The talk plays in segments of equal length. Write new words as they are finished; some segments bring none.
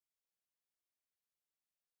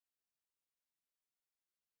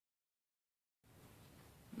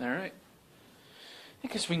Alright. I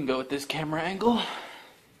guess we can go with this camera angle.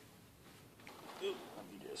 Let me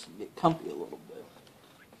just get comfy a little bit.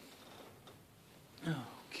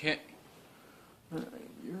 Okay. Alright,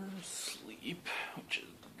 you're asleep, which is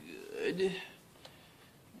good.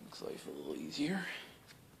 Makes life a little easier.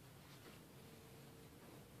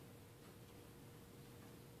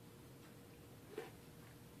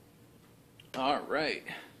 Alright.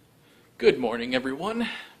 Good morning, everyone.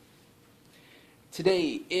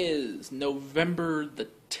 Today is November the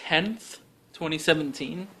 10th,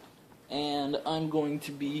 2017, and I'm going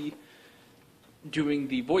to be doing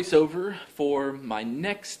the voiceover for my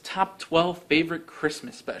next top 12 favorite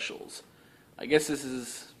Christmas specials. I guess this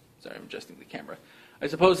is... Sorry, I'm adjusting the camera. I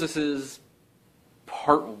suppose this is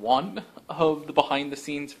part 1 of the behind the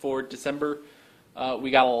scenes for December.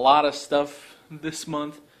 We got a lot of stuff this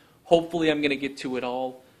month. Hopefully I'm going to get to it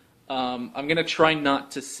all. I'm going to try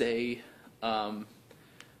not to say...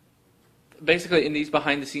 basically, in these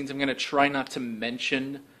behind the scenes, I'm going to try not to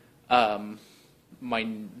mention the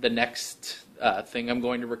next thing I'm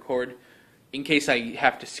going to record in case I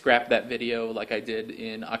have to scrap that video like I did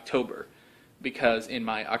in October. Because in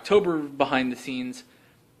my October behind the scenes,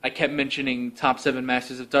 I kept mentioning Top 7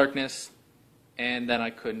 Masters of Darkness, and then I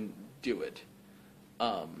couldn't do it.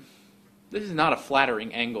 This is not a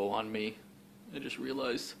flattering angle on me, I just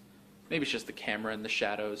realized. Maybe it's just the camera and the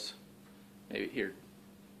shadows. Maybe here.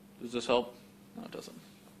 Does this help? No, it doesn't.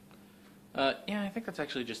 Yeah, I think that's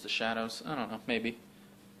actually just the shadows. I don't know, maybe.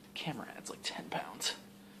 Camera adds like 10 pounds,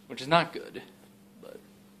 which is not good, but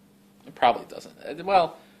it probably doesn't.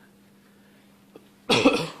 Well,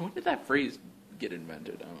 when did that phrase get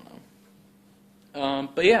invented? I don't know.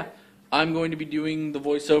 But yeah, I'm going to be doing the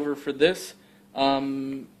voiceover for this.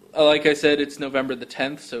 Like I said, it's November the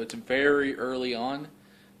 10th, so it's very early on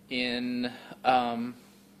in...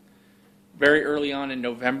 very early on in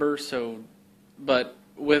November, but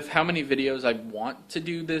with how many videos I want to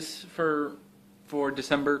do this for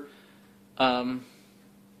December, I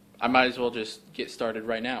might as well just get started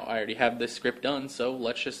right now. I already have this script done, so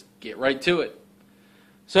let's just get right to it.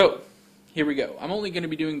 So, here we go. I'm only going to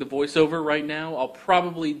be doing the voiceover right now. I'll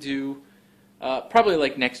probably do, probably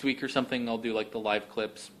like next week or something, I'll do like the live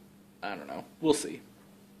clips. I don't know. We'll see.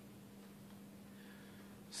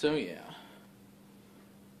 So, yeah.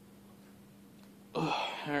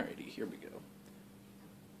 Alrighty, here we go.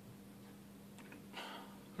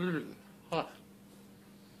 Hot.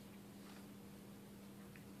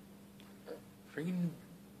 Friggin'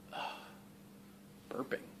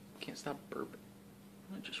 burping. Can't stop burping.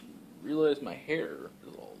 I just realized my hair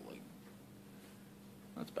is all like...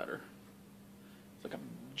 That's better. It's like a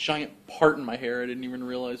giant part in my hair I didn't even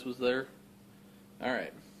realize was there.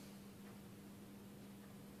 Alright.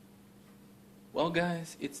 Well,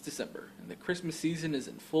 guys, it's December, and the Christmas season is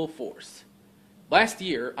in full force. Last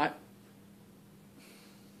year, I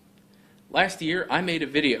made a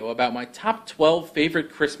video about my top 12 favorite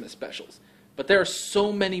Christmas specials, but there are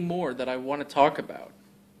so many more that I want to talk about.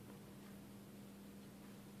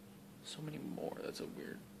 So many more, that's a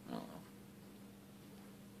weird, I don't know.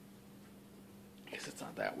 I guess it's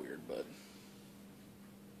not that weird, but...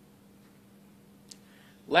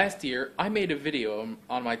 Last year, I made a video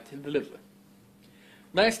on my...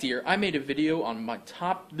 Last year, I made a video on my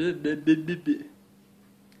top...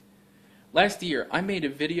 Last year, I made a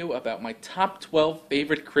video about my top 12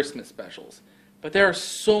 favorite Christmas specials, but there are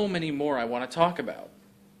so many more I want to talk about.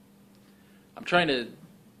 I'm trying to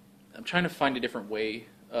find a different way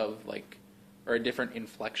of, like, or a different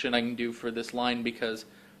inflection I can do for this line, because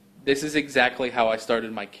this is exactly how I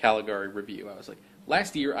started my Caligari review. I was like,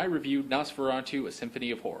 last year, I reviewed Nosferatu, A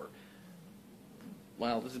Symphony of Horror.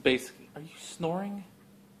 Well, this is basically... Are you snoring?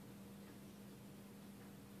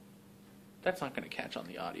 That's not going to catch on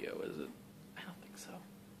the audio, is it? I don't think so.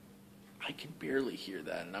 I can barely hear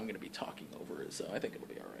that, and I'm going to be talking over it, so I think it'll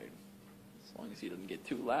be alright. As long as he doesn't get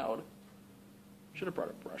too loud. Should have brought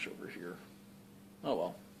a brush over here. Oh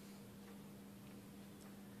well.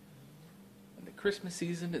 And the Christmas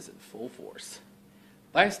season is in full force.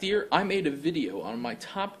 Last year, I made a video on my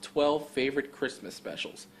top 12 favorite Christmas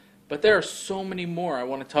specials, but there are so many more I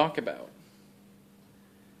want to talk about.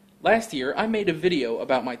 Last year, I made a video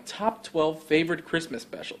about my top 12 favorite Christmas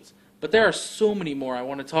specials, but there are so many more I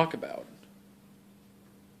want to talk about.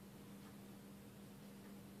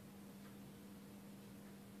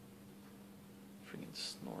 Freaking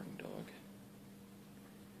snoring dog.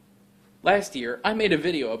 Last year, I made a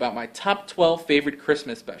video about my top 12 favorite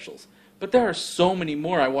Christmas specials, but there are so many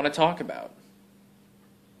more I want to talk about.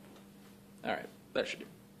 Alright, that should do.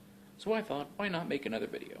 So I thought, why not make another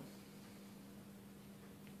video?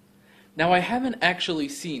 Now, I haven't actually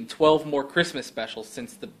seen 12 more Christmas specials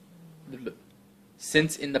since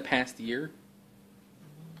in the past year.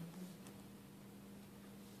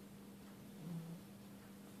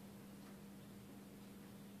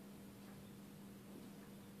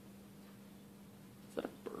 Is that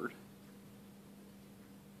a bird?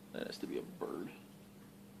 That has to be a bird.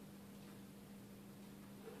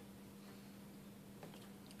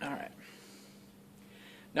 Alright.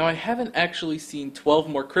 Now, I haven't actually seen 12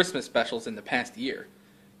 more Christmas specials in the past year.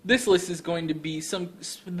 This list is going to be some...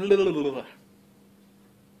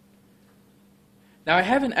 Now, I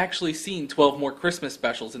haven't actually seen 12 more Christmas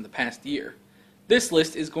specials in the past year. This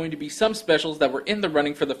list is going to be some specials that were in the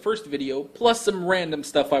running for the first video, plus some random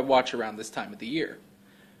stuff I watch around this time of the year.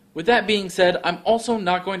 With that being said, I'm also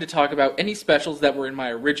not going to talk about any specials that were in my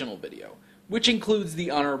original video, which includes the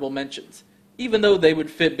honorable mentions, even though they would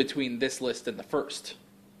fit between this list and the first.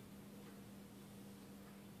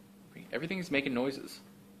 Everything is making noises.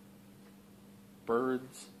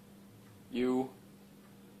 Birds. You.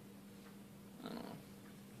 I don't know.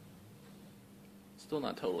 Still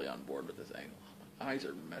not totally on board with this angle. My eyes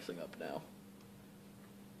are messing up now.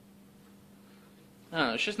 I don't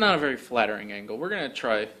know, it's just not a very flattering angle. We're going to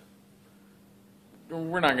try...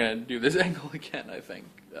 We're not going to do this angle again, I think,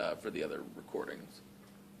 for the other recordings.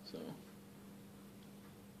 So...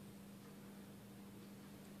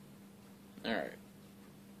 Alright.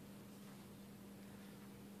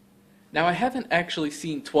 Now, I haven't actually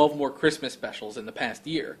seen 12 more Christmas specials in the past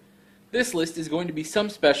year. This list is going to be some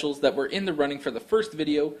specials that were in the running for the first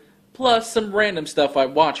video, plus some random stuff I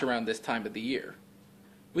watch around this time of the year.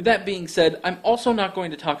 With that being said, I'm also not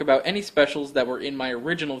going to talk about any specials that were in my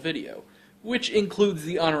original video, which includes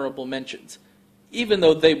the honorable mentions, even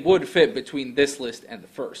though they would fit between this list and the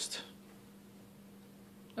first.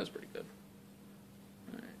 That was pretty good.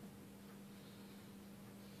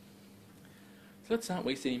 Let's not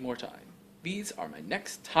waste any more time. These are my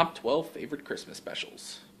next top 12 favorite Christmas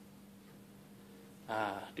specials.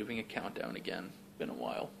 Doing a countdown again. Been a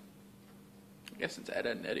while. I guess it's Ed,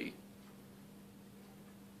 Edd n Eddy.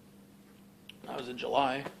 I was in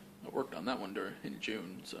July. I worked on that one in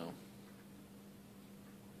June, so.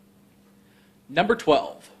 Number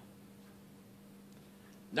 12.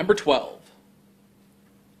 Number 12.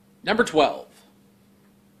 Number 12.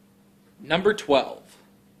 Number 12.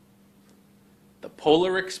 The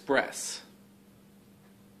Polar Express.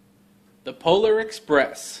 The Polar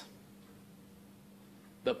Express.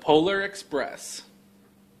 The Polar Express.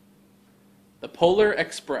 The Polar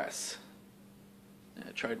Express. I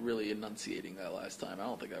tried really enunciating that last time. I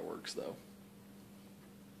don't think that works, though.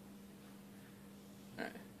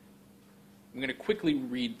 Alright. I'm going to quickly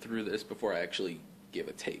read through this before I actually give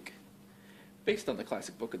a take. Based on the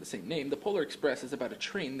classic book of the same name, The Polar Express is about a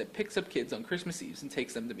train that picks up kids on Christmas Eve and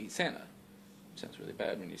takes them to meet Santa. Sounds really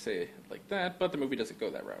bad when you say it like that, but the movie doesn't go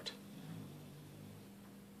that route.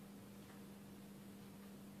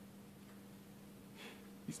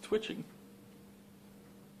 He's twitching.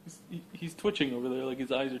 He's twitching over there, like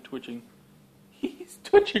his eyes are twitching. He's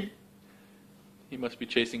twitching! He must be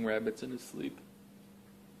chasing rabbits in his sleep.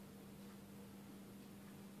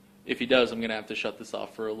 If he does, I'm going to have to shut this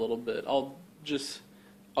off for a little bit. I'll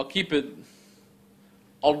keep it...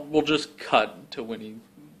 We'll just cut to when he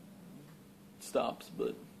stops,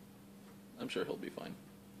 but I'm sure he'll be fine.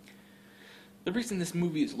 The reason this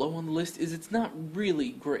movie is low on the list is it's not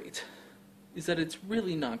really great. Is that it's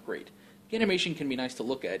really not great. The animation can be nice to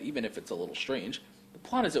look at, even if it's a little strange. The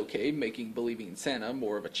plot is okay, making believing in Santa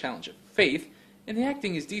more of a challenge of faith, and the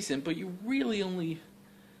acting is decent, but you really only...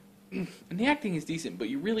 The acting is only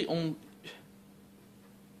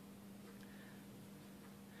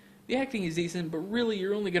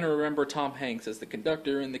you're only going to remember Tom Hanks as the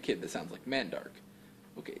conductor and the kid that sounds like Mandark.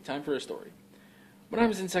 Okay, time for a story. When I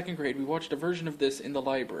was in 2nd grade, we watched a version of this in the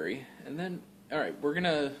library, and then, alright,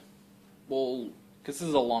 because this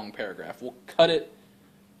is a long paragraph, we'll cut it,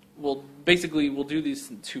 we'll do these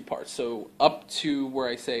in 2 parts, so up to where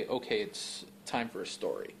I say, okay, it's time for a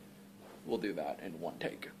story. We'll do that in 1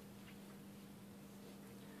 take.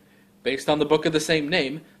 Based on the book of the same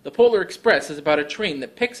name, The Polar Express is about a train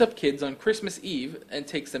that picks up kids on Christmas Eve and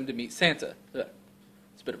takes them to meet Santa. Ugh.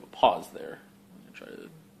 It's a bit of a pause there. I'm going to try to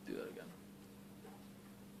do that again.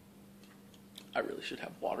 I really should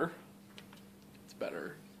have water. It's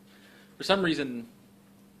better. For some reason,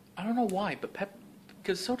 I don't know why, but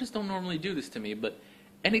because sodas don't normally do this to me, but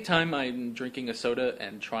anytime I'm drinking a soda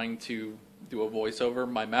and trying to do a voiceover,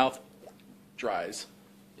 my mouth dries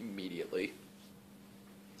immediately.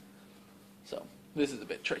 So, this is a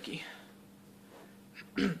bit tricky.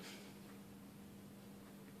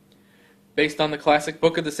 Based on the classic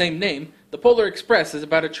book of the same name, The Polar Express is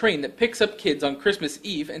about a train that picks up kids on Christmas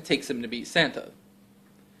Eve and takes them to meet Santa.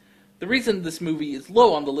 The reason this movie is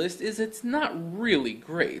low on the list is it's not really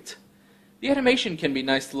great. The animation can be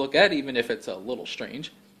nice to look at, even if it's a little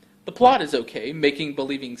strange. The plot is okay, making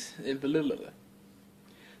believing in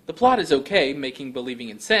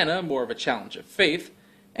Santa more of a challenge of faith,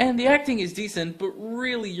 and the acting is decent, but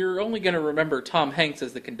really you're only going to remember Tom Hanks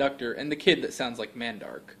as the conductor and the kid that sounds like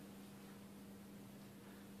Mandark.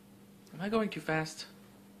 Am I going too fast?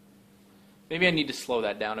 Maybe I need to slow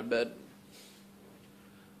that down a bit.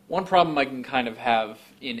 One problem I can kind of have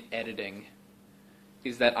in editing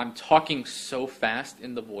is that I'm talking so fast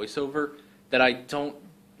in the voiceover that I don't,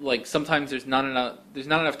 like, sometimes there's not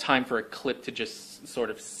enough time for a clip to just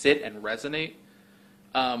sort of sit and resonate.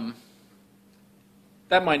 That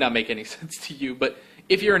might not make any sense to you, but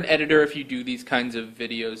if you're an editor, if you do these kinds of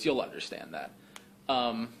videos, you'll understand that.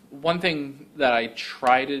 One thing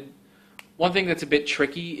that's a bit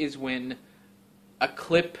tricky is when a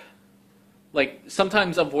clip, like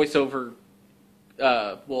sometimes a voiceover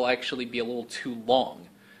will actually be a little too long,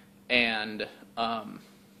 and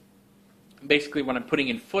basically when I'm putting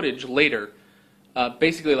in footage later,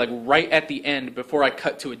 basically like right at the end before I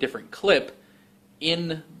cut to a different clip,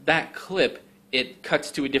 in that clip it cuts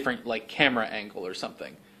to a different like camera angle or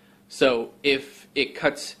something. So if it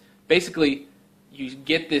cuts, basically you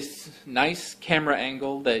get this nice camera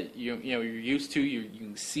angle that you're used to, you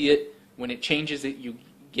can see it. When it changes it, you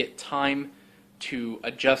get time to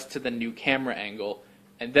adjust to the new camera angle,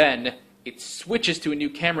 and then it switches to a new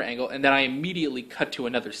camera angle, and then I immediately cut to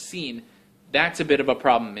another scene. That's a bit of a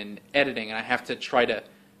problem in editing, and I have to try to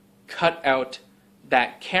cut out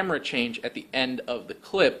that camera change at the end of the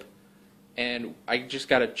clip, and I just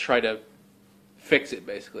got to try to fix it,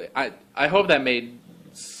 basically. I hope that made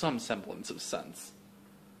some semblance of sense.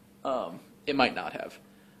 It might not have.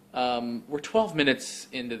 We're 12 minutes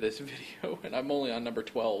into this video, and I'm only on number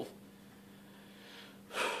 12.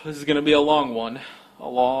 This is going to be a long one. A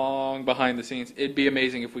long behind the scenes. It'd be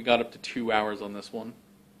amazing if we got up to 2 hours on this one.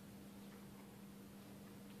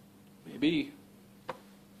 Maybe.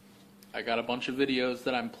 I got a bunch of videos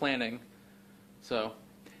that I'm planning. So,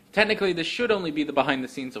 technically this should only be the behind the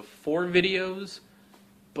scenes of 4 videos,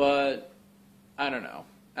 but I don't know.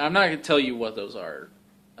 I'm not going to tell you what those are,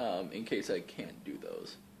 in case I can't do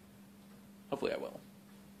those. Hopefully I will.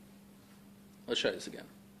 Let's try this again.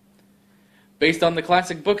 Based on the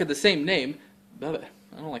classic book of the same name, I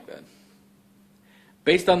don't like that.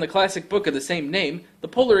 Based on the classic book of the same name, The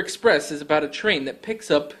Polar Express is about a train that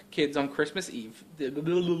picks up kids on Christmas Eve.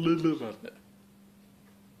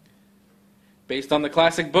 Based on the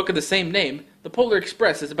classic book of the same name, The Polar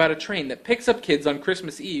Express is about a train that picks up kids on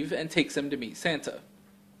Christmas Eve and takes them to meet Santa.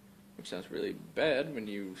 Which sounds really bad when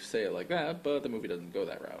you say it like that, but the movie doesn't go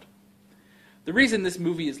that route. The reason this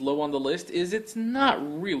movie is low on the list is it's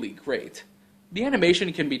not really great. The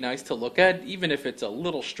animation can be nice to look at, even if it's a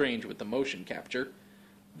little strange with the motion capture.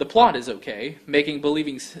 The plot is okay, making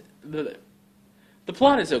believing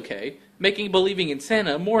in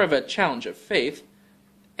Santa more of a challenge of faith,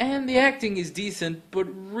 and the acting is decent, but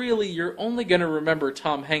really you're only going to remember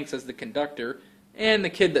Tom Hanks as the conductor and the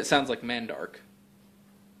kid that sounds like Mandark.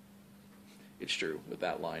 It's true with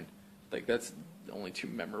that line. Like, that's the only 2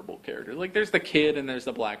 memorable characters. Like, there's the kid and there's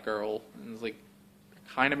the black girl, and it's like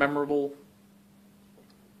kind of memorable.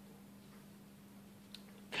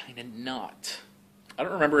 Kind of not. I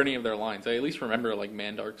don't remember any of their lines. I at least remember like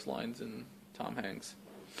Mandark's lines and Tom Hanks.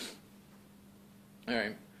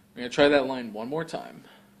 Alright, we're going to try that line one more time.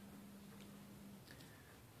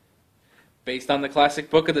 Based on the classic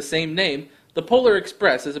book of the same name, The Polar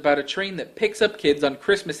Express is about a train that picks up kids on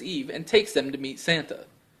Christmas Eve and takes them to meet Santa.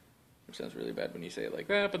 Which sounds really bad when you say it like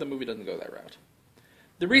that, but the movie doesn't go that route.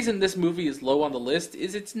 The reason this movie is low on the list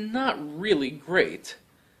is it's not really great.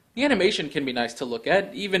 The animation can be nice to look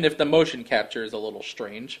at, even if the motion capture is a little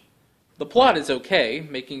strange. The plot is okay,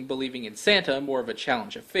 making believing in Santa more of a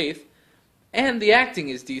challenge of faith, and the acting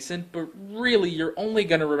is decent, but really you're only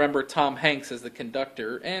going to remember Tom Hanks as the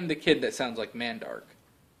conductor and the kid that sounds like Mandark.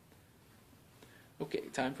 Okay,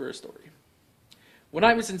 time for a story. When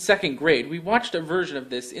I was in 2nd grade, we watched a version of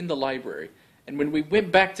this in the library, and when we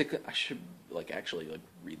went back to... I should actually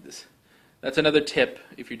read this. That's another tip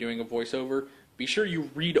if you're doing a voiceover. Be sure you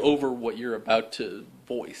read over what you're about to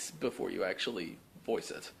voice before you actually voice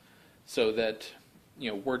it, so that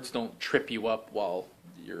words don't trip you up while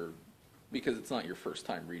because it's not your first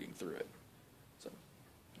time reading through it. So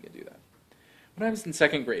you can do that. When I was in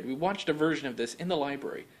 2nd grade, we watched a version of this in the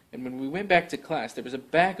library, and when we went back to class, there was a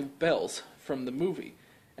bag of bells from the movie,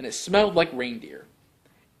 and it smelled like reindeer.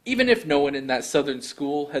 Even if no one in that southern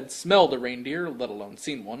school had smelled a reindeer, let alone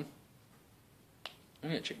seen one. I'm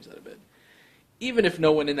going to change that a bit. Even if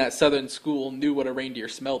no one in that southern school knew what a reindeer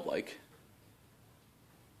smelled like.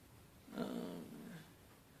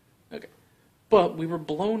 Okay. But we were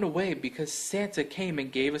blown away because Santa came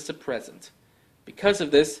and gave us a present. Because of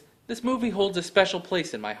this movie holds a special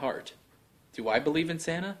place in my heart. Do I believe in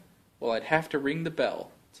Santa? Well, I'd have to ring the bell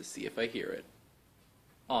to see if I hear it.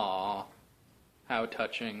 Aww. How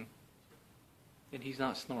touching. And he's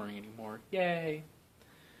not snoring anymore. Yay.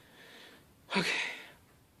 Okay.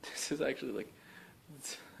 This is actually like...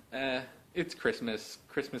 it's Christmas.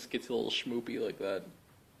 Christmas gets a little schmoopy like that.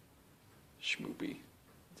 Schmoopy.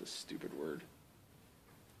 It's a stupid word.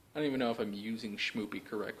 I don't even know if I'm using schmoopy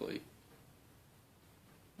correctly.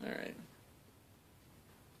 Alright.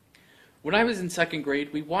 When I was in second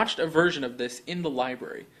grade, we watched a version of this in the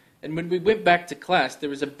library. And when we went back to class, there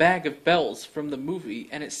was a bag of bells from the movie,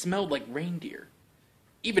 and it smelled like reindeer.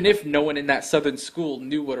 Even if no one in that southern school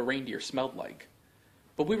knew what a reindeer smelled like.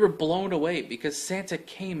 But we were blown away because Santa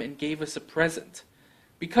came and gave us a present.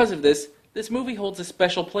 Because of this movie holds a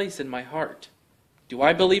special place in my heart. Do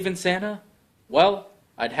I believe in Santa? Well,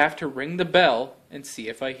 I'd have to ring the bell and see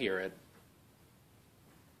if I hear it.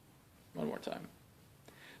 One more time.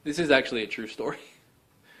 This is actually a true story.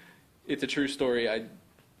 It's a true story.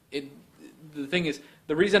 The thing is,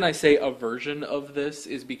 the reason I say a version of this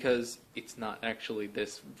is because it's not actually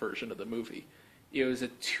this version of the movie. It was a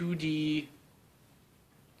 2D...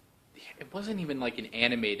 It wasn't even like an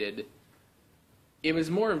animated... It was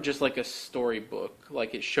more of just like a storybook.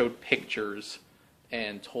 Like it showed pictures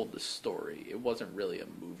and told the story. It wasn't really a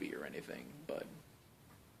movie or anything, but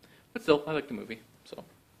still, I like the movie, so...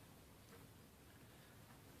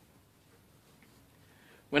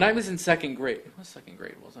 When I was in second grade... It was second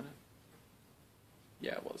grade, wasn't it?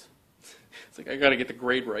 Yeah, it was. It's like, I gotta get the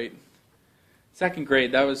grade right. Second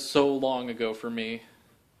grade, that was so long ago for me.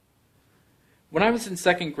 When I was in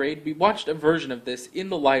second grade, we watched a version of this in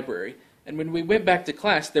the library, and when we went back to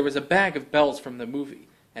class, there was a bag of bells from the movie,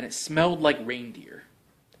 and it smelled like reindeer.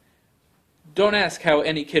 Don't ask how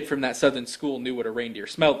any kid from that southern school knew what a reindeer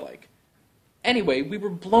smelled like. Anyway, we were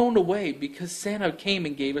blown away because Santa came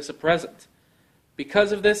and gave us a present.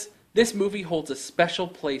 Because of this movie holds a special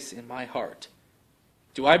place in my heart.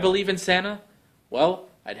 Do I believe in Santa? Well,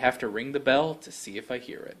 I'd have to ring the bell to see if I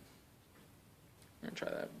hear it. I'm going to try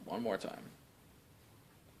that one more time.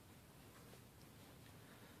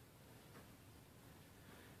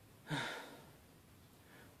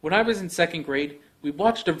 When I was in second grade, we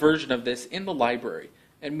watched a version of this in the library,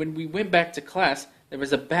 and when we went back to class, there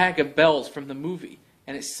was a bag of bells from the movie,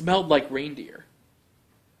 and it smelled like reindeer.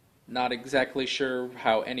 Not exactly sure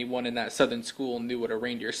how anyone in that southern school knew what a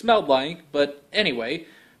reindeer smelled like, but anyway,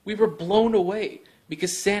 we were blown away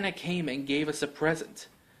because Santa came and gave us a present.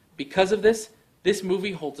 Because of this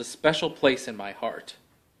movie holds a special place in my heart.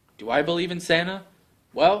 Do I believe in Santa?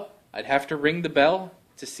 Well, I'd have to ring the bell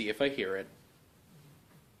to see if I hear it.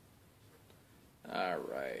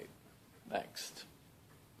 Alright, next.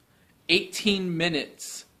 18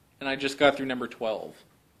 minutes, and I just got through number 12.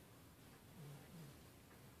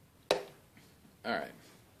 Alright.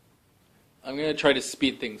 I'm going to try to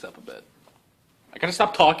speed things up a bit. I gotta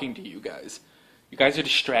stop talking to you guys. You guys are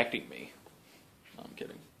distracting me. No, I'm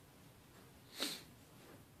kidding.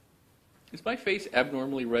 Is my face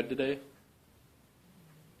abnormally red today?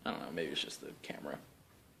 I don't know, maybe it's just the camera.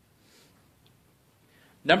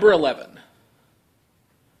 Number 11.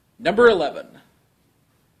 Number 11.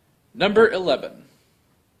 Number 11.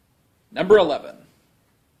 Number 11.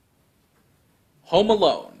 Home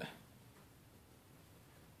Alone.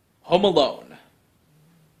 Home Alone.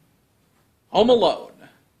 Home Alone.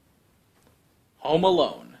 Home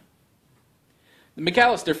Alone. The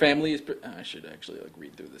McAllister family is... I should actually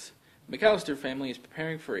read through this. The McAllister family is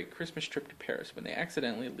preparing for a Christmas trip to Paris when they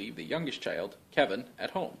accidentally leave the youngest child, Kevin,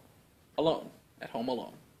 at home. Alone. At home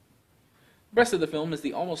alone. The rest of the film is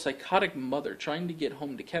the almost psychotic mother trying to get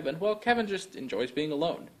home to Kevin, while Kevin just enjoys being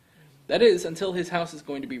alone. That is, until his house is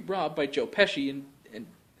going to be robbed by Joe Pesci and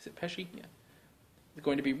is it Pesci? Yeah. It's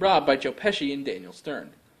going to be robbed by Joe Pesci and Daniel Stern.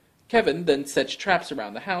 Kevin then sets traps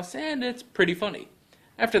around the house, and it's pretty funny.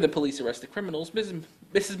 After the police arrest the criminals, Mrs.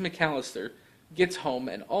 McAllister gets home,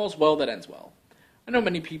 and all's well that ends well. I know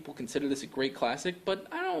many people consider this a great classic, but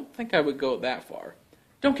I don't think I would go that far.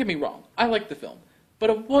 Don't get me wrong, I like the film, but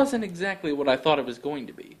it wasn't exactly what I thought it was going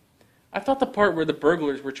to be. I thought the part where the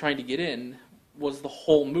burglars were trying to get in was the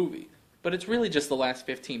whole movie, but it's really just the last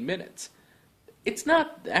 15 minutes. It's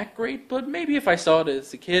not that great, but maybe if I saw it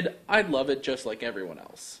as a kid, I'd love it just like everyone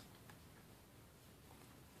else.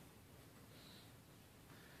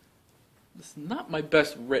 This is not my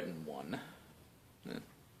best written one.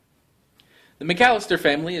 The McAllister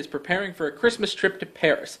family is preparing for a Christmas trip to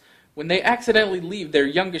Paris when they accidentally leave their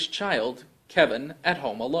youngest child, Kevin, at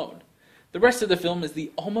home alone. The rest of the film is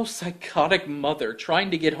the almost psychotic mother trying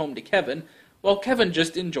to get home to Kevin, while Kevin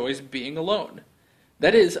just enjoys being alone.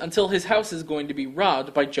 That is, until his house is going to be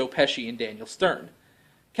robbed by Joe Pesci and Daniel Stern.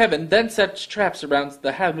 Kevin then sets traps around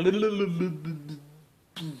the house.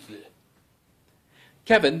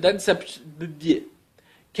 Kevin then sets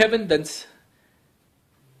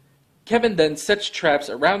traps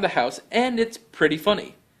around the house, and it's pretty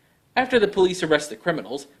funny. After the police arrest the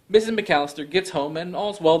criminals, Mrs. McAllister gets home and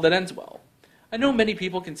all's well that ends well. I know many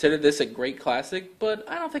people consider this a great classic, but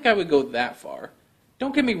I don't think I would go that far.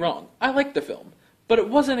 Don't get me wrong, I like the film, but it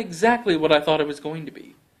wasn't exactly what I thought it was going to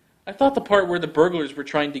be. I thought the part where the burglars were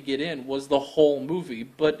trying to get in was the whole movie,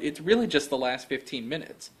 but it's really just the last 15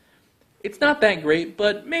 minutes. It's not that great,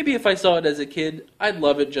 but maybe if I saw it as a kid, I'd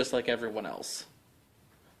love it just like everyone else.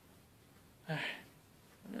 I'm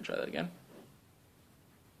going to try that again.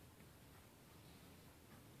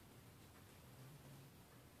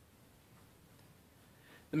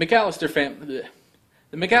 The McAllister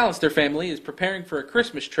family is preparing for a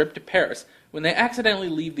Christmas trip to Paris when they accidentally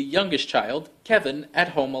leave the youngest child, Kevin, at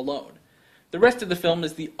home alone. The rest of the film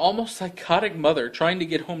is the almost psychotic mother trying to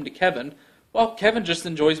get home to Kevin, while Kevin just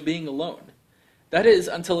enjoys being alone. That is,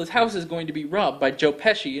 until his house is going to be robbed by Joe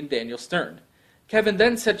Pesci and Daniel Stern. Kevin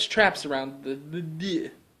then sets traps around I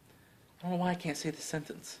don't know why I can't say the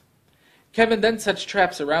sentence. Kevin then sets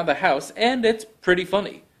traps around the house, and it's pretty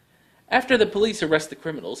funny. After the police arrest the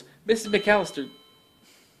criminals, Mrs. McAllister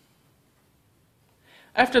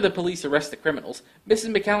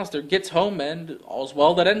gets home and all's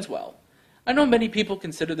well that ends well. I know many people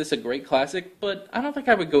consider this a great classic, but I don't think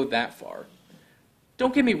I would go that far.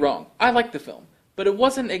 Don't get me wrong, I like the film, but it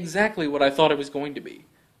wasn't exactly what I thought it was going to be.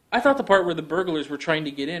 I thought the part where the burglars were trying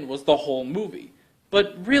to get in was the whole movie,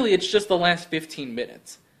 but really it's just the last 15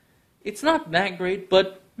 minutes. It's not that great,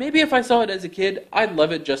 but maybe if I saw it as a kid, I'd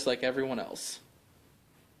love it just like everyone else.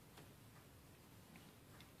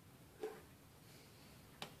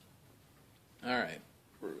 Alright.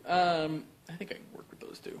 I think I can work with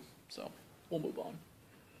those two, so we'll move on.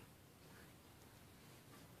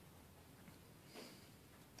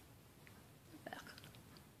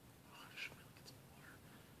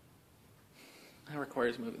 That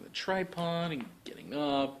requires moving the tripod and getting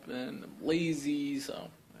up, and I'm lazy, so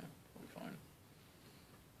yeah, we'll be fine.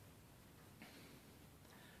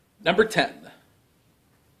 Number 10.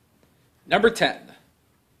 Number 10.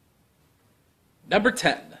 Number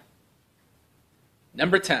 10.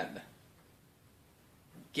 Number 10.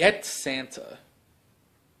 Get Santa.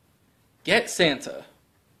 Get Santa.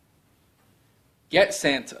 Get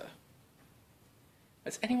Santa.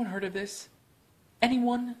 Has anyone heard of this?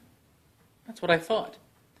 Anyone? That's what I thought.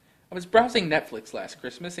 I was browsing Netflix last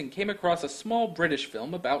Christmas and came across a small British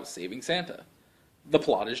film about saving Santa. The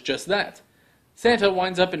plot is just that. Santa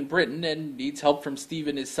winds up in Britain and needs help from Steve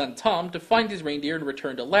and his son Tom to find his reindeer and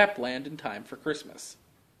return to Lapland in time for Christmas.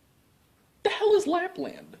 The hell is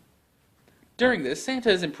Lapland? During this, Santa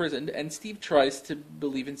is imprisoned and Steve tries to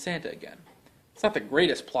believe in Santa again. It's not the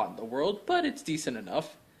greatest plot in the world, but it's decent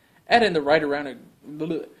enough. Add in the right amount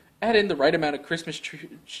of Christmas tree.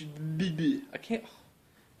 I can't.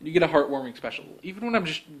 And you get a heartwarming special. Even when I'm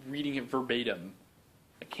just reading it verbatim,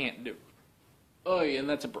 I can't do it. Oh, yeah, and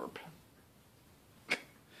that's a burp.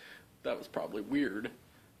 That was probably weird.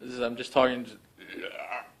 I'm just talking.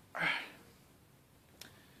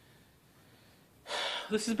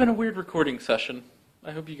 This has been a weird recording session.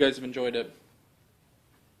 I hope you guys have enjoyed it.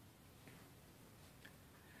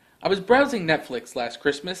 I was browsing Netflix last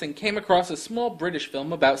Christmas and came across a small British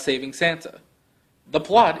film about saving Santa. The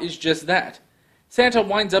plot is just that. Santa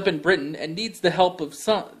winds up in Britain and needs the help of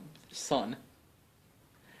Santa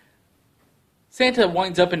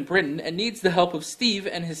winds up in Britain and needs the help of Steve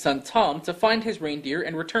and his son Tom to find his reindeer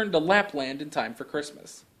and return to Lapland in time for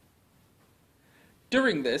Christmas.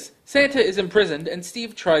 During this, Santa is imprisoned and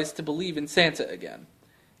Steve tries to believe in Santa again.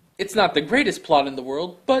 It's not the greatest plot in the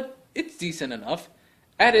world, but it's decent enough.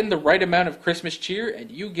 Add in the right amount of Christmas cheer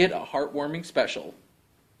and you get a heartwarming special.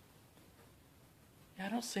 Yeah, I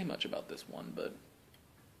don't say much about this one, but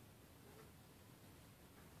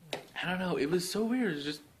I don't know, it was so weird. It was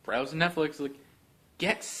just browsing Netflix, like,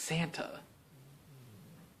 Get Santa.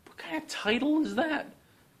 What kind of title is that?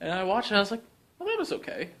 And I watched it and I was like, well, that was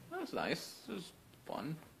okay. That was nice. It was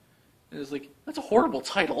fun. And it was like, that's a horrible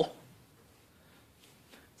title.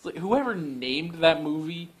 It's like, whoever named that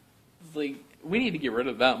movie, it's like, we need to get rid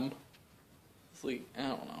of them. It's like, I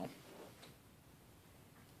don't know.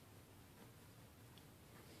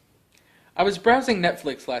 I was browsing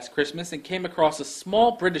Netflix last Christmas and came across a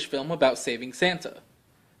small British film about saving Santa.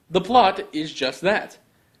 The plot is just that.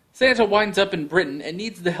 Santa winds up in Britain and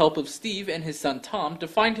needs the help of Steve and his son Tom to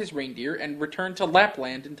find his reindeer and return to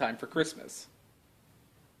Lapland in time for Christmas.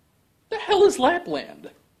 The hell is Lapland?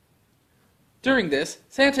 During this,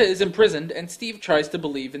 Santa is imprisoned and Steve tries to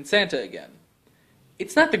believe in Santa again.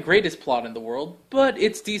 It's not the greatest plot in the world, but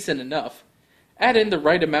it's decent enough. Add in the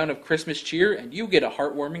right amount of Christmas cheer and you get a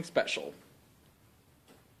heartwarming special.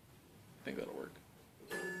 I think that'll work.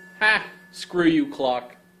 Ha! Screw you,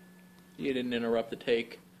 clock. You didn't interrupt the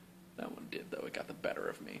take. That one did, though. It got the better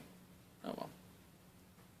of me. Oh well.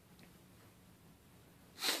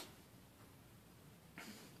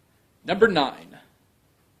 Number 9.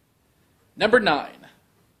 Number 9.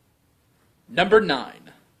 Number 9.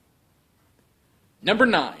 Number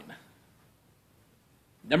 9.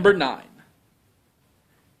 Number 9.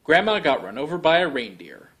 Grandma got run over by a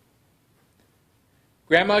reindeer.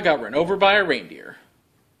 Grandma got run over by a reindeer.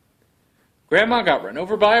 Grandma got run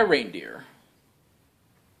over by a reindeer.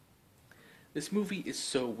 This movie is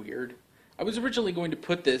so weird. I was originally going to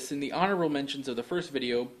put this in the honorable mentions of the first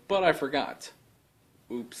video, but I forgot.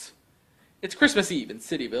 Oops. It's Christmas Eve in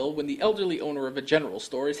Cityville when the elderly owner of a general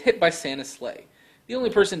store is hit by Santa's sleigh. The only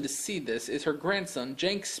person to see this is her grandson,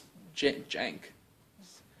 Jank.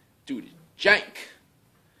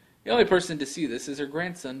 The only person to see this is her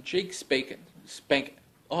grandson, Jake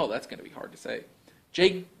Oh, that's going to be hard to say.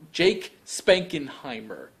 Jake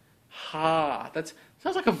Spankenheimer. Ha, that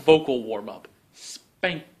sounds like a vocal warm-up.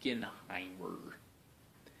 Spankenheimer.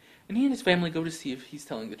 And he and his family go to see if he's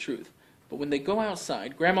telling the truth. But when they go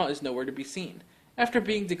outside, Grandma is nowhere to be seen. After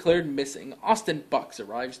being declared missing, Austin Bucks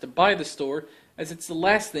arrives to buy the store as it's the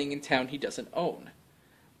last thing in town he doesn't own.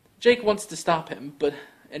 Jake wants to stop him,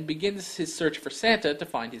 and begins his search for Santa to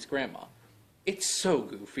find his grandma. It's so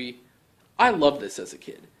goofy. I loved this as a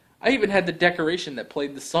kid. I even had the decoration that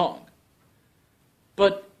played the song.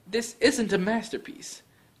 But this isn't a masterpiece.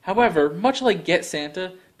 However, much like Get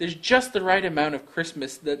Santa, there's just the right amount of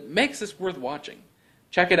Christmas that makes this worth watching.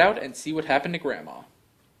 Check it out and see what happened to Grandma.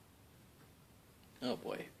 Oh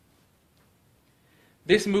boy.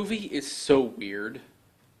 This movie is so weird.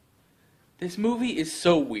 This movie is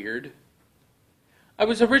so weird. I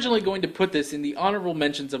was originally going to put this in the honorable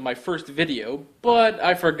mentions of my first video, but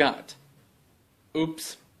I forgot.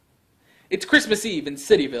 Oops. It's Christmas Eve in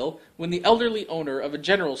Cityville when the elderly owner of a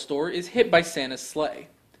general store is hit by Santa's sleigh.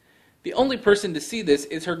 The only person to see this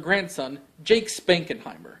is her grandson, Jake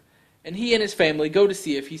Spankenheimer, and he and his family go to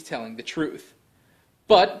see if he's telling the truth.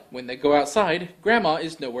 But, when they go outside, Grandma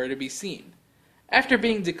is nowhere to be seen. After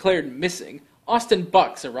being declared missing, Austin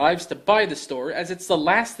Bucks arrives to buy the store as it's the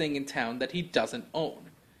last thing in town that he doesn't own.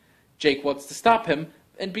 Jake wants to stop him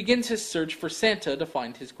and begins his search for Santa to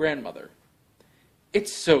find his grandmother.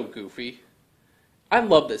 It's so goofy. I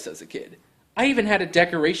loved this as a kid. I even had a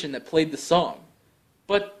decoration that played the song.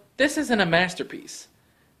 But this isn't a masterpiece.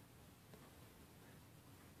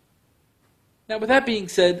 Now, with that being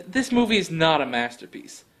said, this movie is not a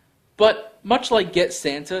masterpiece. But, much like Get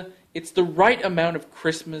Santa, it's the right amount of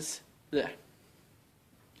Christmas...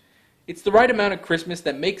 It's the right amount of Christmas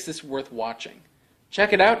that makes this worth watching.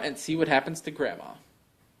 Check it out and see what happens to Grandma.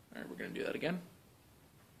 Alright, we're going to do that again.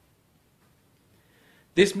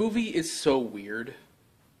 This movie is so weird.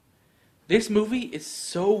 This movie is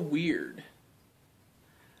so weird.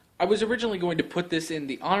 I was originally going to put this in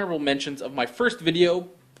the honorable mentions of my first video,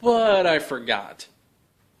 but I forgot.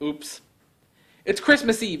 Oops. It's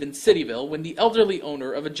Christmas Eve in Cityville when the elderly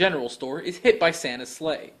owner of a general store is hit by Santa's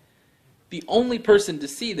sleigh. The only person to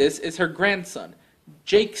see this is her grandson,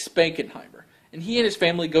 Jake Spankenheimer, and he and his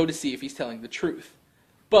family go to see if he's telling the truth.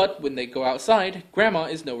 But when they go outside, Grandma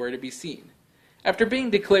is nowhere to be seen. After being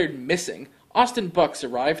declared missing, Austin Bucks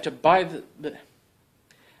arrives to buy the...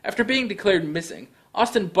 After being declared missing,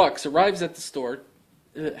 Austin Bucks arrives at the store...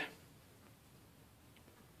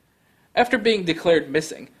 After being declared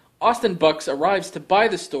missing, Austin Bucks arrives to buy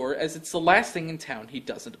the store as it's the last thing in town he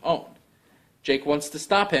doesn't own. Jake wants to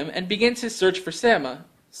stop him and begins his search for Sama.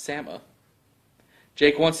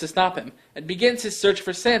 Jake wants to stop him and begins his search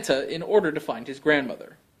for Santa in order to find his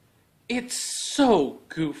grandmother. It's so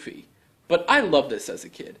goofy, but I loved this as a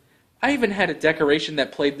kid. I even had a decoration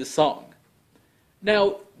that played the song.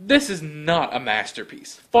 Now, this is not a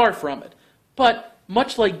masterpiece, far from it, but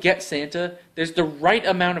much like Get Santa, there's the right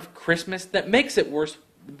amount of Christmas that makes it worth...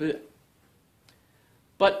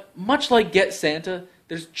 But much like Get Santa,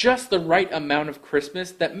 there's just the right amount of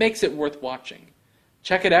Christmas that makes it worth watching.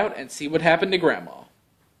 Check it out and see what happened to Grandma.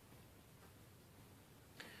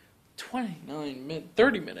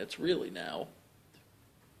 30 minutes really now.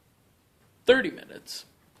 30 minutes.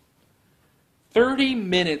 30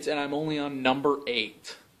 minutes and I'm only on number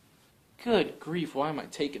 8. Good grief, why am I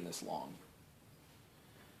taking this long?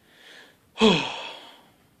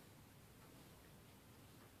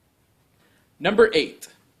 Number 8.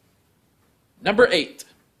 Number 8.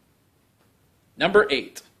 Number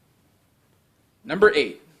 8. Number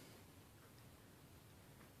 8.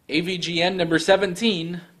 AVGN number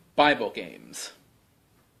 17, Bible Games.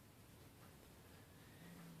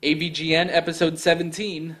 AVGN episode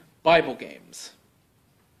 17, Bible Games.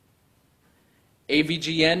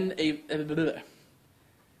 AVGN,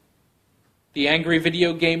 The Angry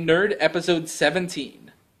Video Game Nerd, episode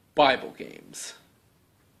 17, Bible Games.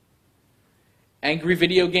 Angry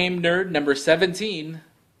Video Game Nerd number 17,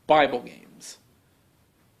 Bible Games.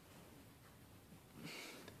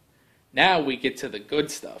 Now we get to the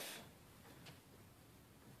good stuff.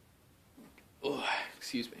 Oh,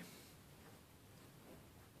 excuse me.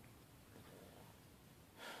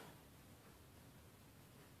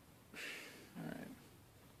 Alright.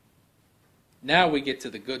 Now we get to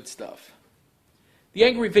the good stuff. The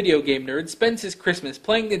Angry Video Game Nerd spends his Christmas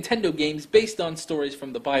playing Nintendo games based on stories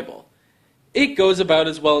from the Bible. It goes about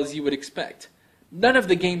as well as you would expect. None of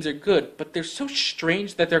the games are good, but they're so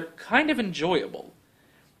strange that they're kind of enjoyable.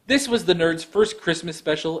 This was the nerd's first Christmas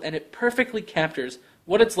special, and it perfectly captures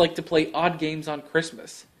what it's like to play odd games on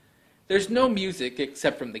Christmas. There's no music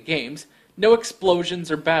except from the games, no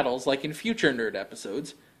explosions or battles like in future nerd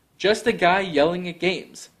episodes, just a guy yelling at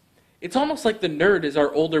games. It's almost like the nerd is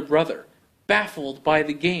our older brother, baffled by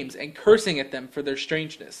the games and cursing at them for their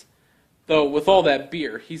strangeness. Though, with all that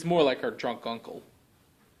beer, he's more like our drunk uncle.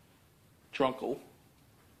 Drunkle.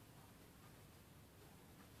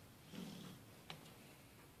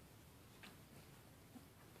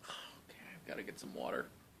 Okay, I've got to get some water.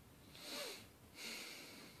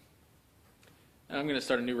 And I'm going to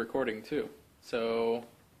start a new recording, too. So,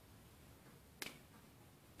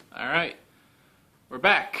 alright. We're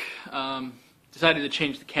back. Decided to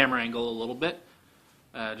change the camera angle a little bit.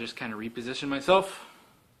 Just kind of reposition myself.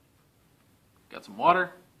 Got some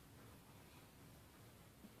water.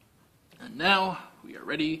 And now we are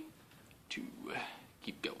ready to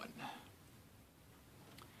keep going.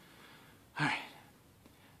 Alright.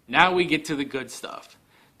 Now we get to the good stuff.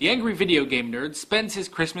 The Angry Video Game Nerd spends his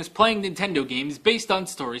Christmas playing Nintendo games based on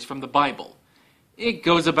stories from the Bible. It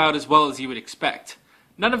goes about as well as you would expect.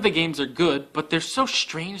 None of the games are good, but they're so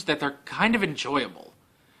strange that they're kind of enjoyable.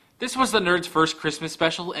 This was the nerd's first Christmas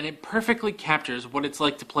special, and it perfectly captures what it's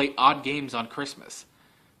like to play odd games on Christmas.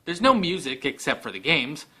 There's no music except for the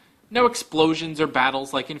games, no explosions or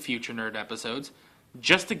battles like in future nerd episodes,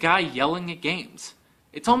 just a guy yelling at games.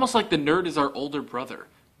 It's almost like the nerd is our older brother,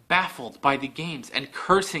 baffled by the games and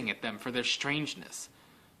cursing at them for their strangeness.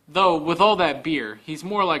 Though, with all that beer, he's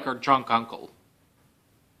more like our drunk uncle.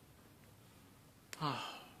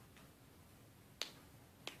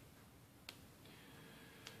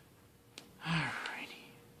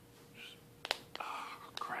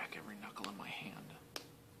 Crack every knuckle in my hand.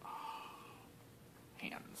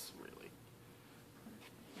 Hands, really.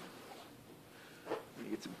 I'm gonna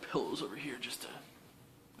get some pillows over here just to...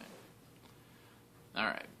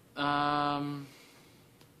 Alright. I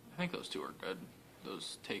think those two are good.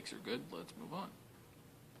 Those takes are good. Let's move on.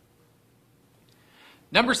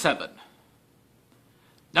 Number 7.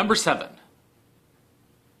 Number 7.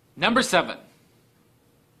 Number 7.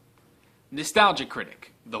 Nostalgia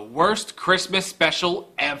Critic, the worst Christmas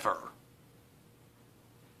special ever.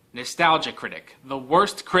 Nostalgia Critic, the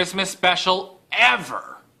worst Christmas special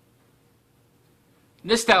ever.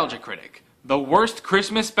 Nostalgia Critic, the worst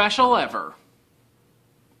Christmas special ever.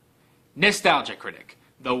 Nostalgia Critic,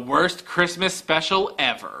 the worst Christmas special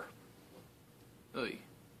ever. Oy.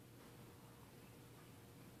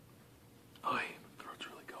 Oy, my throat's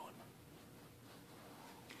really going.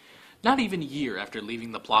 Not even a year after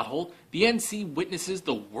leaving the plot hole, the NC witnesses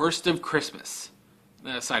the worst of Christmas,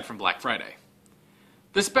 aside from Black Friday.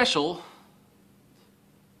 The special,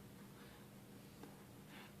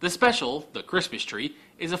 The Christmas Tree,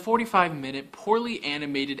 is a 45-minute, poorly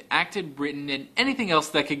animated, acted, written, and anything else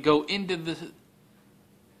that could go into the...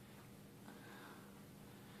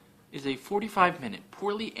 Is a 45-minute,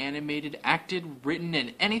 poorly animated, acted, written,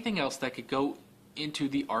 and anything else that could go into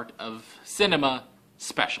the art of cinema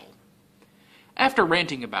special. After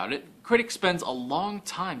ranting about it, Critic spends a long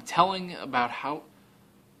time telling about how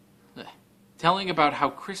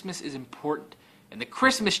Christmas is important, and the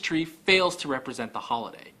Christmas tree fails to represent the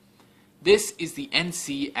holiday. This is the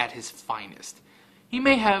NC at his finest. He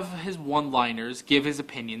may have his one-liners, give his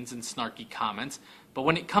opinions and snarky comments, but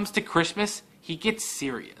when it comes to Christmas, he gets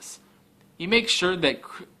serious. He makes sure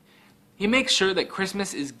He makes sure that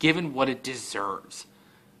Christmas is given what it deserves.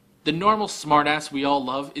 The normal smartass we all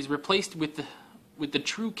love is replaced with the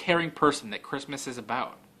true caring person that Christmas is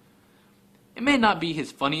about. It may not be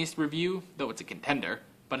his funniest review, though it's a contender,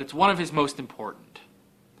 but it's one of his most important.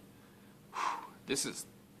 Whew, this is,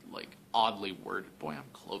 like, oddly worded. Boy, I'm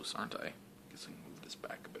close, aren't I? Guess I can move this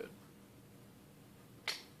back a bit.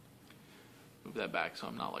 Move that back so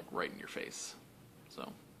I'm not, like, right in your face. So,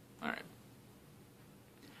 alright.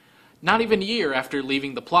 Not even a year after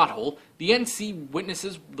leaving the plot hole, the NC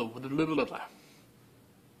witnesses the...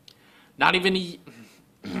 Not even a...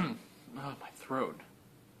 oh, my throat.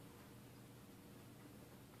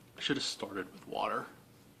 I should have started with water.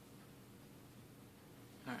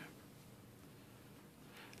 Alright.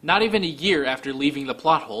 Not even a year after leaving the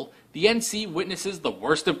plot hole, the NC witnesses the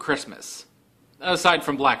worst of Christmas. Aside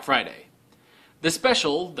from Black Friday. The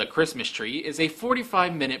special, The Christmas Tree, is a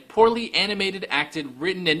 45-minute, poorly animated, acted,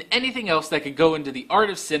 written, and anything else that could go into the art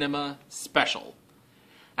of cinema special.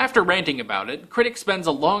 After ranting about it, critic spends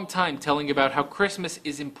a long time telling about how Christmas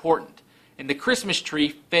is important, and the Christmas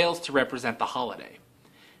tree fails to represent the holiday.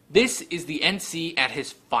 This is the NC at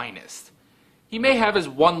his finest. He may have his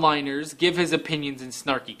one-liners, give his opinions and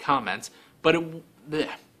snarky comments, but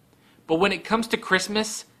when it comes to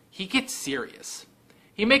Christmas, he gets serious.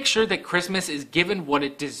 He makes sure that Christmas is given what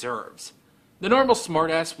it deserves. The normal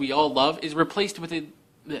smartass we all love is replaced with a...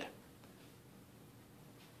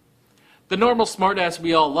 The normal smartass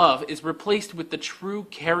we all love is replaced with the true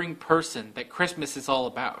caring person that Christmas is all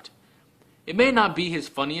about. It may not be his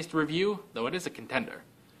funniest review, though it is a contender.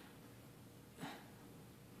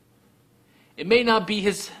 It may not be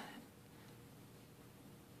his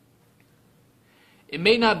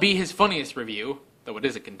funniest review, though it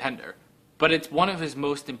is a contender, but it's one of his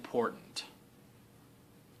most important.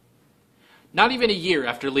 Not even a year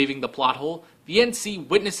after leaving the plot hole, the NC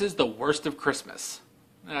witnesses the worst of Christmas,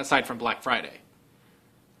 aside from Black Friday.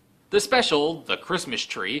 The special, The Christmas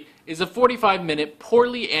Tree, is a 45-minute,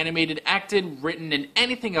 poorly animated, acted, written, and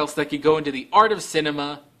anything else that could go into the art of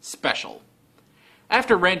cinema special.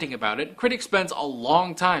 After ranting about it, critic spends a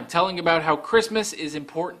long time telling about how Christmas is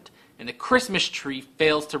important, and the Christmas tree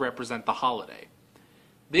fails to represent the holiday.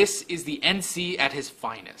 This is the NC at his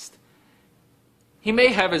finest. He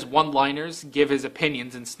may have his one-liners, give his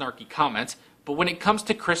opinions and snarky comments, but when it comes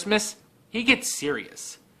to Christmas, he gets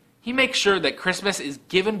serious. He makes sure that Christmas is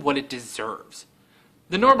given what it deserves.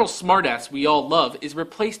 The normal smartass we all love is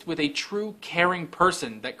replaced with a true caring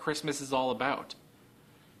person that Christmas is all about.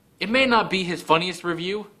 It may not be his funniest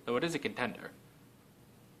review, though it is a contender.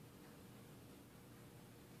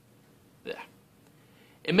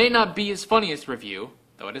 It may not be his funniest review,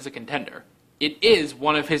 though it is a contender. It is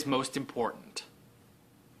one of his most important.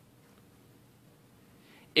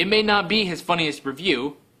 It may not be his funniest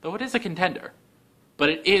review, though it is a contender. But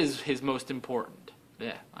it is his most important.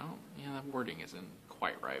 That wording isn't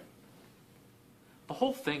quite right. The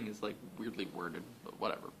whole thing is like weirdly worded, but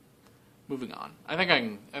whatever. Moving on. I think I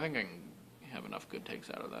can have enough good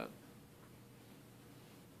takes out of that.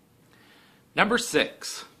 Number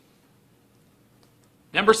 6.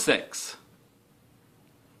 Number 6.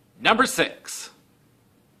 Number 6.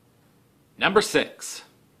 Number 6.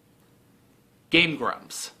 Game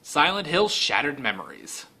Grumps. Silent Hill Shattered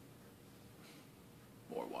Memories.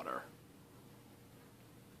 More water.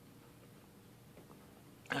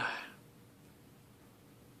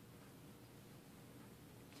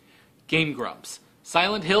 Game Grumps.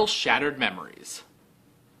 Silent Hill Shattered Memories.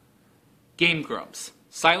 Game Grumps.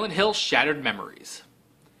 Silent Hill Shattered Memories.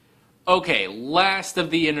 Okay, last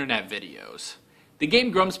of the internet videos. The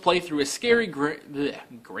Game Grumps play through a scary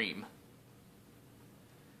Gream.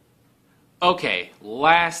 Okay,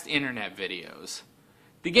 last internet videos.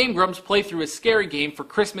 The Game Grumps play through a scary game for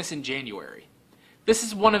Christmas in January. This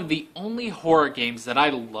is one of the only horror games that I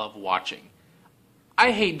love watching.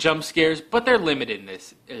 I hate jump scares, but they're limited in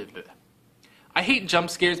this. I hate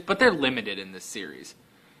jump scares, but they're limited in this series.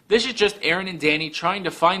 This is just Aaron and Danny trying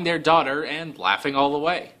to find their daughter and laughing all the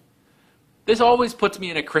way. This always puts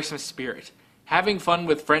me in a Christmas spirit, having fun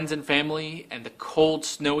with friends and family and the cold,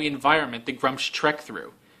 snowy environment the Grumps trek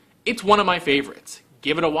through. It's one of my favorites.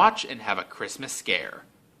 Give it a watch and have a Christmas scare.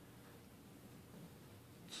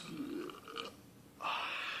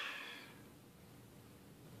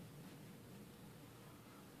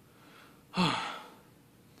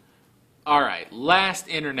 Alright, last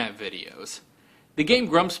internet videos. The Game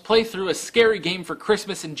Grumps play through a scary game for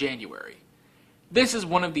Christmas in January. This is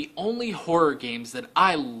one of the only horror games that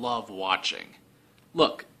I love watching.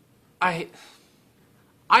 Look, I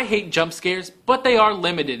hate jump scares, but they are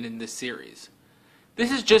limited in this series.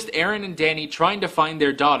 This is just Aaron and Danny trying to find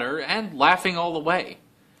their daughter and laughing all the way.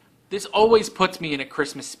 This always puts me in a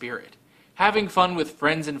Christmas spirit, having fun with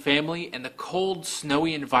friends and family and the cold,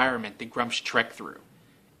 snowy environment the Grumps trek through.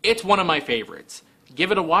 It's one of my favorites.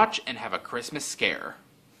 Give it a watch and have a Christmas scare.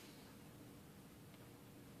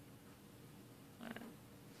 All right.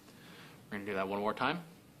 We're going to do that one more time.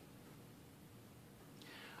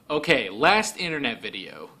 Okay, last internet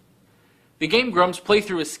video. The game Grumps play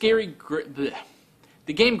through a scary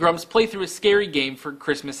game for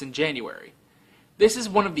Christmas in January. This is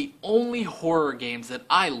one of the only horror games that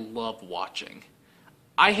I love watching.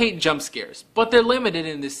 I hate jump scares, but they're limited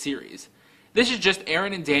in this series. This is just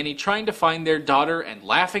Aaron and Danny trying to find their daughter and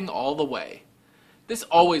laughing all the way. This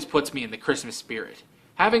always puts me in the Christmas spirit,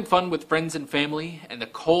 having fun with friends and family and the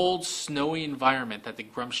cold, snowy environment that the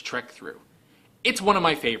Grumps trek through. It's one of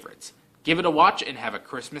my favorites. Give it a watch and have a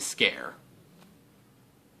Christmas scare.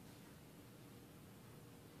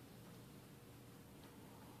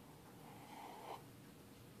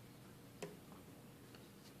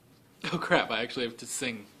 Oh crap, I actually have to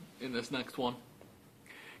sing in this next one.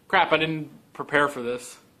 Crap, I didn't prepare for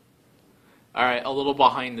this. Alright, a little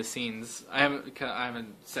behind the scenes. I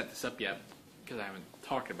haven't set this up yet, because I haven't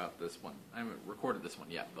talked about this one. I haven't recorded this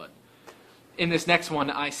one yet, but in this next one,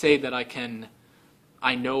 I say that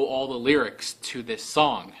I know all the lyrics to this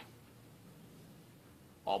song.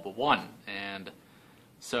 All but one. And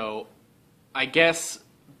so, I guess,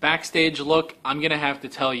 backstage look, I'm going to have to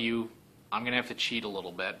tell you, I'm going to have to cheat a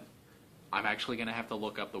little bit. I'm actually going to have to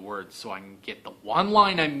look up the words so I can get the one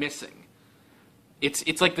line I'm missing.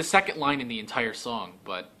 It's like the second line in the entire song,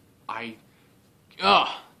 but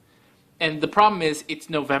And the problem is, it's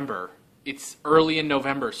November. It's early in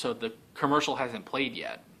November, so the commercial hasn't played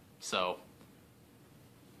yet. So,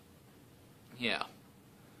 yeah.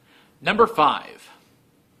 Number 5.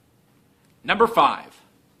 Number 5.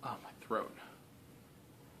 Oh, my throat.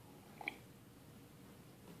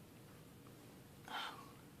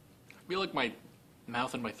 I feel like my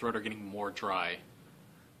mouth and my throat are getting more dry.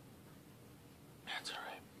 That's all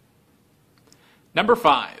right. Number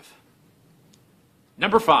 5.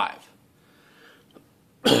 Number 5.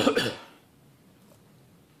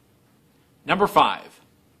 Number 5.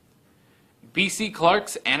 BC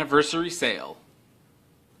Clark's Anniversary Sale.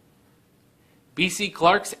 BC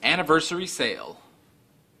Clark's Anniversary Sale.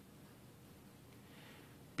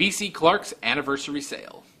 BC Clark's Anniversary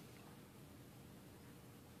Sale.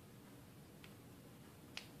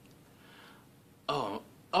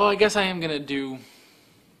 Oh, I guess I am going to do...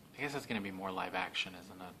 I guess that's going to be more live action,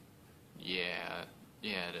 isn't it? Yeah,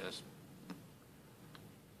 it is.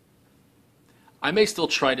 I may still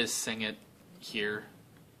try to sing it here.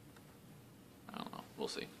 I don't know. We'll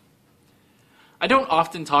see. I don't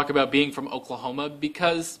often talk about being from Oklahoma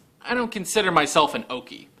because I don't consider myself an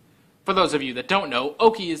Okie. For those of you that don't know,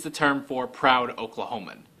 Okie is the term for proud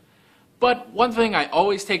Oklahoman. But one thing I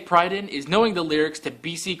always take pride in is knowing the lyrics to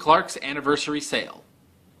BC Clark's Anniversary Sale.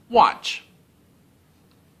 Watch.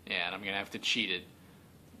 Yeah, and I'm going to have to cheat it.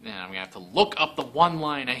 And I'm going to have to look up the one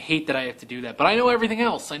line. I hate that I have to do that, but I know everything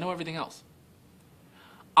else. I know everything else.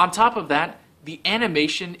 On top of that, the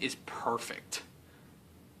animation is perfect.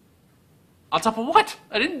 On top of what?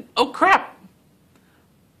 I didn't... Oh, crap!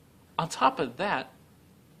 On top of that...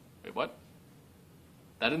 Wait, what?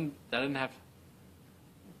 That didn't have...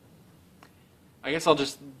 I guess I'll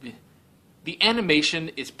just... The animation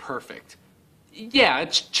is perfect. Yeah,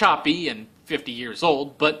 it's choppy and 50 years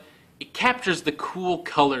old, but it captures the cool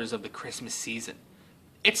colors of the Christmas season.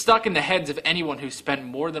 It's stuck in the heads of anyone who's spent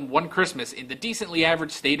more than one Christmas in the decently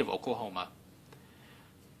average state of Oklahoma.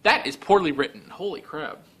 That is poorly written. Holy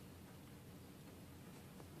crap.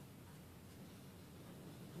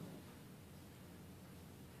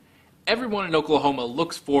 Everyone in Oklahoma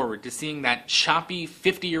looks forward to seeing that choppy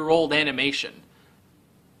 50-year-old animation.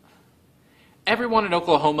 Everyone in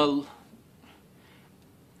Oklahoma...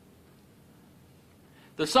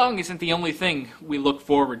 The song isn't the only thing we look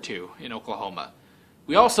forward to in Oklahoma.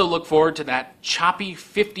 We also look forward to that choppy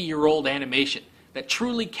 50-year-old animation that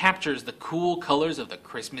truly captures the cool colors of the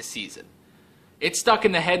Christmas season. It's stuck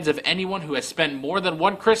in the heads of anyone who has spent more than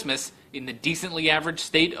one Christmas in the decently average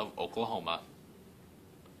state of Oklahoma.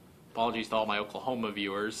 Apologies to all my Oklahoma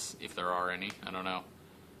viewers, if there are any. I don't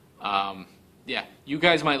know. Yeah, you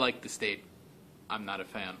guys might like the state. I'm not a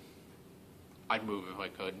fan. I'd move if I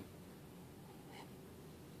could.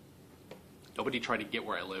 Nobody tried to get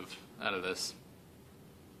where I live out of this.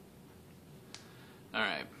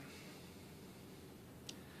 Alright.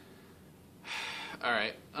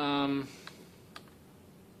 Alright, Alright,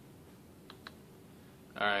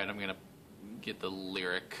 I'm gonna get the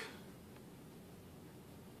lyric.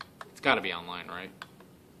 It's got to be online, right?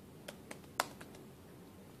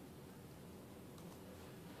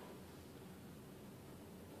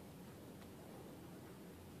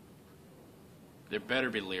 There better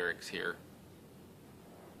be lyrics here.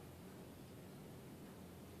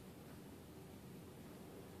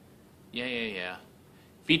 Yeah.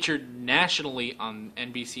 Featured nationally on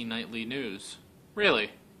NBC Nightly News. Really?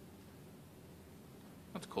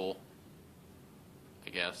 That's cool. I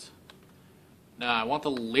guess. No, I want the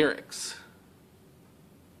lyrics.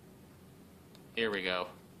 Here we go.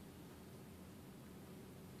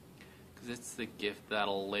 Because it's the gift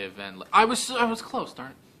that'll live and live. I was close,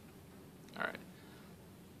 darn it. Alright.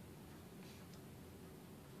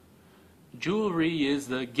 Jewelry is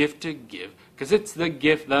the gift to give, 'cause it's the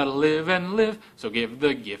gift that'll live and live. So give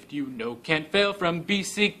the gift you know can't fail from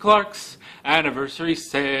BC Clark's anniversary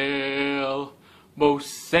sale. Most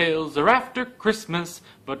sales are after Christmas,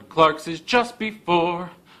 but Clark's is just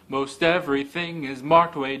before. Most everything is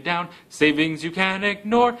marked way down, savings you can't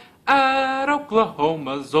ignore. At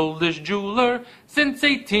Oklahoma's oldest jeweler since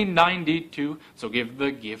 1892. So give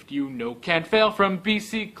the gift you know can't fail from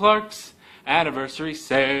BC Clark's anniversary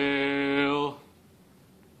sale.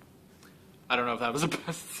 I don't know if that was the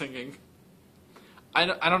best singing. I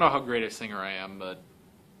don't know how great a singer I am, but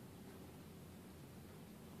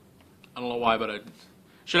I don't know why, but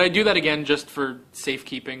should I do that again just for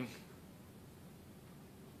safekeeping?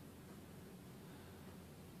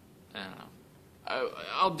 I don't know.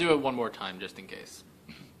 I'll do it one more time just in case.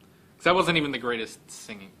 Because that wasn't even the greatest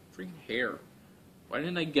singing. Freaking hair. Why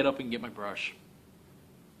didn't I get up and get my brush?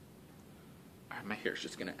 Alright, my hair's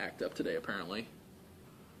just going to act up today, apparently.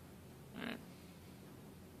 Alright.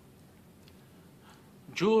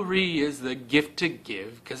 Jewelry is the gift to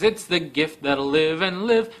give, 'cause it's the gift that'll live and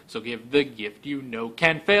live. So give the gift you know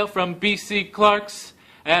can't fail from BC Clark's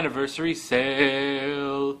anniversary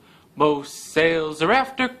sale. Most sales are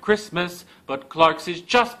after Christmas, but Clark's is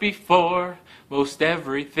just before. Most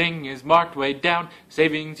everything is marked way down,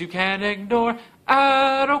 savings you can't ignore.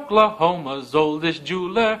 At Oklahoma's oldest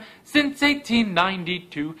jeweler since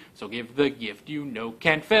 1892. So give the gift you know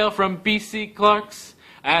can't fail from BC Clark's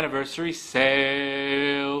anniversary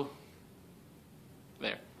sale.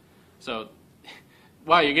 There. So,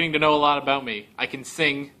 wow, you're getting to know a lot about me. I can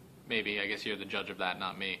sing. Maybe. I guess you're the judge of that,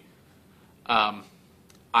 not me.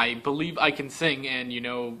 I believe I can sing, and you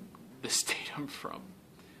know the state I'm from.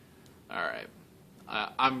 Alright.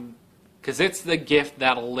 Because it's the gift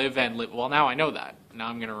that'll live and live. Well, now I know that. Now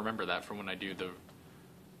I'm going to remember that from when I do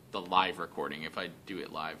the live recording, if I do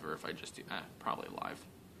it live, or if I just do, probably live.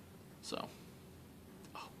 So,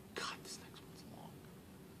 oh God, this next one's long.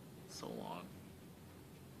 So long.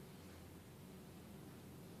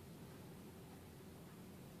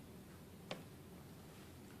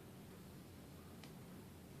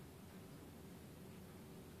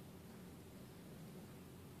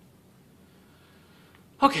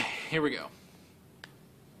 Okay, here we go.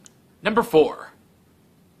 Number 4.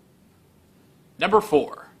 Number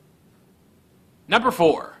 4. Number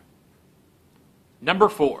 4. Number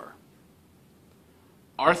 4.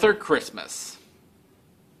 Arthur Christmas.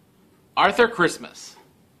 Arthur Christmas.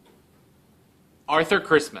 Arthur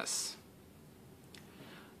Christmas.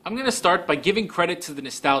 I'm going to start by giving credit to the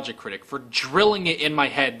Nostalgia Critic for drilling it in my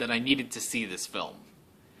head that I needed to see this film.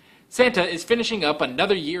 Santa is finishing up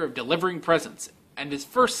another year of delivering presents, and his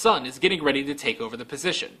first son is getting ready to take over the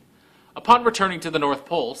position. Upon returning to the North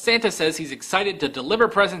Pole, Santa says he's excited to deliver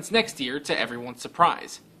presents next year to everyone's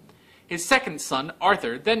surprise. His second son,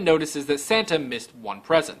 Arthur, then notices that Santa missed one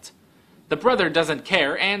present. The brother doesn't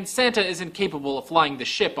care, and Santa isn't capable of flying the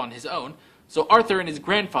ship on his own, so Arthur and his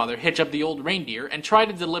grandfather hitch up the old reindeer and try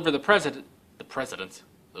to deliver the present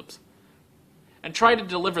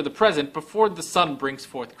before the sun brings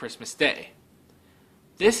forth Christmas Day.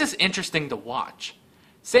 This is interesting to watch.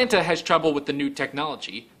 Santa has trouble with the new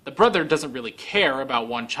technology, the brother doesn't really care about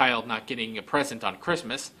one child not getting a present on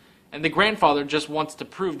Christmas, and the grandfather just wants to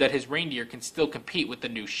prove that his reindeer can still compete with the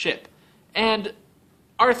new ship. And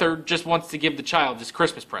Arthur just wants to give the child his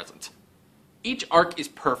Christmas present. Each arc is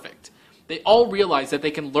perfect. They all realize that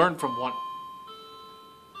they can learn from one...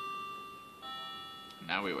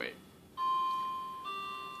 Now we wait.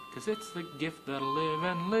 'Cause it's the gift that'll live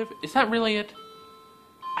and live. Is that really it?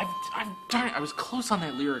 Darn it, I was close on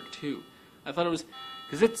that lyric too. I thought it was,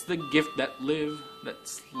 because it's the gift that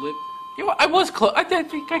slip. You know, I was close. I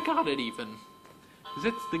think I got it even. Because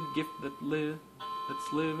it's the gift that's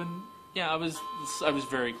living. Yeah, I was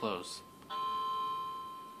very close.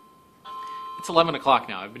 It's 11 o'clock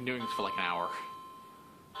now. I've been doing this for like an hour.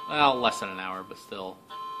 Well, less than an hour, but still,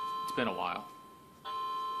 it's been a while.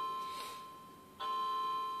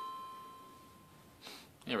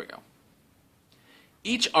 Here we go.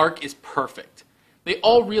 Each arc is perfect. They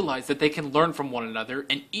all realize that they can learn from one another,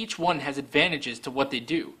 and each one has advantages to what they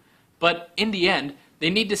do. But in the end, they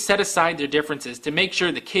need to set aside their differences to make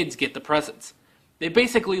sure the kids get the presents. They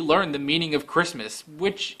basically learn the meaning of Christmas,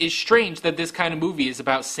 which is strange that this kind of movie is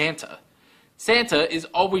about Santa. Santa is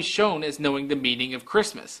always shown as knowing the meaning of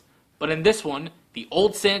Christmas. But in this one, the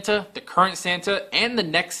old Santa, the current Santa, and the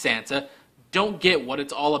next Santa don't get what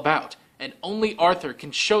it's all about, and only Arthur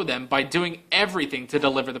can show them by doing everything to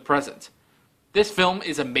deliver the present. This film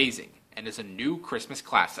is amazing, and is a new Christmas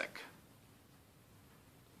classic.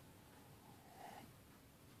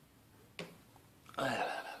 Alright.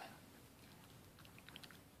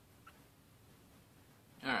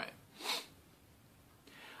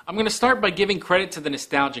 I'm going to start by giving credit to the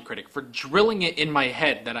Nostalgia Critic for drilling it in my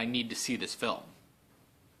head that I need to see this film.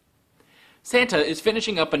 Santa is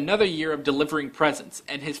finishing up another year of delivering presents,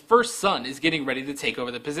 and his first son is getting ready to take over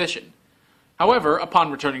the position. However,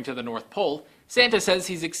 upon returning to the North Pole, Santa says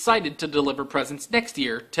he's excited to deliver presents next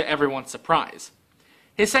year, to everyone's surprise.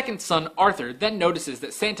 His second son, Arthur, then notices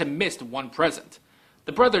that Santa missed one present.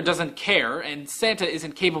 The brother doesn't care, and Santa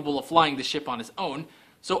isn't capable of flying the ship on his own,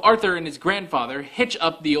 so Arthur and his grandfather hitch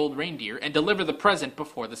up the old reindeer and deliver the present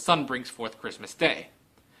before the sun brings forth Christmas Day.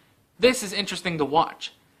 This is interesting to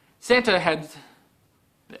watch. Santa has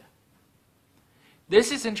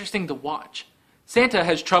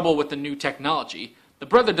trouble with the new technology. The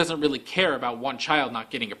brother doesn't really care about one child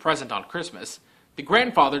not getting a present on Christmas. The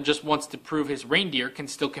grandfather just wants to prove his reindeer can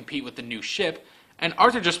still compete with the new ship, and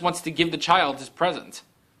Arthur just wants to give the child his present.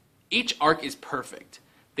 Each arc is perfect.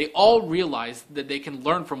 They all realize that they can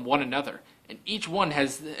learn from one another, and each one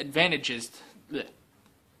has advantages.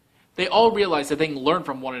 They all realize that they can learn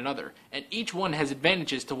from one another, and each one has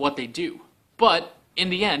advantages to what they do. But, in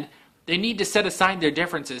the end, they need to set aside their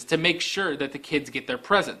differences to make sure that the kids get their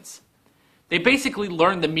presents. They basically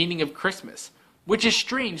learn the meaning of Christmas, which is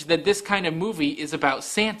strange that this kind of movie is about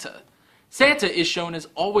Santa. Santa is shown as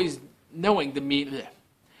always knowing the meaning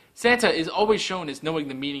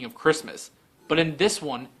of Christmas, but in this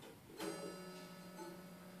one,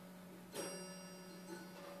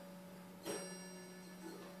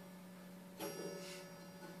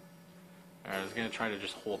 I was gonna try to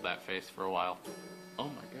just hold that face for a while. Oh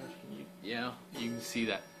my gosh! You can see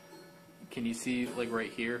that. Can you see, like,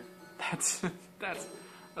 right here? That's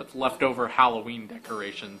leftover Halloween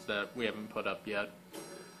decorations that we haven't put up yet.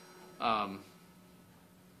 Because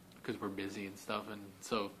we're busy and stuff, and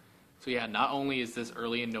so yeah. Not only is this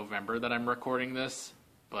early in November that I'm recording this,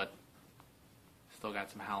 but still got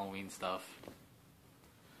some Halloween stuff.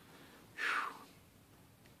 Whew.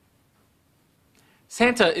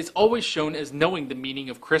 Santa is always shown as knowing the meaning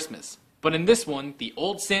of Christmas, but in this one, the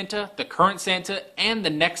old Santa, the current Santa, and the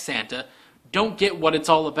next Santa don't get what it's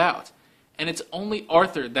all about, and it's only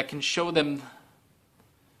Arthur that can show them.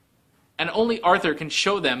 And only Arthur can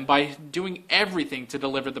show them by doing everything to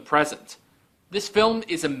deliver the present. This film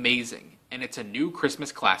is amazing, and it's a new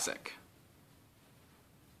Christmas classic.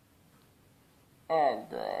 Oh,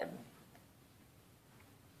 God.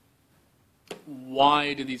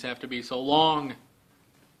 Why do these have to be so long?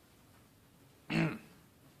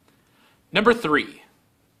 Number three.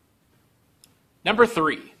 Number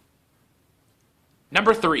three.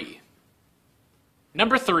 Number three.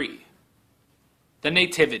 Number three. The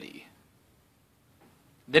Nativity.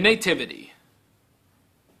 The Nativity.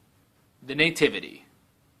 The Nativity.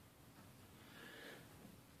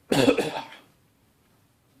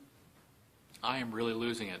 I am really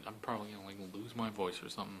losing it. I'm probably going to lose my voice or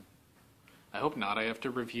something. I hope not. I have to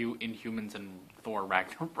review Inhumans and Thor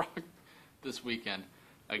Ragnarok this weekend.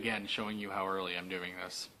 Again, showing you how early I'm doing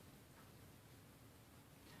this.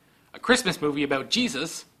 A Christmas movie about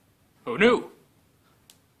Jesus? Who knew?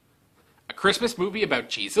 A Christmas movie about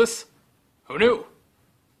Jesus? Who knew?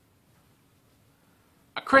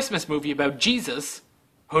 A Christmas movie about Jesus?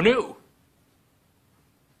 Who knew?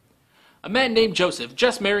 A man named Joseph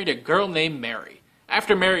just married a girl named Mary.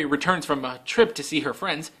 After Mary returns from a trip to see her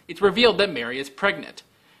friends, it's revealed that Mary is pregnant.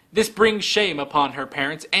 This brings shame upon her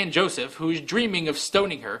parents and Joseph, who is dreaming of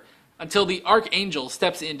stoning her, until the archangel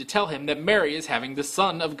steps in to tell him that Mary is having the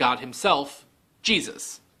Son of God himself,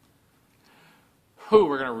 Jesus.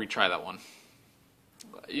 We're going to retry that one.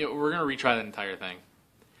 We're going to retry that entire thing.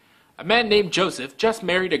 A man named Joseph just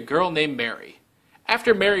married a girl named Mary.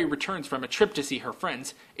 After Mary returns from a trip to see her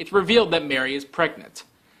friends, it's revealed that Mary is pregnant.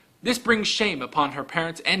 This brings shame upon her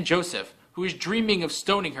parents and Joseph, who is dreaming of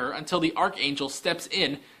stoning her until the archangel steps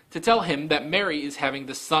in to tell him that Mary is having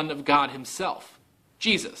the Son of God himself,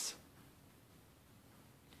 Jesus.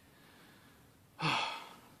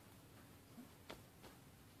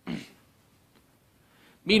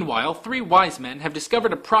 Meanwhile, 3 wise men have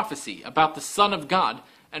discovered a prophecy about the Son of God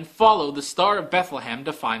and follow the Star of Bethlehem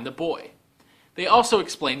to find the boy. They also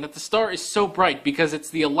explain that the star is so bright because it's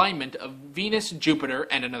the alignment of Venus, Jupiter,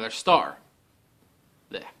 and another star.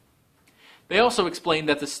 Blech. They also explain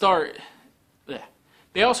that the star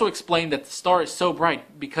is so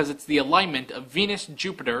bright because it's the alignment of Venus,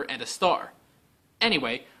 Jupiter, and a star.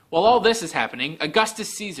 Anyway, while all this is happening,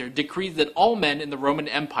 Augustus Caesar decrees that all men in the Roman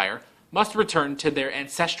Empire must return to their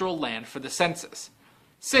ancestral land for the census.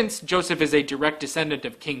 Since Joseph is a direct descendant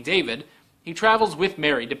of King David, he travels with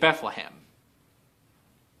Mary to Bethlehem.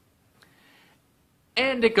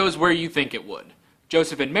 And it goes where you think it would.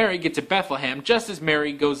 Joseph and Mary get to Bethlehem just as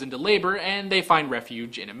Mary goes into labor, and they find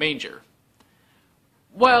refuge in a manger.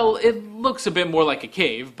 Well, it looks a bit more like a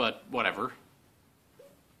cave, but whatever.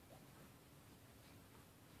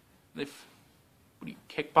 What are you,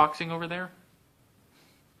 kickboxing over there?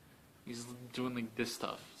 He's doing like this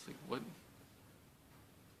stuff. It's like, what?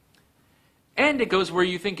 And it goes where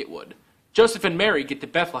you think it would. Joseph and Mary get to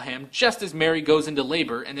Bethlehem just as Mary goes into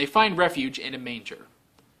labor, and they find refuge in a manger.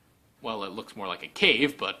 Well, it looks more like a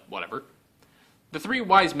cave, but whatever. The 3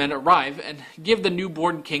 wise men arrive and give the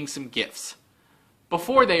newborn king some gifts.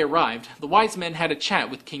 Before they arrived, the wise men had a chat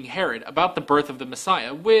with King Herod about the birth of the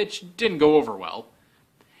Messiah, which didn't go over well.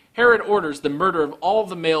 Herod orders the murder of all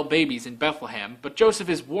the male babies in Bethlehem, but Joseph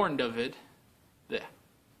is warned of it. Blech.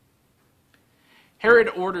 Herod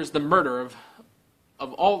orders the murder of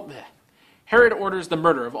all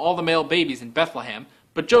the male babies in Bethlehem,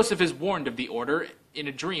 but Joseph is warned of the order in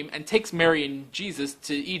a dream and takes Mary and Jesus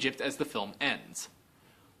to Egypt as the film ends.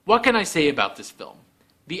 What can I say about this film?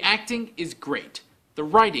 The acting is great. The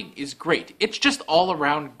writing is great. It's just all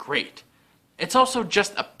around great. It's also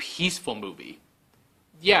just a peaceful movie.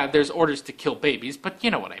 Yeah, there's orders to kill babies, but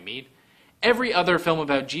you know what I mean. Every other film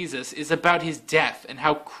about Jesus is about his death and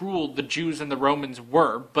how cruel the Jews and the Romans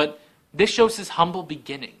were, but this shows his humble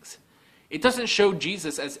beginnings. It doesn't show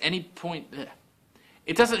Jesus as any point...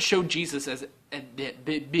 It doesn't show Jesus as... It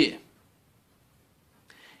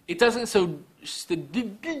doesn't show...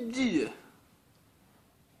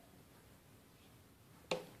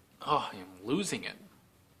 Oh, I'm losing it.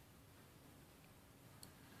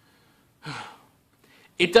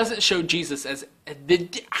 It doesn't show Jesus as...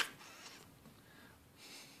 It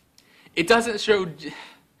doesn't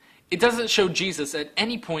show Jesus at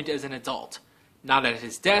any point as an adult. Not at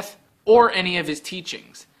his death, or any of his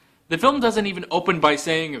teachings. The film doesn't even open by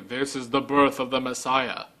saying, "This is the birth of the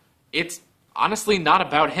Messiah." It's honestly not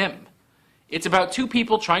about him. It's about 2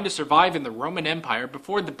 people trying to survive in the Roman Empire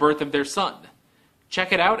before the birth of their son.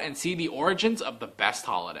 Check it out and see the origins of the best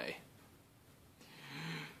holiday.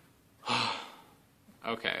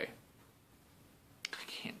 Okay. I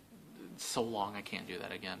can't... It's so long I can't do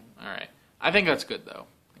that again. Alright. I think that's good, though.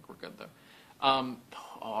 I think we're good, though.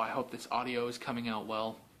 I hope this audio is coming out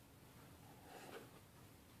well.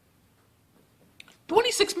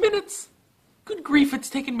 26 minutes! Good grief, it's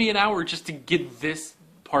taken me an hour just to get this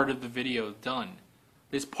part of the video done.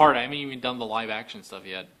 This part, I haven't even done the live action stuff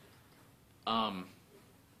yet.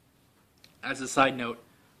 As a side note,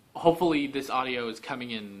 hopefully this audio is coming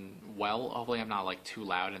in well. Hopefully I'm not like too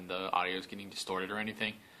loud and the audio is getting distorted or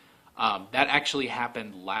anything. That actually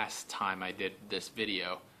happened last time I did this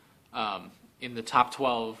video. In the top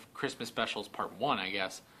 12 Christmas specials part 1, I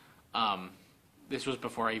guess. This was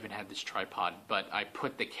before I even had this tripod, but I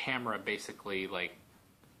put the camera basically like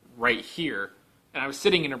right here, and I was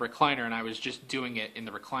sitting in a recliner and I was just doing it in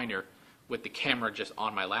the recliner with the camera just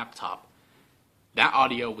on my laptop. That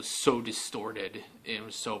audio was so distorted, it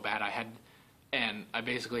was so bad. I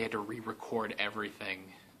basically had to re-record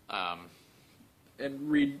everything, I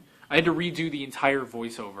had to redo the entire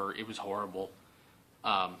voiceover. It was horrible,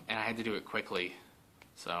 and I had to do it quickly.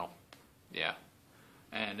 So, yeah.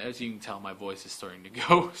 And as you can tell, my voice is starting to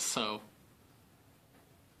go. So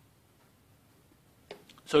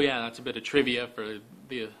yeah, that's a bit of trivia for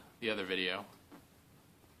the other video.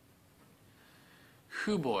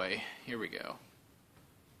 Whew boy, here we go.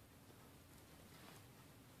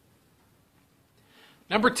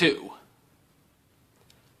 Number two.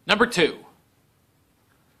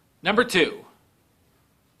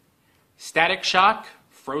 Static Shock,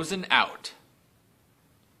 Frozen Out.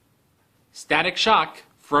 Static Shock,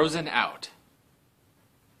 Frozen Out.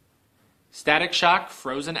 Static Shock,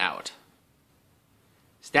 Frozen Out.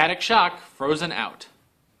 Static Shock, Frozen Out.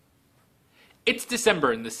 It's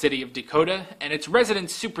December in the city of Dakota, and its resident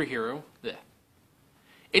superhero...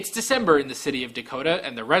 It's December in the city of Dakota,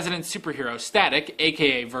 and the resident superhero Static,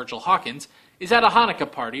 aka Virgil Hawkins, is at a Hanukkah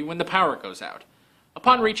party when the power goes out.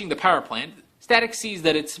 Upon reaching the power plant, Static sees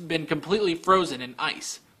that it's been completely frozen in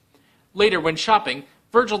ice. Later, when shopping,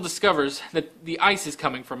 Virgil discovers that the ice is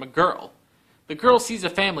coming from a girl. The girl sees a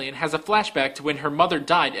family and has a flashback to when her mother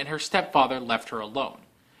died and her stepfather left her alone.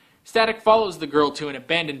 Static follows the girl to an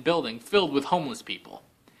abandoned building filled with homeless people.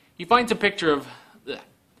 He finds a picture of the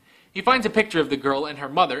girl and her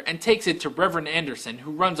mother and takes it to Reverend Anderson,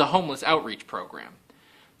 who runs a homeless outreach program.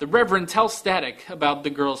 The Reverend tells Static about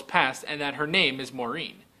the girl's past and that her name is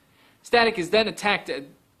Maureen. Static is then attacked at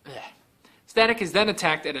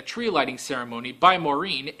a tree lighting ceremony by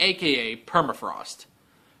Maureen, aka Permafrost.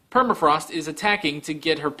 Permafrost is attacking to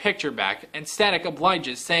get her picture back, and Static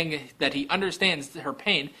obliges, saying that he understands her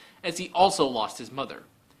pain as he also lost his mother.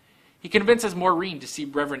 He convinces Maureen to see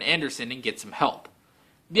Reverend Anderson and get some help.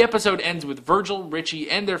 The episode ends with Virgil, Richie,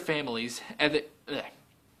 and their families at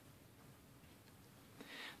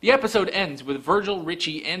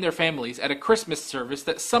a Christmas service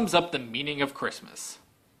that sums up the meaning of Christmas.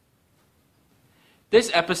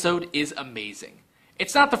 This episode is amazing.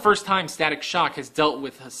 It's not the first time Static Shock has dealt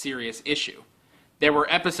with a serious issue. There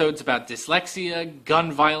were episodes about dyslexia,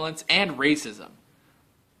 gun violence, and racism.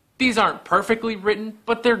 These aren't perfectly written,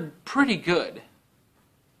 but they're pretty good.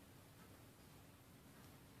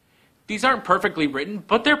 And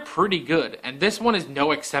this one is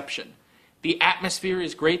no exception. The atmosphere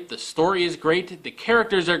is great, the story is great, the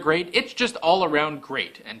characters are great, it's just all around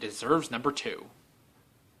great, and deserves number 2.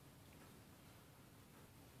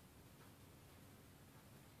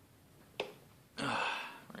 We're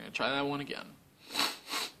going to try that one again.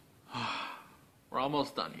 We're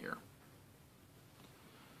almost done here.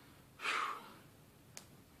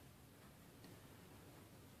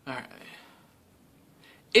 Alright.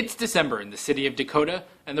 It's December in the city of Dakota,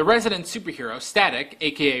 and the resident superhero, Static,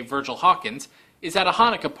 aka Virgil Hawkins, is at a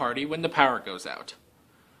Hanukkah party when the power goes out.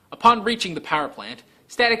 Upon reaching the power plant,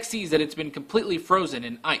 Static sees that it's been completely frozen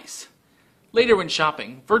in ice. Later when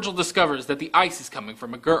shopping, Virgil discovers that the ice is coming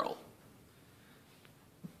from a girl.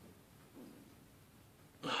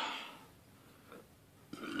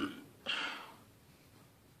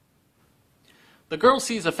 The girl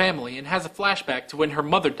sees a family and has a flashback to when her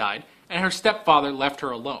mother died and her stepfather left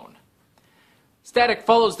her alone. Static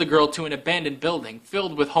follows the girl to an abandoned building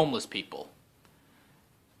filled with homeless people.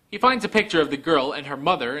 He finds a picture of the girl and her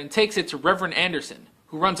mother and takes it to Reverend Anderson,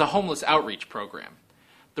 who runs a homeless outreach program.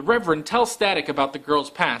 The Reverend tells Static about the girl's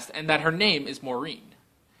past and that her name is Maureen.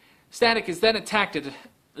 Static is then attacked at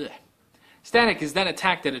a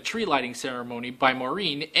tree lighting ceremony by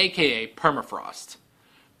Maureen, aka Permafrost.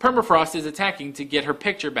 Permafrost is attacking to get her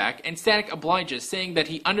picture back, and Static obliges, saying that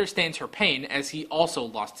he understands her pain as he also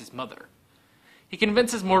lost his mother. He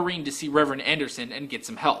convinces Maureen to see Reverend Anderson and get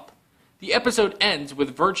some help. The episode ends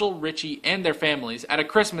with Virgil, Richie, and their families at a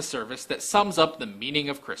Christmas service that sums up the meaning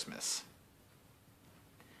of Christmas.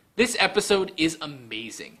 This episode is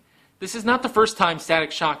amazing. This is not the first time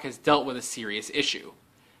Static Shock has dealt with a serious issue.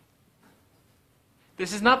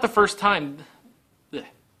 This is not the first time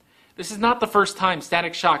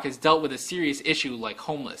Static Shock has dealt with a serious issue like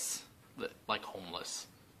homeless. That's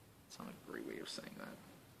not a great way of saying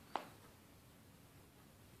that.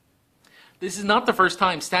 This is not the first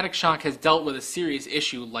time Static Shock has dealt with a serious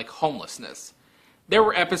issue like homelessness. There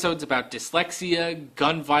were episodes about dyslexia,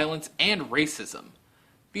 gun violence, and racism.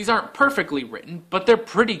 These aren't perfectly written, but they're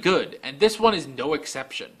pretty good, and this one is no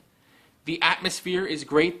exception. The atmosphere is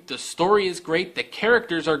great, the story is great, the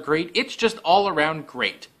characters are great, it's just all around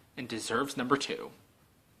great, and deserves number 2.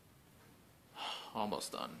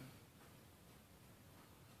 Almost done.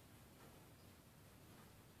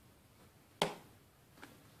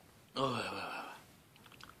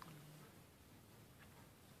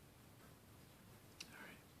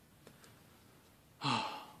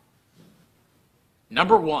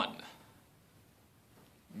 Number one.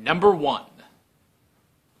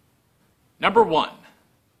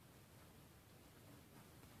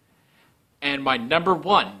 And my number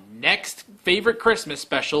 1 next favorite Christmas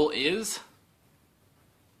special is...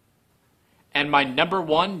 And my number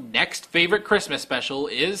 1 next favorite Christmas special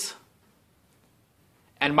is...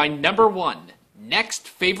 And my number 1 next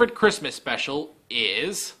favorite Christmas special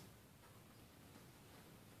is...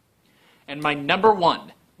 And my number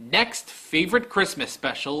 1 next favorite Christmas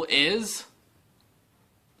special is...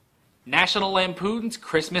 National Lampoon's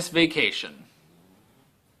Christmas Vacation.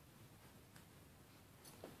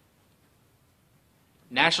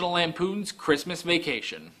 National Lampoon's Christmas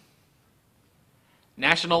Vacation.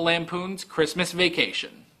 National Lampoon's Christmas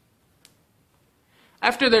Vacation.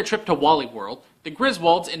 After their trip to Wally World, the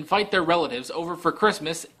Griswolds invite their relatives over for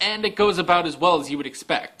Christmas, and it goes about as well as you would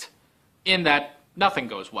expect. In that, nothing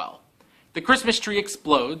goes well. The Christmas tree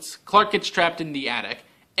explodes, Clark gets trapped in the attic,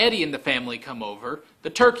 Eddie and the family come over, the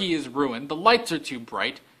turkey is ruined, the lights are too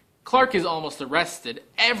bright, Clark is almost arrested,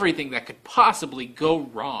 everything that could possibly go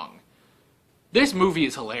wrong. This movie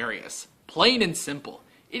is hilarious, plain and simple.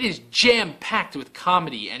 It is jam-packed with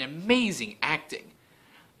comedy and amazing acting.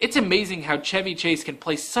 It's amazing how Chevy Chase can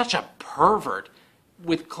play such a pervert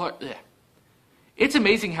with Clark. It's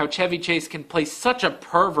amazing how Chevy Chase can play such a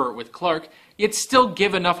pervert with Clark, yet still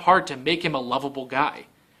give enough heart to make him a lovable guy.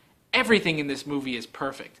 Everything in this movie is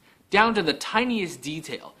perfect, down to the tiniest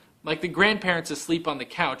detail, like the grandparents asleep on the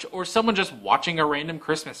couch or someone just watching a random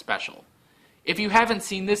Christmas special. If you haven't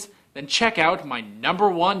seen this, then check out my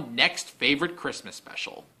 #1 next favorite Christmas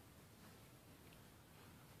special.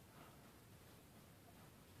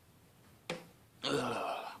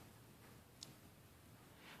 Ugh.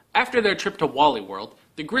 After their trip to Wally World,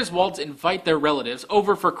 the Griswolds invite their relatives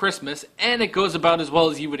over for Christmas, and it goes about as well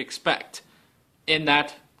as you would expect. In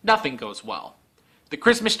that, nothing goes well. The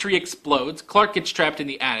Christmas tree explodes, Clark gets trapped in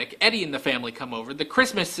the attic, Eddie and the family come over, The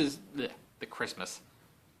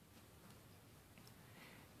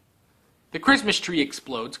Christmas tree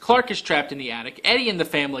explodes, Clark is trapped in the attic, Eddie and the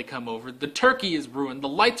family come over, the turkey is ruined, the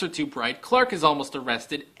lights are too bright, Clark is almost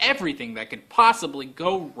arrested, everything that could possibly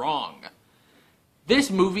go wrong. This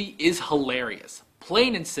movie is hilarious,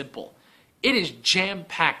 plain and simple. It is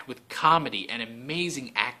jam-packed with comedy and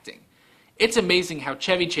amazing acting. It's amazing how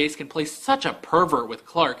Chevy Chase can play such a pervert with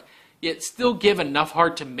Clark, yet still give enough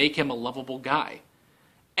heart to make him a lovable guy.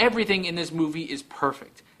 Everything in this movie is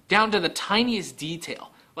perfect, down to the tiniest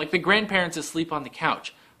detail, like the grandparents asleep on the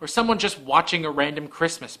couch, or someone just watching a random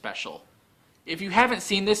Christmas special. If you haven't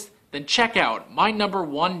seen this, then check out my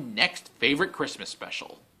 #1 next favorite Christmas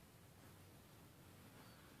special.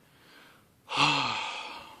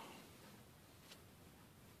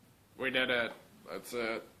 We did it. That's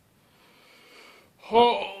it.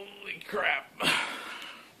 Holy crap.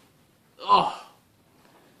 Oh.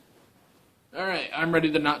 Alright, I'm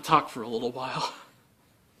ready to not talk for a little while.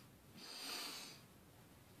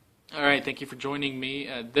 Alright, thank you for joining me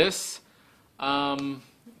at this.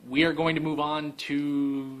 We are going to move on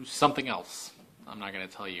to something else. I'm not going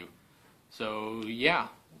to tell you. So, yeah,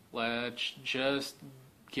 let's just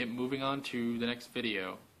get moving on to the next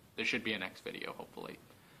video. There should be a next video, hopefully.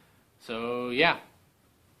 So, yeah.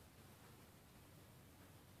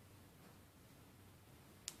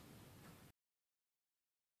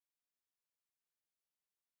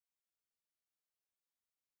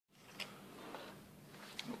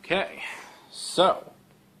 Okay, so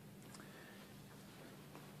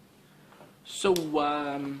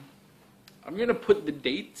I'm going to put the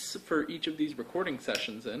dates for each of these recording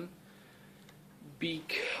sessions in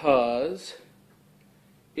because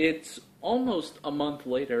it's almost a month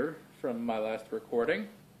later from my last recording.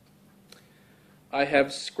 I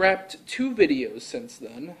have scrapped 2 videos since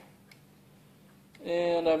then,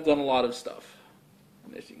 and I've done a lot of stuff.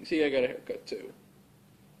 And as you can see, I got a haircut too.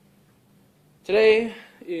 Today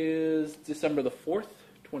is December the 4th,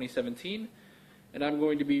 2017, and I'm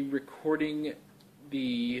going to be recording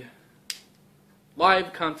the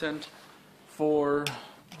live content for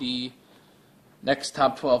the next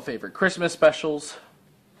top 12 favorite Christmas specials.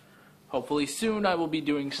 Hopefully soon I will be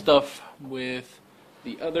doing stuff with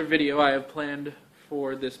the other video I have planned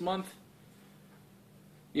for this month.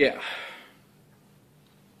 Yeah.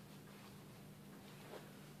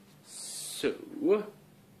 So,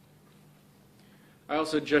 I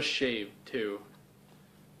also just shaved, too,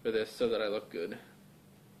 for this so that I look good.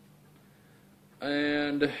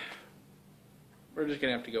 And we're just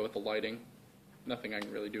going to have to go with the lighting. Nothing I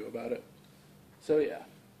can really do about it. So, yeah.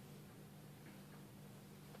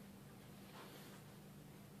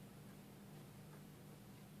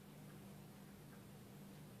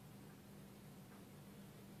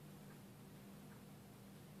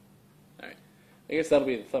 Alright. I guess that'll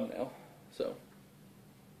be the thumbnail. So.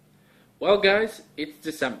 Well, guys, it's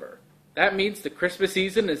December. That means the Christmas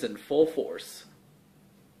season is in full force.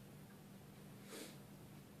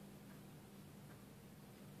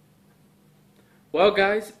 Well,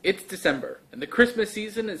 guys, it's December, and the Christmas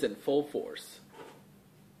season is in full force.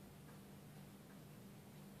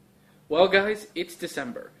 Well, guys, it's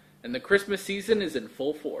December, and the Christmas season is in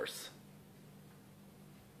full force.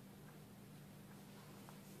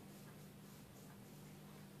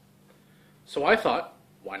 So I thought,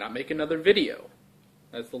 why not make another video,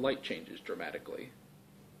 as the light changes dramatically.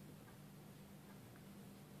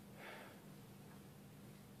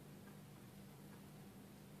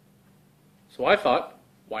 So I thought,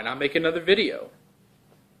 why not make another video?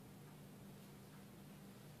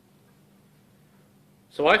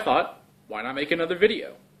 So I thought, why not make another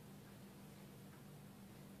video?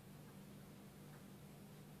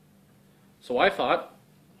 So I thought,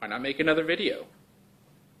 why not make another video?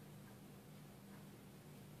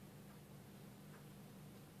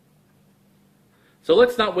 So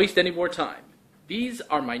let's not waste any more time. These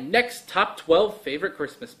are my next top 12 favorite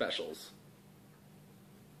Christmas specials.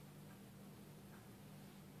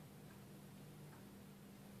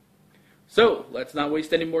 So, let's not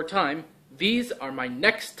waste any more time. These are my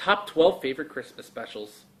next top 12 favorite Christmas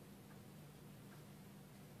specials.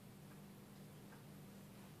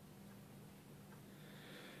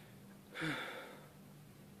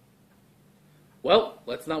 Well,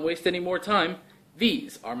 let's not waste any more time.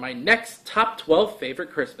 These are my next top 12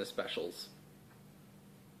 favorite Christmas specials.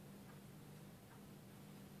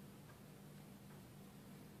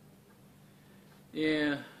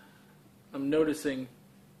 Yeah, I'm noticing...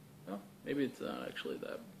 Oh, maybe it's not actually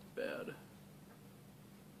that bad.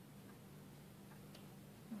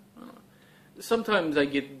 I don't know. Sometimes I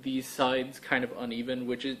get these sides kind of uneven,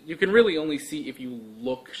 which is you can really only see if you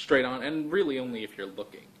look straight on, and really only if you're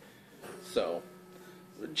looking. So,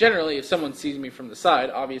 generally, if someone sees me from the side,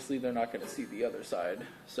 obviously they're not going to see the other side.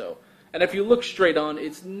 So, and if you look straight on,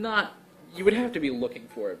 it's not... You would have to be looking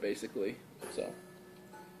for it, basically. So...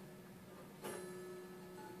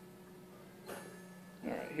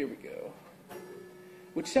 Alright, here we go.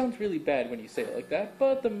 Which sounds really bad when you say it like that,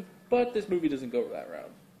 but this movie doesn't go that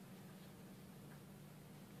route.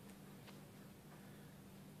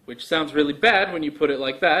 Which sounds really bad when you put it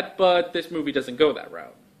like that, but this movie doesn't go that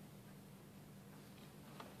route.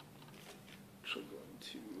 Actually going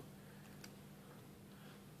to...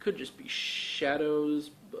 Could just be shadows,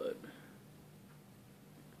 but...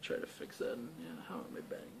 Try to fix that. Yeah, how are my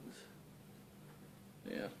bangs?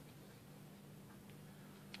 Yeah.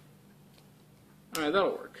 Alright,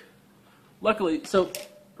 that'll work. Luckily, so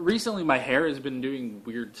recently my hair has been doing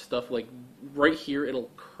weird stuff, like right here it'll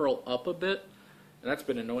curl up a bit, and that's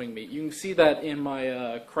been annoying me. You can see that in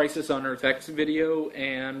my Crisis on Earth X video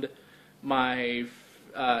and my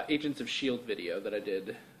Agents of S.H.I.E.L.D. video that I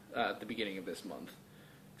did at the beginning of this month.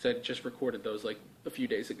 So I just recorded those like a few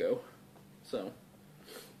days ago. So,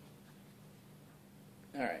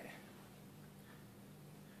 alright.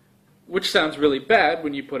 Which sounds really bad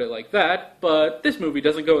when you put it like that, but this movie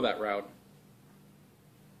doesn't go that route.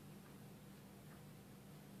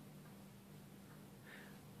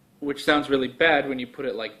 Which sounds really bad when you put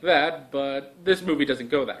it like that, but this movie doesn't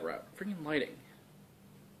go that route. Freaking lighting.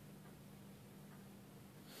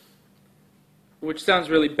 Which sounds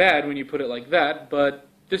really bad when you put it like that, but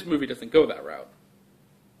this movie doesn't go that route.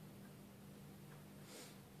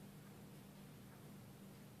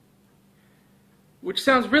 Which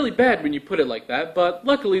sounds really bad when you put it like that, but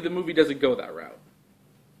luckily the movie doesn't go that route.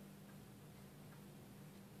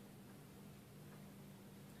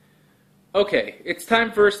 Okay, it's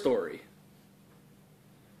time for a story.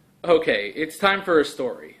 Okay, it's time for a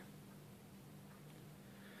story.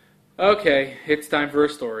 Okay, it's time for a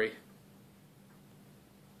story.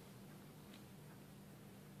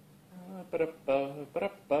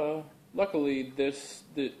 Luckily,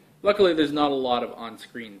 there's not a lot of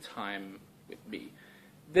on-screen time with me.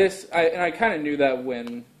 I kind of knew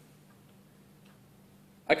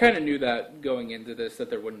that going into this that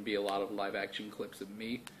there wouldn't be a lot of live-action clips of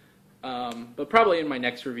me. But probably in my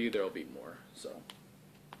next review there will be more. So,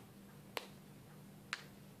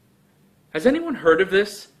 has anyone heard of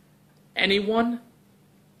this? Anyone?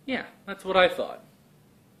 Yeah, that's what I thought.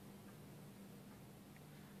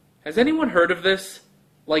 Has anyone heard of this?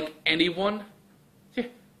 Like, anyone? Yeah,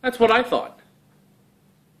 that's what I thought.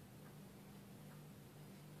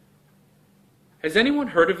 Has anyone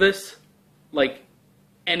heard of this? Like,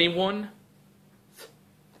 anyone?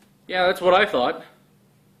 Yeah, that's what I thought.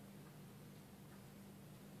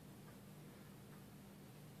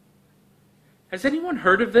 Has anyone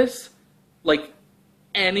heard of this? Like,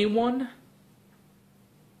 anyone?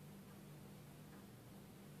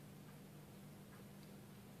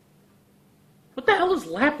 What the hell is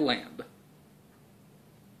Lapland?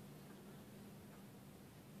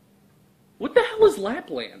 What the hell is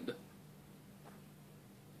Lapland?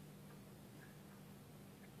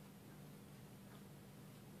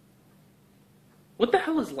 What the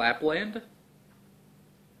hell is Lapland?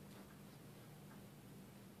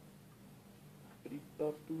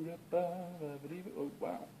 Oh,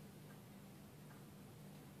 wow.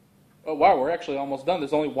 Oh, wow, we're actually almost done.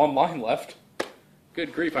 There's only one line left.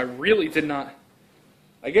 Good grief, I really did not...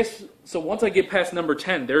 I guess, so once I get past number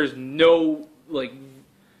 10, there is no, like,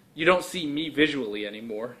 you don't see me visually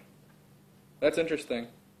anymore. That's interesting.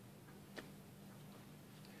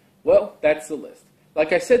 Well, that's the list.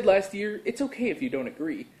 Like I said last year, it's okay if you don't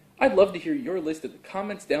agree. I'd love to hear your list in the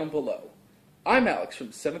comments down below. I'm Alex from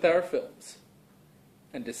 7th Hour Films,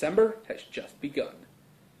 and December has just begun.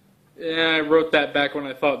 Yeah, I wrote that back when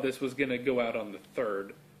I thought this was going to go out on the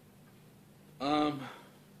 3rd.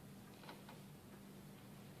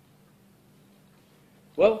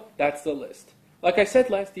 Well, that's the list. Like I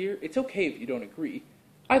said last year, it's okay if you don't agree.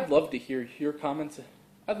 I'd love to hear your comments.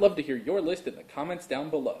 I'd love to hear your list in the comments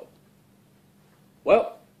down below.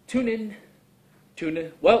 Well, tune in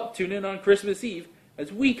on Christmas Eve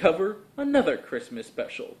as we cover another Christmas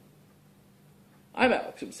special. I'm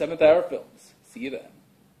Alex from 7th Hour Films. See you then.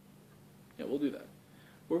 Yeah, we'll do that.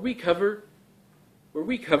 Where we cover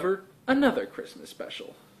another Christmas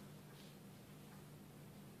special.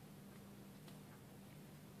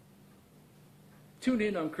 Tune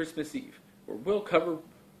in on Christmas Eve, where we'll cover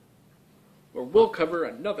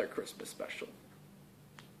another Christmas special.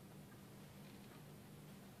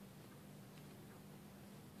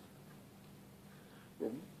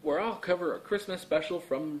 Where I'll cover a Christmas special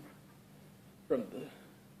from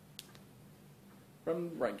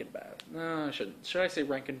Rankin Bass. No, I shouldn't. Should I say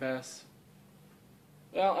Rankin Bass?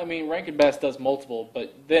 Well, I mean, Rankin Bass does multiple,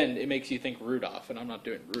 but then it makes you think Rudolph, and I'm not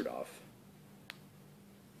doing Rudolph.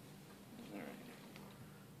 Alright.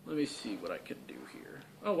 Let me see what I can do here.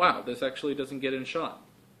 Oh, wow, this actually doesn't get in shot.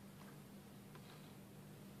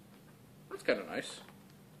 That's kind of nice.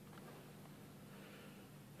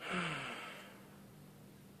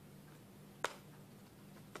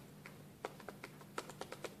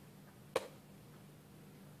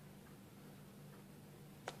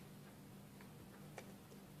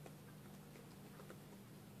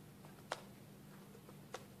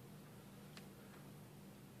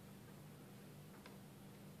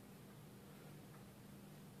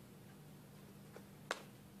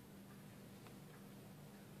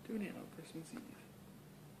 Tune in on Christmas Eve.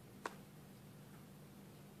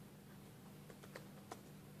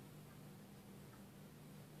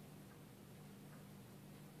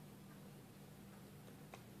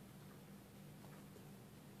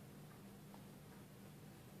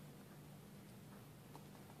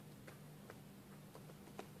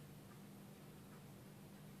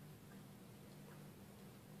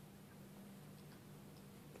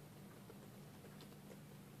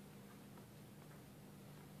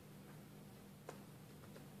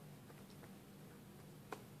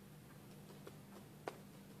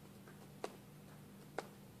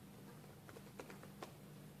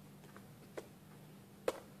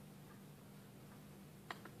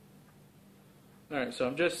 Alright,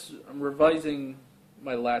 so I'm revising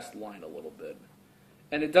my last line a little bit.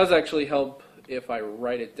 And it does actually help if I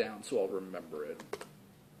write it down so I'll remember it.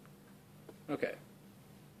 Okay.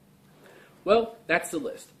 Well, that's the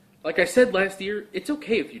list. Like I said last year, it's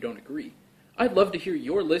okay if you don't agree. I'd love to hear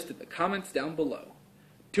your list in the comments down below.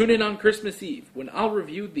 Tune in on Christmas Eve when I'll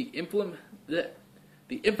review the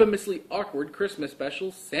infamously awkward Christmas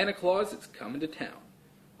special, Santa Claus is Coming to Town.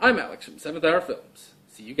 I'm Alex from 7th Hour Films.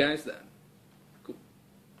 See you guys then.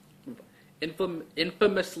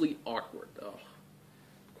 Infamously awkward. Oh,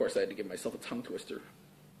 of course I had to give myself a tongue twister.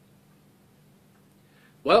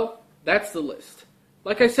 Well, that's the list.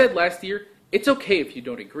 Like I said last year, it's okay if you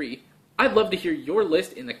don't agree. I'd love to hear your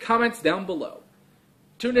list in the comments down below.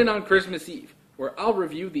 Tune in on Christmas Eve, where I'll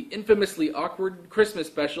review the infamously awkward Christmas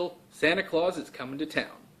special, Santa Claus is Coming to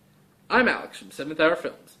Town. I'm Alex from 7th Hour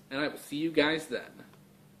Films, and I will see you guys then.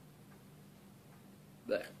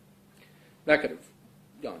 There. That could have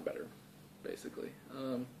gone better. Basically.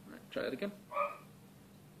 Alright, try that again.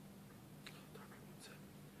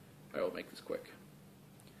 I will make this quick.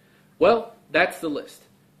 Well, that's the list.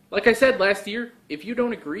 Like I said last year, if you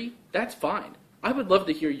don't agree, that's fine. I would love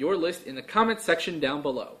to hear your list in the comments section down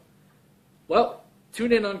below. Well,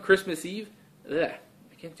 tune in on Christmas Eve. I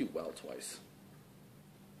can't do well twice.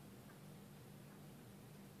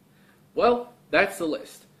 Well, that's the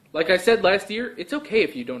list. Like I said last year, it's okay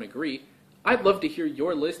if you don't agree. I'd love to hear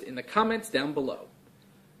your list in the comments down below.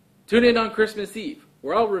 Tune in on Christmas Eve,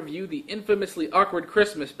 where I'll review the infamously awkward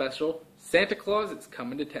Christmas special, Santa Claus is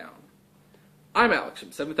Coming to Town. I'm Alex from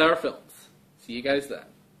 7th Hour Films. See you guys then.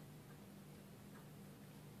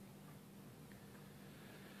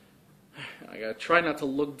 I gotta try not to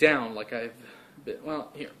look down like I've been.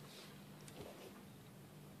 Well, here.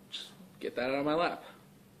 Just get that out of my lap.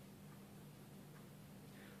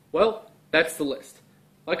 Well, that's the list.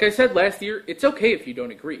 Like I said last year, it's okay if you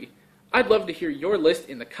don't agree. I'd love to hear your list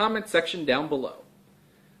in the comments section down below.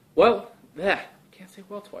 Well, can't say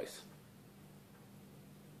well twice.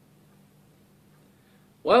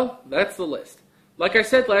 Well, that's the list. Like I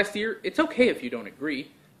said last year, it's okay if you don't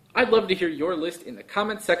agree. I'd love to hear your list in the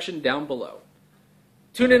comments section down below.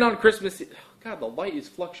 Tune in on Christmas Eve. God, the light is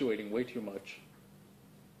fluctuating way too much.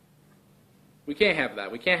 We can't have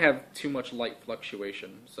that. We can't have too much light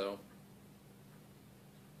fluctuation, so.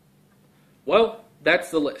 Well,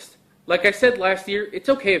 that's the list. Like I said last year, it's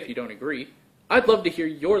okay if you don't agree. I'd love to hear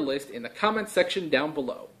your list in the comments section down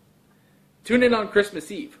below. Tune in on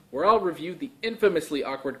Christmas Eve, where I'll review the infamously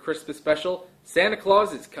awkward Christmas special, Santa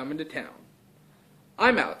Claus is Coming to Town.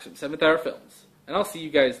 I'm Alex from 7th Hour Films, and I'll see you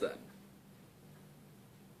guys then.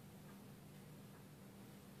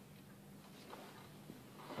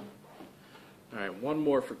 Alright, one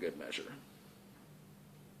more for good measure.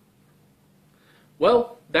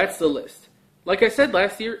 Well, that's the list. Like I said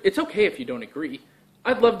last year, it's okay if you don't agree.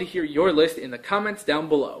 I'd love to hear your list in the comments down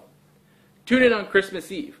below. Tune in on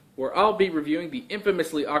Christmas Eve, where I'll be reviewing the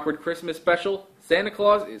infamously awkward Christmas special, Santa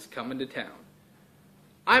Claus is Coming to Town.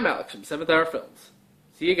 I'm Alex from 7th Hour Films.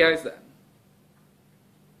 See you guys then.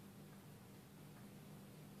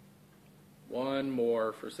 One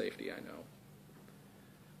more for safety, I know.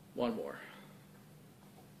 One more.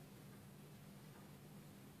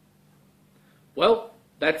 Well,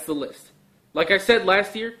 that's the list. Like I said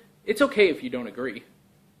last year, it's okay if you don't agree.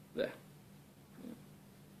 There.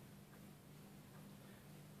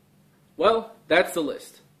 Well, that's the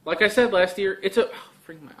list. Like I said last year, it's a... Oh,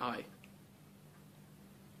 freaking my eye.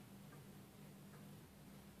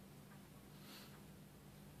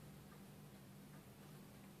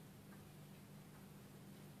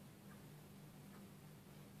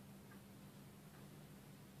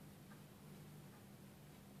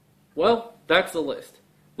 Well, that's the list.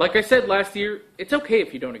 Like I said last year, it's okay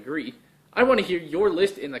if you don't agree. I want to hear your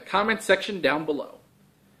list in the comments section down below.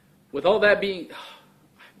 With all that being... I'm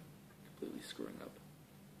completely screwing up.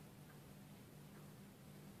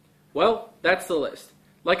 Well, that's the list.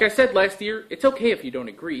 Like I said last year, it's okay if you don't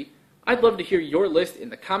agree. I'd love to hear your list in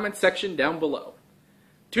the comments section down below.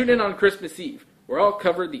 Tune in on Christmas Eve, where I'll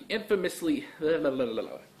cover the infamously...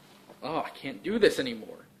 Oh, I can't do this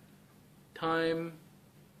anymore. Time...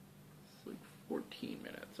 14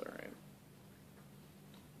 minutes, alright.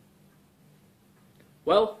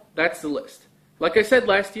 Well, that's the list. Like I said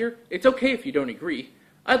last year, it's okay if you don't agree.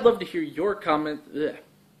 I'd love to hear your comment.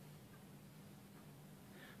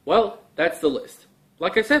 Well, that's the list.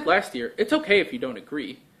 Like I said last year, it's okay if you don't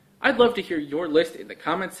agree. I'd love to hear your list in the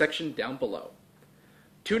comments section down below.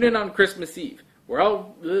 Tune in on Christmas Eve, where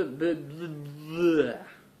I'll...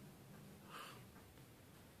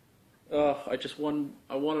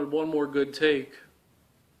 I wanted one more good take.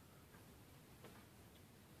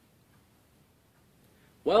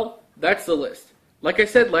 Well, that's the list. Like I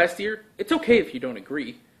said last year, it's okay if you don't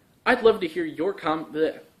agree. I'd love to hear your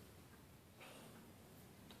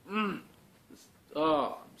I'm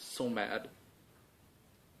so mad.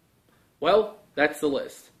 Well, that's the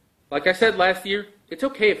list. Like I said last year, it's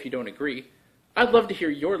okay if you don't agree. I'd love to hear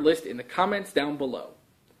your list in the comments down below.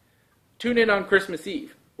 Tune in on Christmas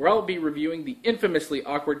Eve, where I'll be reviewing the infamously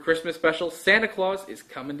awkward Christmas special, Santa Claus is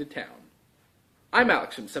Coming to Town. I'm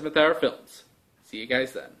Alex from 7th Hour Films. See you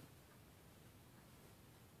guys then.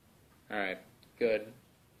 Alright, good.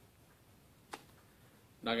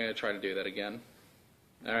 Not going to try to do that again.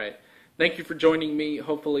 Alright, thank you for joining me.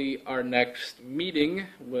 Hopefully our next meeting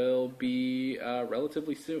will be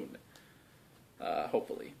relatively soon.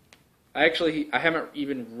 Hopefully. I haven't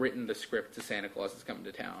even written the script to Santa Claus is Coming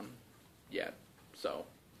to Town yet, so...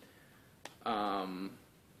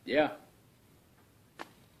 yeah.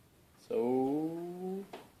 So,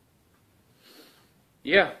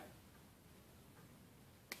 yeah.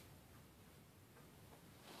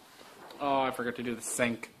 Oh, I forgot to do the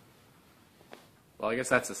sync. Well, I guess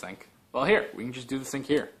that's the sync. Well, here, we can just do the sync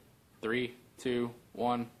here. 3, 2,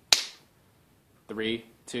 1. 3,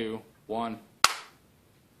 2, 1.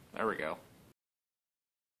 There we go.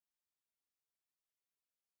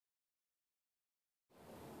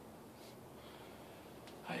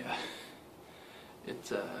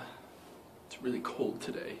 It's really cold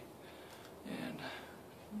today, and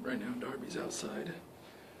right now Darby's outside,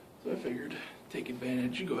 so I figured take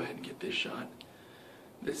advantage and go ahead and get this shot.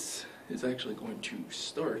 This is actually going to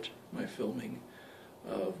start my filming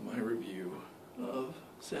of my review of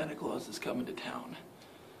Santa Claus is Coming to Town.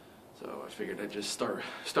 So I figured I'd just start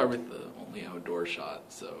with the only outdoor shot.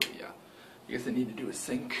 So yeah, I guess I need to do a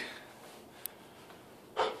sync.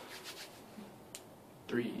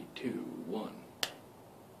 3, 2, 1.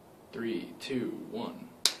 3, 2, 1.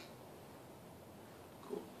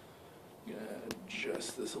 Cool. I'm gonna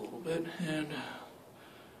adjust this a little bit, and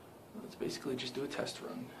let's basically just do a test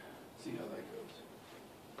run. See how that goes.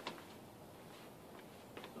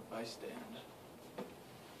 So if I stand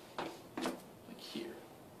like here,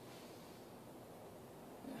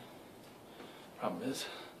 Problem is,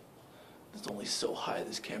 there's only so high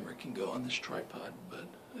this camera can go on this tripod, but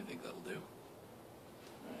I think that'll do.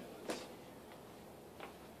 Alright, let's see.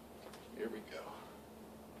 Here we go.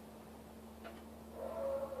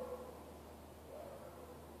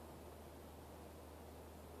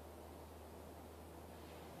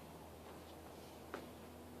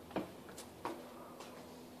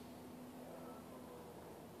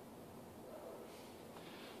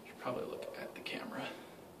 Should probably look at the camera.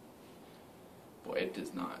 Boy, it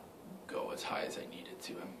does not go as high as I need it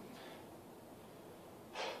to.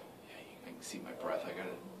 I can see my breath.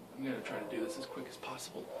 I'm gonna try to do this as quick as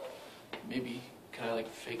possible. Maybe, can I like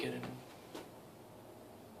fake it and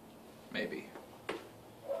maybe.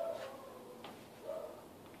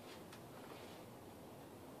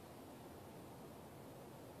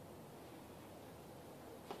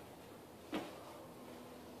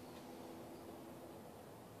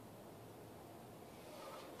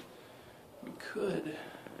 We could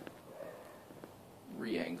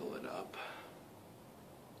re-angle it up.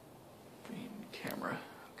 Frame camera.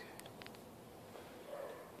 Okay.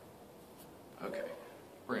 Okay.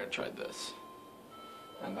 We're gonna try this.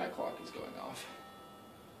 And that clock is going off.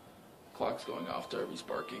 Clock's going off, Darby's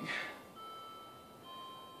barking.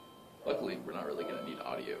 Luckily, we're not really gonna need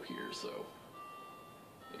audio here, so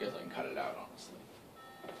I guess I can cut it out, honestly.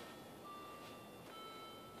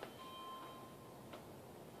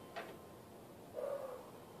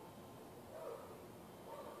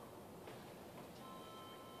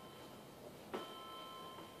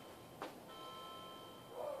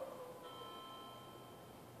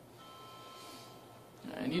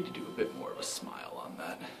 I need to do a bit more of a smile on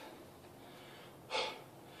that.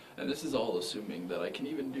 And this is all assuming that I can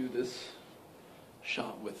even do this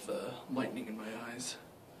shot with lightning in my eyes.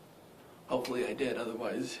 Hopefully I did,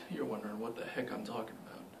 otherwise you're wondering what the heck I'm talking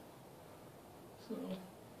about. So,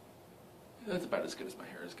 that's about as good as my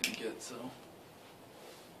hair is gonna get, so.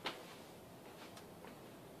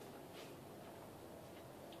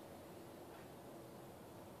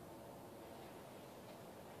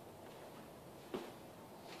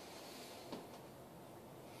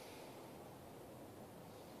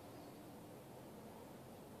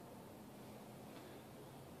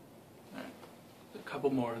 A couple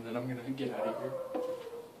more and then I'm gonna get out of here.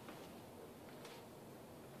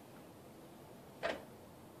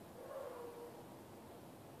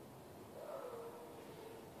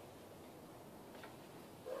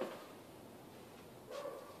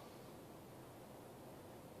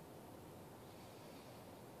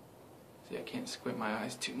 See, I can't squint my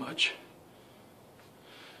eyes too much.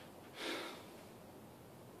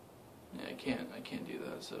 Yeah, I can't do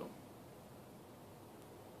that, so.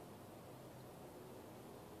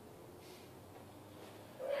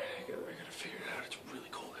 I gotta figure it out. It's really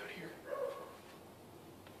cold out here.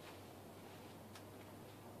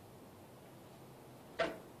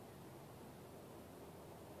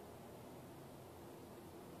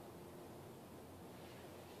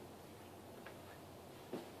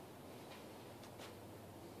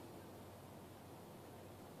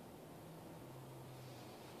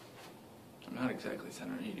 I'm not exactly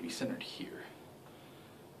centered. I need to be centered here.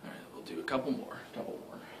 Alright, we'll do a couple more.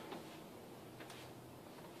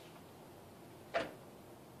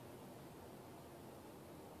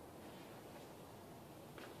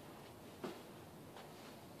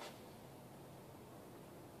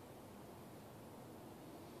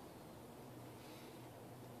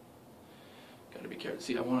 Gotta be careful.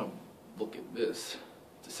 See, I want to look at this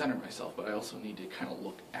to center myself, but I also need to kind of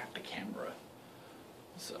look at the camera.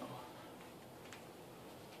 So,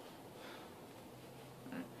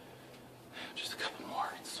 right. Just a couple more.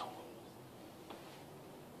 It's so.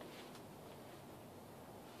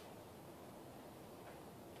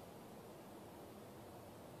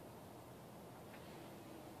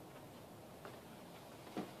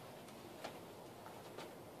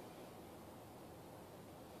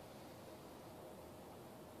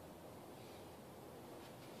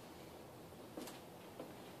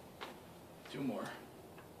 Two more.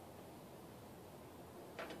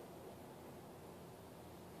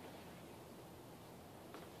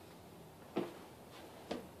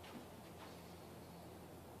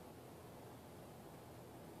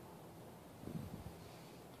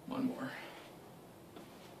 One more.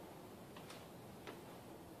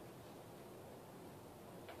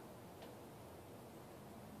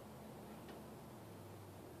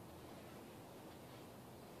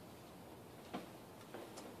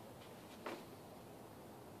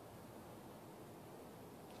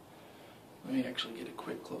 Let me actually get a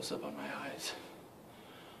quick close-up on my eyes.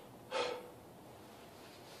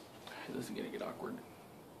 This is gonna get awkward.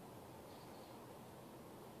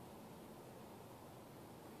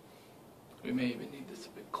 We may even need this a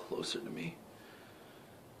bit closer to me.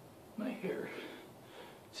 My hair.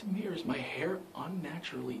 Some here is my hair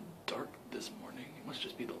unnaturally dark this morning. It must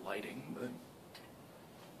just be the lighting, but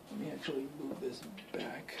let me actually move this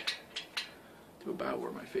back to about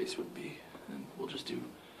where my face would be, and we'll just do,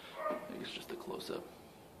 I guess, just a close-up.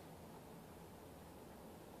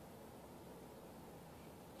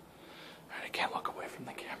 Alright, I can't look away from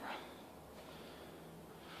the camera.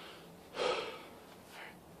 I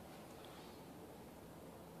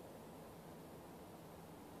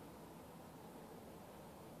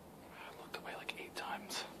looked away like 8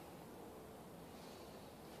 times.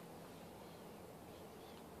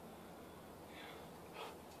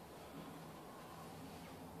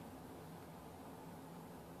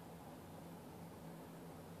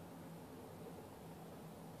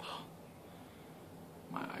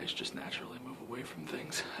 My eyes just naturally move away from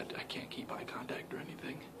things. I can't keep eye contact or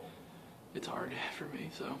anything. It's hard for me,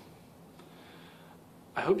 so.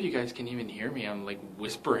 I hope you guys can even hear me. I'm like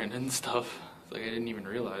whispering and stuff. It's like I didn't even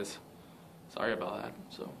realize. Sorry about that,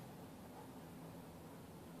 so.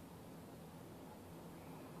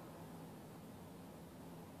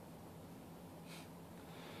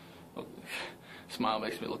 Oh, smile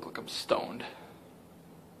makes me look like I'm stoned.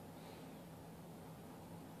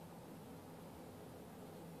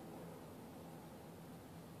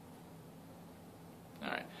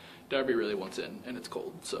 Alright, Darby really wants in, and it's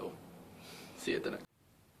cold, so see you at the next.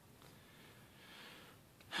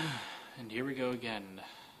 And here we go again,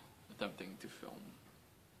 attempting to film.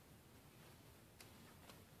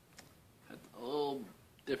 Had a little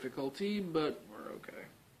difficulty, but we're okay.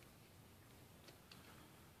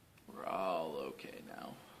 We're all okay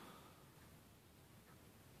now.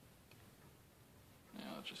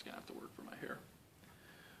 Now it's just gonna have to work for my hair.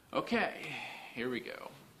 Okay, here we go.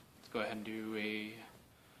 Let's go ahead and do a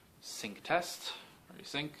sync test, or a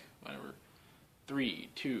sync, whatever. 3,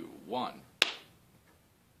 2, 1.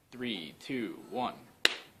 3, 2, 1.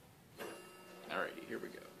 Alrighty, here we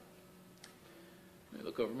go. Let me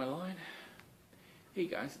look over my line. Hey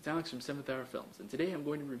guys, it's Alex from 7th Hour Films, and today I'm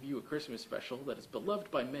going to review a Christmas special that is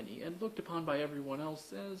beloved by many and looked upon by everyone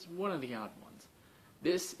else as one of the odd ones.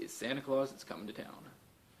 This is Santa Claus It's Coming to Town.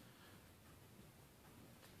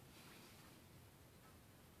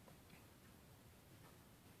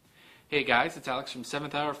 Hey guys, it's Alex from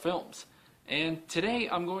 7th Hour Films, and today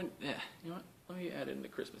I'm going, you know what, let me add in the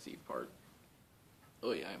Christmas Eve part.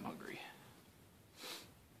 Oh yeah, I'm hungry.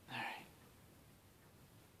 Alright.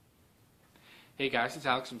 Hey guys, it's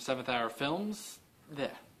Alex from 7th Hour Films.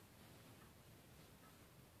 There.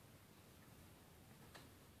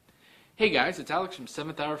 Hey guys, it's Alex from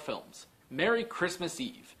 7th Hour Films. Merry Christmas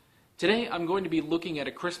Eve. Today I'm going to be looking at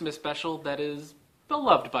a Christmas special that is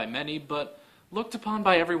beloved by many, but looked upon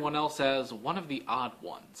by everyone else as one of the odd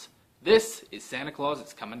ones. This is Santa Claus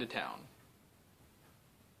It's Coming to Town.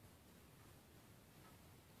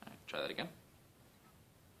 Alright, try that again.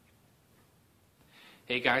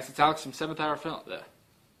 Hey guys, it's Alex from 7th Hour Films.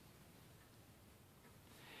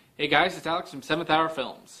 Hey guys, it's Alex from 7th Hour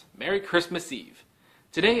Films. Merry Christmas Eve.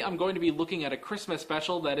 Today I'm going to be looking at a Christmas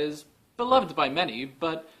special that is beloved by many,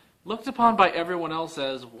 but looked upon by everyone else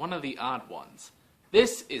as one of the odd ones.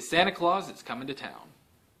 This is Santa Claus It's Coming to Town.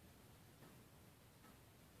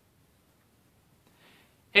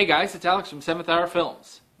 Hey guys, it's Alex from 7th Hour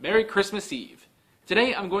Films. Merry Christmas Eve.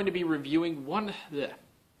 Today I'm going to be reviewing one...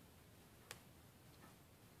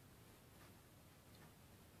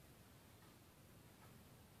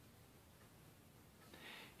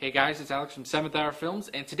 Hey guys, it's Alex from 7th Hour Films,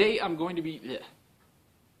 and today I'm going to be...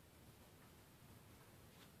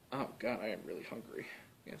 Oh god, I am really hungry.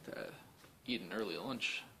 I have to eat an early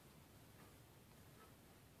lunch.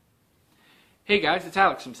 Hey guys, it's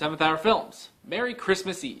Alex from 7th Hour Films. Merry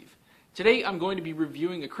Christmas Eve. Today I'm going to be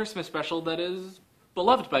reviewing a Christmas special that is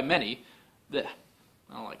beloved by many. I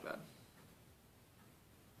don't like that.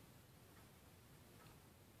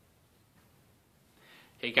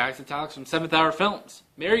 Hey guys, it's Alex from 7th Hour Films.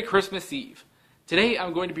 Merry Christmas Eve. Today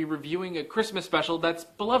I'm going to be reviewing a Christmas special that's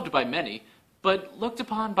beloved by many, but looked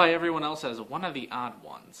upon by everyone else as one of the odd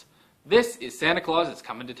ones. This is Santa Claus It's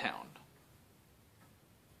Coming to Town.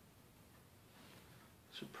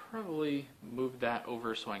 Should probably move that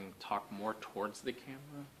over so I can talk more towards the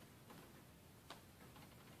camera.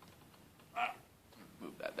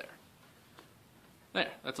 Move that there.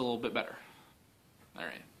 There, that's a little bit better.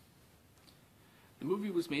 Alright. The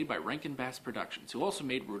movie was made by Rankin Bass Productions, who also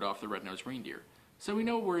made Rudolph the Red-Nosed Reindeer, so we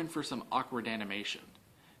know we're in for some awkward animation.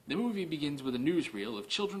 The movie begins with a newsreel of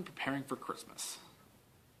children preparing for Christmas.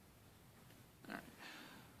 Alright.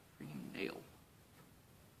 Freaking nail.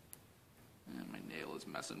 And my nail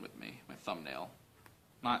was messing with me. My thumbnail.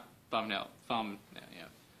 Not thumbnail. Thumbnail, yeah.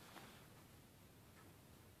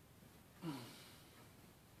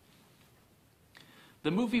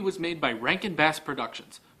 The movie was made by Rankin Bass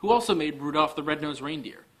Productions, who also made Rudolph the Red-Nosed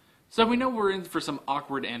Reindeer. So we know we're in for some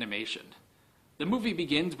awkward animation. The movie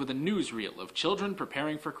begins with a newsreel of children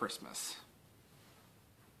preparing for Christmas.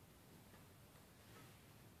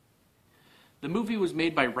 The movie was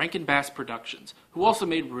made by Rankin Bass Productions, who also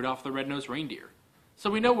made Rudolph the Red-Nosed Reindeer. So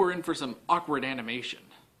we know we're in for some awkward animation.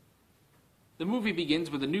 The movie begins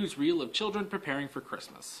with a newsreel of children preparing for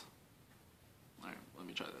Christmas. Alright, let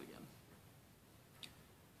me try that again.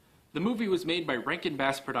 The movie was made by Rankin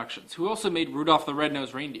Bass Productions, who also made Rudolph the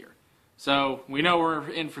Red-Nosed Reindeer. So we know we're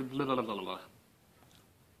in for blah, blah, blah, blah.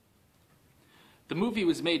 The movie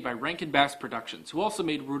was made by Rankin Bass Productions, who also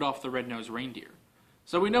made Rudolph the Red-Nosed Reindeer.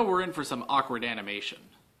 So we know we're in for some awkward animation.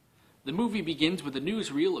 The movie begins with a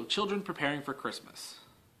newsreel of children preparing for Christmas.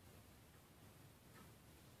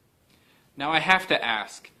 Now I have to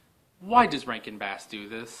ask, why does Rankin Bass do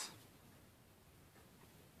this?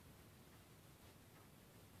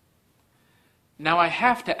 Now I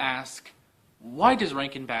have to ask, why does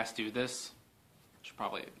Rankin Bass do this? I should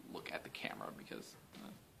probably look at the camera because...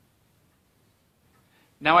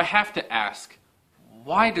 Now I have to ask,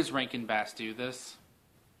 why does Rankin Bass do this?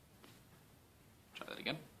 Try that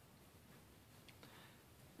again.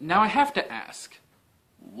 Now I have to ask,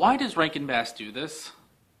 why does Rankin Bass do this?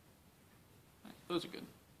 Those are good.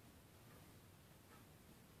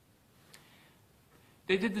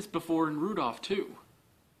 They did this before in Rudolph, too.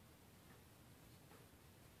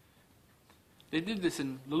 They did this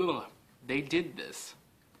in Rudolph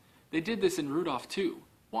too.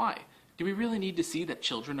 Why? Do we really need to see that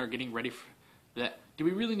children are getting ready for that? Do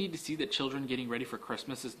we really need to see that children getting ready for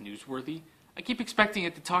Christmas is newsworthy? I keep expecting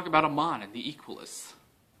it to talk about Amon and the Equalists.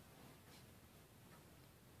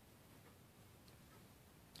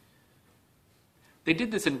 They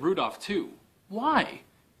did this in Rudolph too. Why?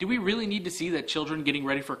 Do we really need to see that children getting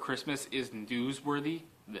ready for Christmas is newsworthy?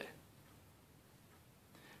 Blech.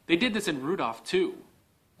 They did this in Rudolph, too.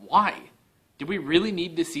 Why? Do we really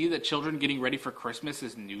need to see that children getting ready for Christmas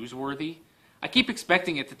is newsworthy? I keep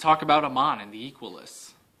expecting it to talk about Amon and the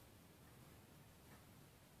Equalists.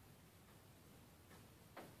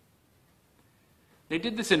 They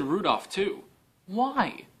did this in Rudolph, too.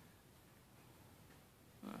 Why?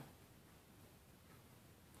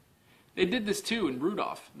 They did this, too, in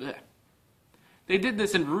Rudolph. Blech. They did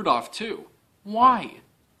this in Rudolph, too. Why?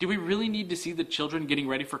 Do we really need to see the children getting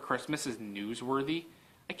ready for Christmas as newsworthy?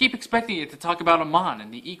 I keep expecting it to talk about Amon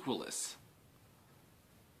and the Equalists.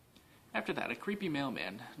 After that, a creepy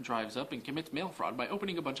mailman drives up and commits mail fraud by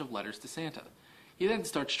opening a bunch of letters to Santa. He then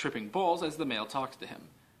starts tripping balls as the mail talks to him.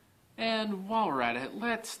 And while we're at it,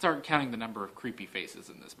 let's start counting the number of creepy faces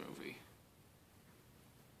in this movie.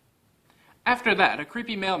 After that, a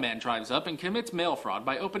creepy mailman drives up and commits mail fraud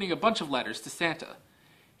by opening a bunch of letters to Santa.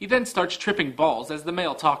 He then starts tripping balls as the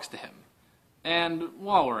mail talks to him. And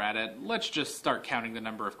while we're at it, let's just start counting the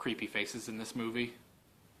number of creepy faces in this movie.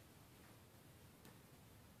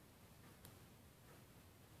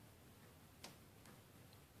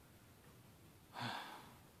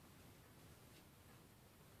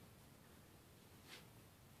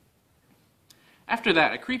 After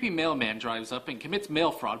that, a creepy mailman drives up and commits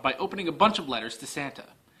mail fraud by opening a bunch of letters to Santa.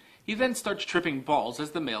 He then starts tripping balls as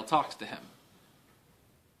the mail talks to him.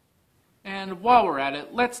 And while we're at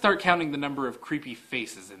it, let's start counting the number of creepy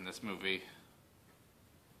faces in this movie.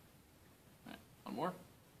 Right, one more.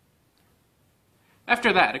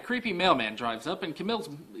 After that, a creepy mailman drives up and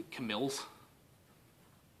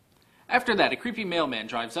After that, a creepy mailman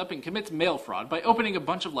drives up and commits mail fraud by opening a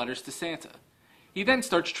bunch of letters to Santa. He then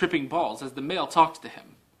starts tripping balls as the mail talks to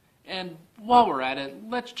him. And while we're at it,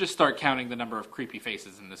 let's just start counting the number of creepy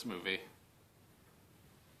faces in this movie.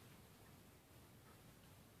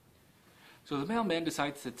 So the mailman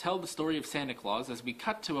decides to tell the story of Santa Claus as we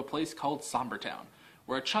cut to a place called Sombertown,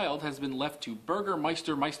 where a child has been left to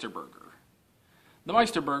Meisterburger. The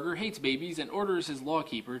Meisterburger hates babies and orders his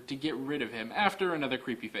lawkeeper to get rid of him after another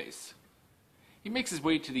creepy face. He makes his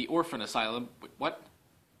way to the orphan asylum. Wait, what?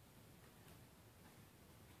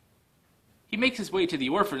 He makes his way to the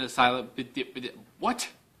orphan asylum. What?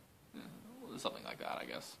 Something like that, I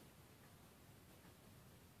guess.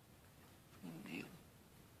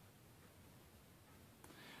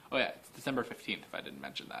 Oh yeah, it's December 15th, if I didn't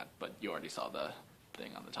mention that, but you already saw the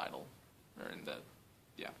thing on the title. Or in the...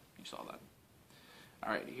 yeah, you saw that.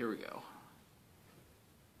 Alright, here we go.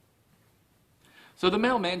 So the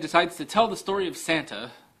mailman decides to tell the story of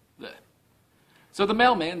Santa... So the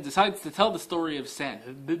mailman decides to tell the story of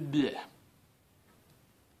Santa...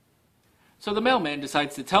 So the mailman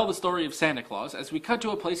decides to tell the story of Santa Claus as we cut to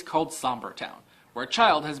a place called Sombertown, where a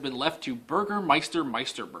child has been left to Burgermeister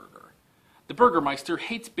Meisterburger. The Burgermeister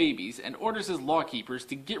hates babies and orders his lawkeepers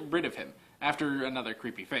to get rid of him after another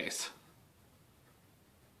creepy face.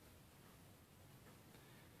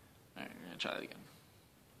 Alright, we're gonna try that again.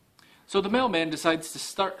 So the mailman decides to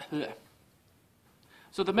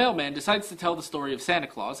tell the story of Santa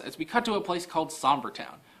Claus as we cut to a place called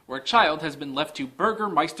Sombertown, where a child has been left to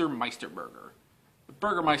Burgermeister Meisterburger. The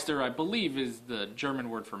Burgermeister, I believe, is the German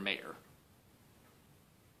word for mayor.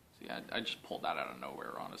 See, I just pulled that out of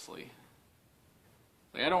nowhere, honestly.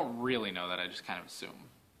 Like, I don't really know that, I just kind of assume.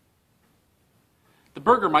 The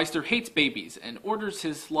Burgermeister hates babies and orders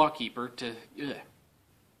his lawkeeper to... The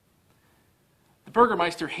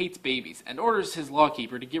Burgermeister hates babies and orders his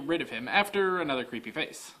lawkeeper to get rid of him after another creepy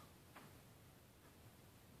face.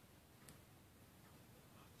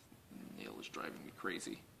 Nail is driving me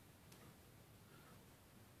crazy.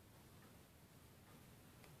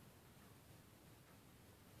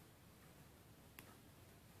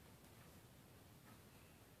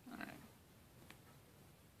 Alright.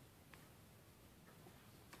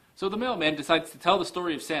 So the mailman decides to tell the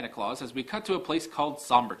story of Santa Claus as we cut to a place called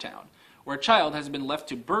Sombertown, where a child has been left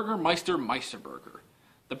to Burgermeister Meisterburger.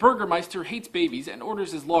 The Burgermeister hates babies and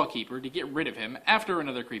orders his lawkeeper to get rid of him after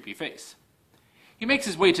another creepy face. He makes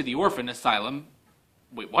his way to the orphan asylum.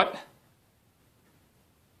 Wait, what?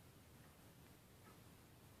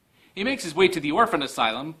 He makes his way to the orphan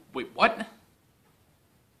asylum. Wait, what?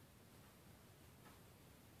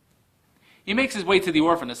 He makes his way to the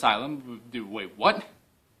orphan asylum. Wait, what?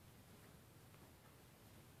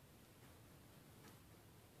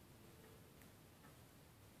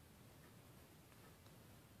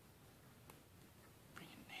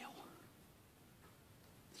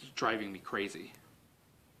 This is driving me crazy.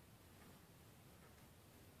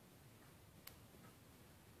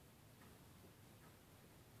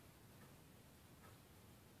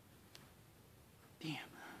 Damn.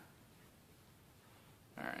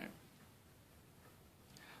 Alright.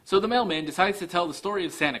 So the mailman decides to tell the story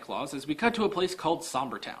of Santa Claus as we cut to a place called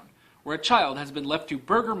Sombertown, where a child has been left to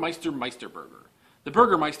Burgermeister Meisterburger. The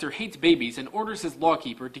Burgermeister hates babies and orders his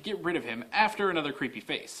lawkeeper to get rid of him after another creepy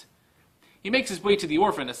face. He makes his way to the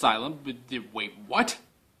orphan asylum. Wait, what?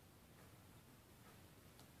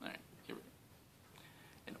 Alright, here we go.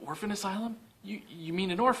 An orphan asylum? You mean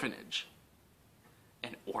an orphanage?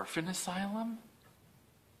 An orphan asylum?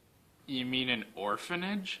 You mean an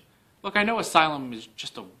orphanage? Look, I know asylum is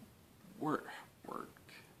just a word.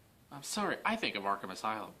 I'm sorry, I think of Arkham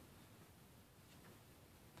Asylum.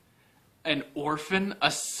 An orphan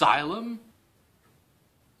asylum?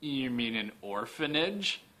 You mean an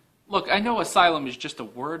orphanage? Look, I know asylum is just a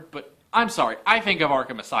word, but I'm sorry, I think of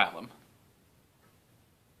Arkham Asylum.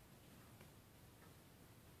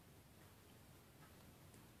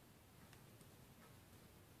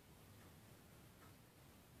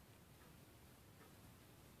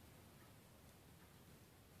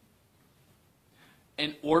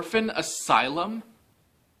 An orphan asylum?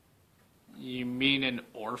 You mean an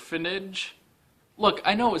orphanage? Look,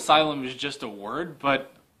 I know asylum is just a word,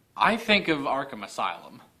 but I think of Arkham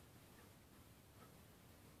Asylum.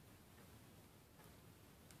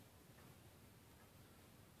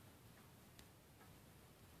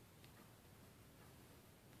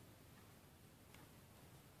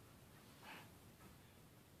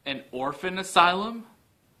 An orphan asylum?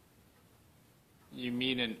 You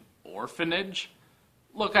mean an orphanage?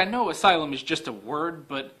 Look, I know asylum is just a word,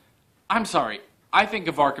 but I'm sorry, I think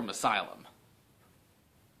of Arkham Asylum.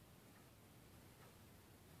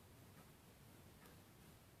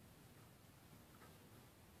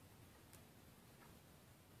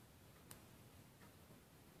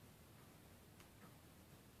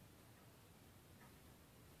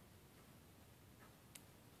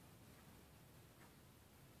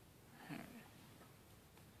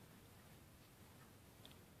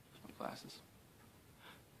 My glasses.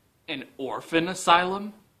 An orphan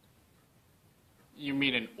asylum? You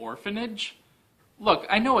mean an orphanage? Look,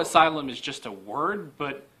 I know asylum is just a word,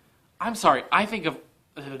 but I'm sorry, I think of...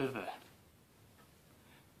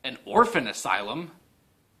 An orphan asylum?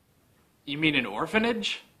 You mean an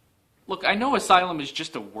orphanage? Look, I know asylum is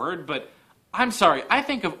just a word, but I'm sorry, I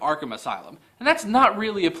think of Arkham Asylum, and that's not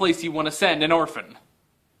really a place you want to send an orphan.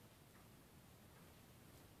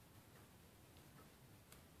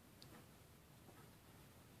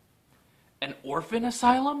 An orphan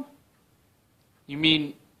asylum? You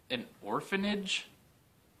mean an orphanage?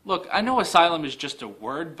 Look, I know asylum is just a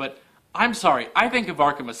word, but I'm sorry, I think of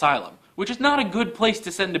Arkham Asylum, which is not a good place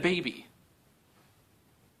to send a baby.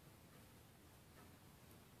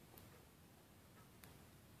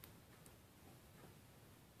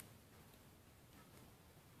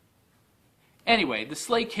 Anyway, the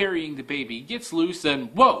sleigh carrying the baby gets loose and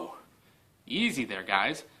whoa! Easy there,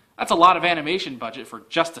 guys. That's a lot of animation budget for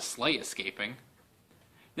just a sleigh escaping.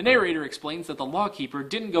 The narrator explains that the lawkeeper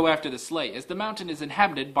didn't go after the sleigh as the mountain is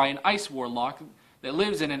inhabited by an ice warlock that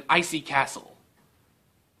lives in an icy castle.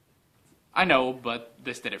 I know, but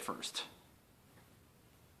this did it first.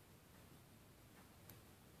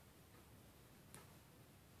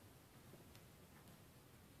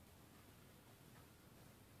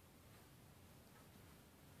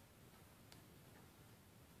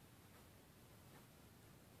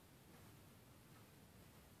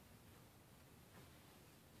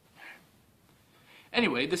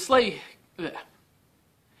 Anyway, the sleigh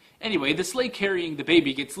carrying the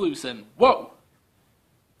baby gets loose and whoa!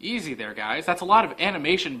 Easy there, guys. That's a lot of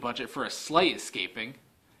animation budget for a sleigh escaping.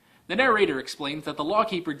 The narrator explains that the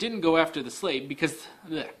lawkeeper didn't go after the sleigh because...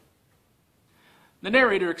 The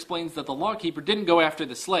narrator explains that the lawkeeper didn't go after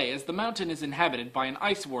the sleigh as the mountain is inhabited by an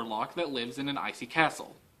ice warlock that lives in an icy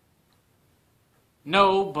castle.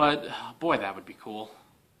 No, but... boy, that would be cool.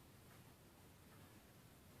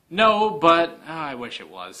 No, but... I wish it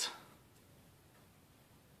was.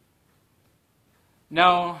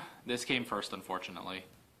 No, this came first, unfortunately.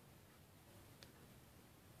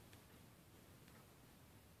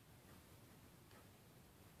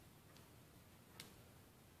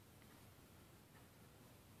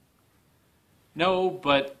 No,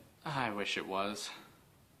 but I wish it was.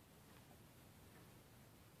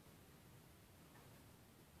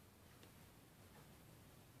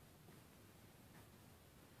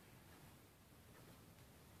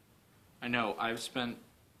 I know, I've spent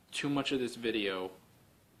too much of this video,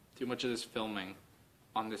 too much of this filming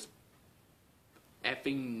on this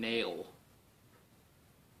effing nail.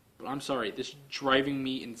 But I'm sorry, this is driving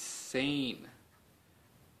me insane.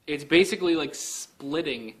 It's basically like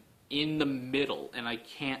splitting in the middle, and I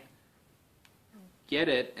can't get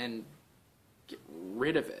it and get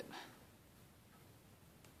rid of it.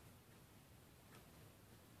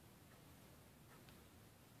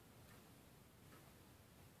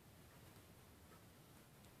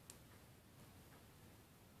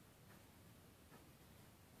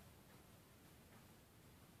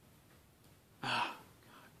 Ah,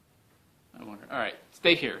 God. I wonder. All right,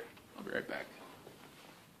 stay here. I'll be right back.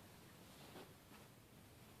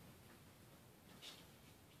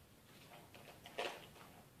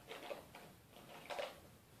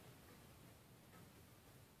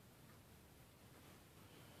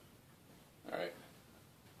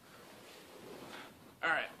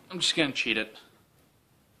 Alright, I'm just gonna cheat it.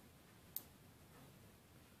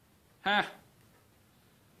 Huh.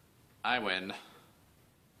 I win.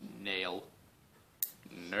 Nail.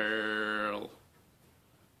 Nail.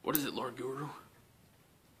 What is it, Lord Guru?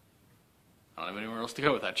 I don't have anywhere else to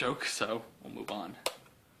go with that joke, so we'll move on.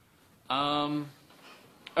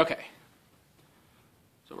 Okay.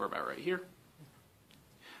 So we're about right here.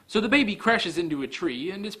 So the baby crashes into a tree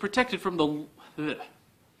and is protected from the...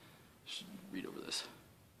 Just read over this.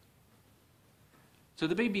 So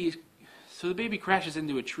the baby crashes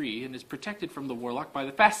into a tree and is protected from the warlock by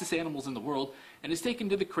the fastest animals in the world and is taken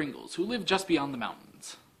to the Kringles, who live just beyond the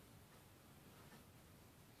mountains.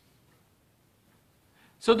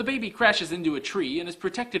 So the baby crashes into a tree and is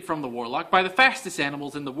protected from the warlock by the fastest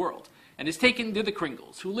animals in the world and is taken to the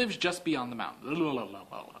Kringles, who lives just beyond the mountains.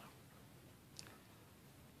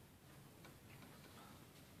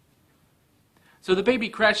 So the baby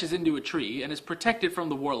crashes into a tree and is protected from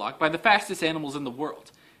the warlock by the fastest animals in the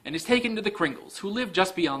world, and is taken to the Kringles, who live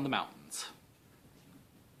just beyond the mountains.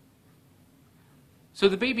 So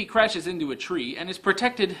the baby crashes into a tree and is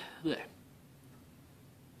protected...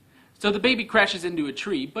 So the baby crashes into a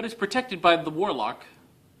tree, but is protected by the warlock...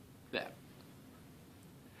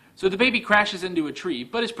 So the baby crashes into a tree,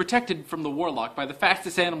 but is protected from the warlock by the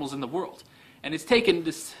fastest animals in the world, and is taken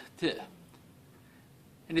to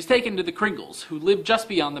the Kringles, who live just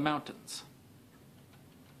beyond the mountains.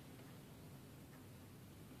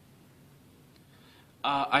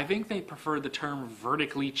 I think they prefer the term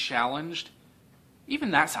vertically challenged.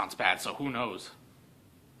 Even that sounds bad, so who knows?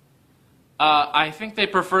 I think they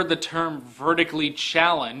prefer the term vertically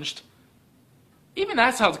challenged. Even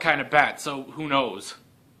that sounds kind of bad, so who knows?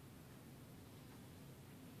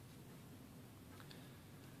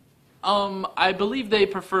 I believe they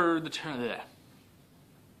prefer the term...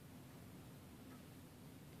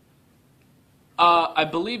 I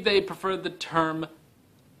believe they prefer the term...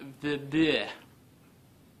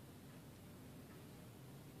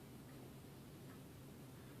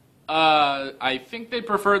 I think they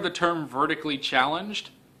prefer the term vertically challenged.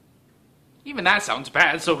 Even that sounds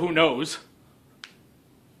bad, so who knows?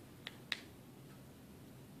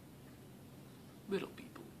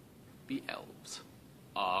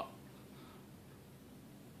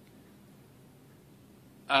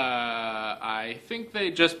 I think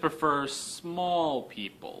they just prefer small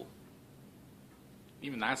people.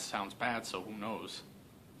 Even that sounds bad, so who knows?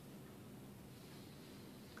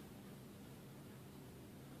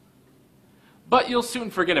 But you'll soon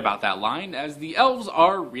forget about that line, as the elves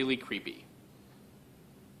are really creepy.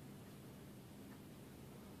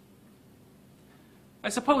 I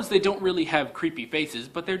suppose they don't really have creepy faces,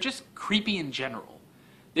 but they're just creepy in general.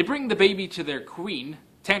 They bring the baby to their queen,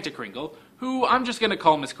 Tanta Kringle, who I'm just going to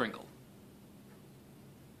call Miss Kringle.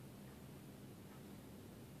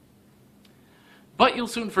 But you'll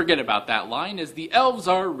soon forget about that line, as the elves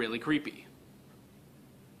are really creepy.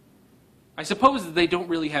 I suppose that they don't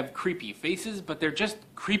really have creepy faces, but they're just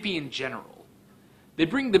creepy in general. They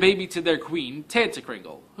bring the baby to their queen, Tanta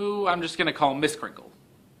Kringle, who I'm just going to call Miss Kringle.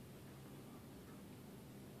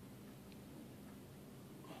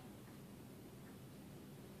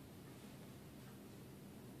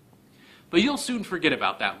 But you'll soon forget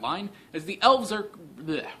about that line, as the elves are...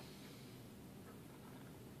 Bleh.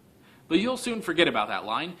 But you'll soon forget about that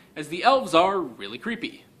line, as the elves are really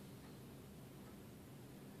creepy.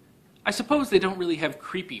 I suppose they don't really have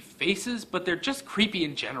creepy faces, but they're just creepy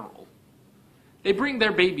in general. They bring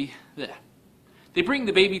their baby... Bleh. They bring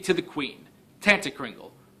the baby to the queen, Tanta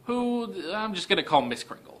Kringle, who I'm just going to call Miss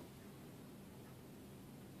Kringle.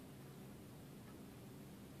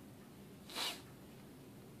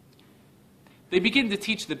 They begin to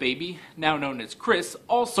teach the baby, now known as Chris,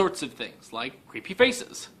 all sorts of things, like creepy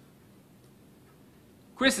faces.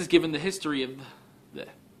 Chris is given the history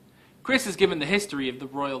of the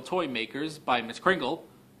royal toy makers by Miss Kringle,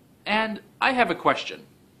 and I have a question.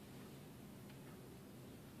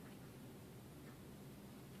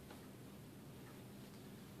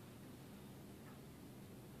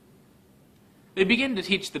 They begin to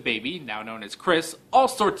teach the baby, now known as Chris, all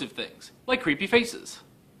sorts of things, like creepy faces.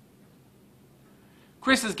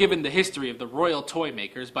 Chris is given the history of the royal toy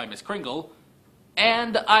makers by Miss Kringle,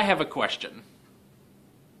 and I have a question.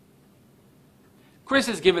 Chris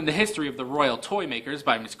is given the history of the royal toy makers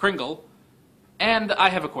by Miss Kringle, and I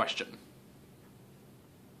have a question.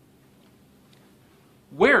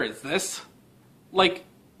 Where is this? Like,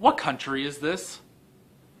 what country is this?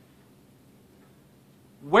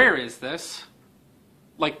 Where is this?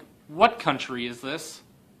 Like, what country is this?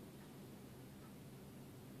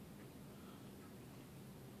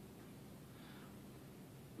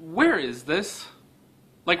 Where is this?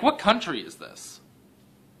 Like, what country is this?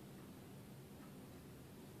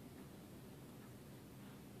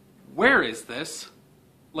 Where is this?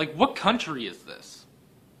 Like, what country is this?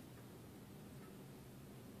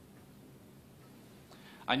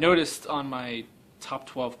 I noticed on my top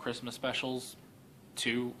 12 Christmas specials,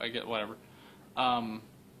 whatever,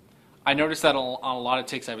 I noticed that on a lot of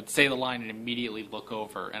takes I would say the line and immediately look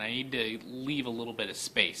over, and I need to leave a little bit of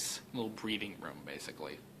space, a little breathing room,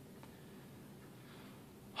 basically.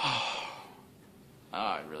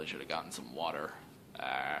 I really should have gotten some water.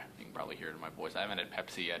 You can probably hear it in my voice. I haven't had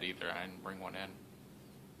Pepsi yet either. I didn't bring one in.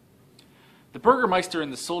 The Burgermeister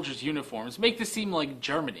and the soldiers' uniforms make this seem like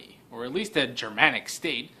Germany, or at least a Germanic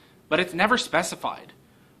state, but it's never specified.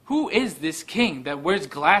 Who is this king that wears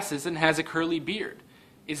glasses and has a curly beard?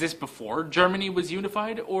 Is this before Germany was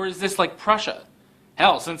unified, or is this like Prussia?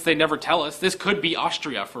 Hell, since they never tell us, this could be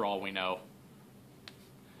Austria for all we know.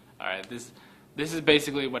 Alright, this is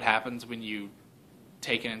basically what happens when you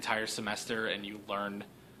take an entire semester and you learn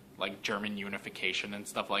like German unification and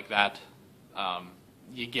stuff like that.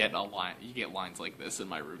 You get lines like this in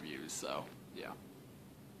my reviews, so yeah.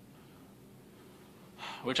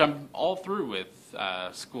 Which I'm all through with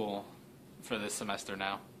school for this semester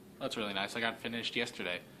now. That's really nice. I got finished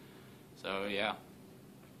yesterday, so yeah.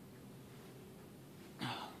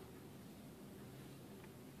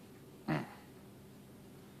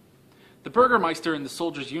 The Burgermeister and the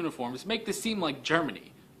soldiers' uniforms make this seem like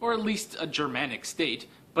Germany, or at least a Germanic state,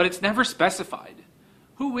 but it's never specified.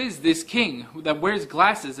 Who is this king that wears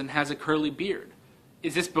glasses and has a curly beard?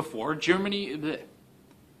 Is this before Germany... Bleh.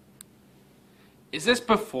 Is this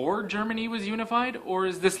before Germany was unified, or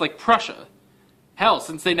is this like Prussia? Hell,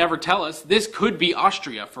 since they never tell us, this could be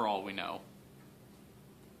Austria for all we know.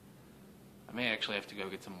 I may actually have to go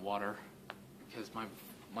get some water, because my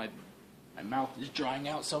mouth is drying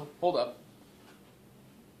out, so hold up.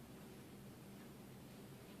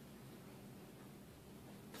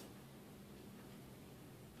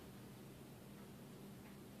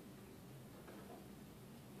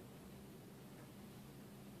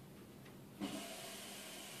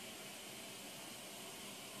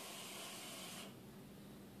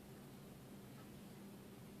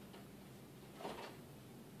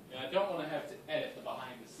 don't want to have to edit the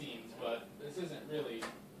behind the scenes, but this isn't really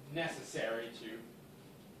necessary to,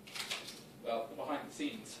 well, the behind the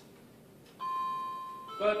scenes.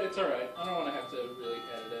 But it's alright. I don't want to have to really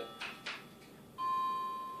edit it.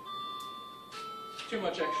 Too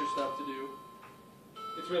much extra stuff to do.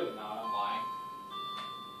 It's really not, I'm lying.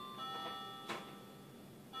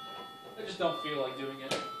 I just don't feel like doing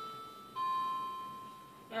it.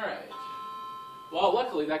 Alright. Well,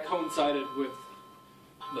 luckily that coincided with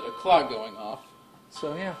the clock going off.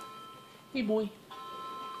 So, yeah. Hey, boy.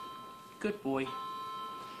 Good boy.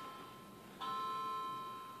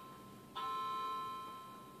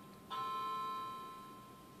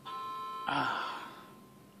 Ah.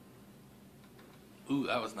 Ooh,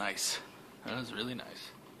 that was nice. That was really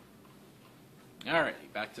nice.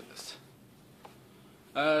 Alrighty, back to this.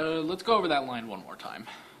 Let's go over that line one more time.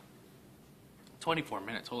 24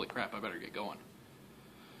 minutes, holy crap, I better get going.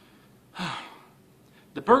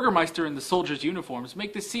 The Burgermeister and the soldiers' uniforms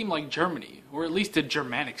make this seem like Germany, or at least a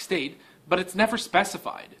Germanic state, but it's never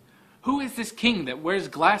specified. Who is this king that wears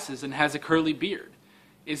glasses and has a curly beard?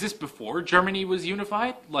 Is this before Germany was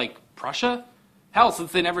unified? Like Prussia? Hell,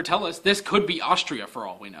 since they never tell us, this could be Austria for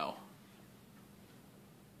all we know.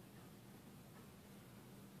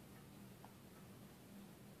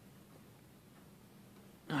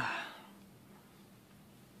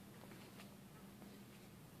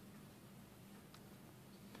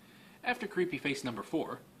 After creepy face number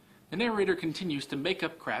 4, the narrator continues to make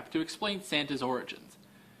up crap to explain Santa's origins.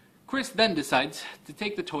 Chris then decides to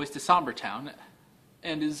take the toys to Sombertown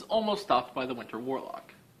and is almost stopped by the Winter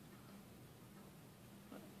Warlock.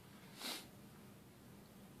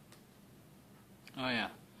 Oh yeah,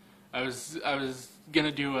 I was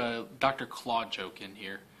gonna do a Dr. Claw joke in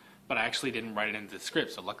here, but I actually didn't write it into the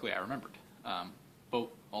script, so luckily I remembered. But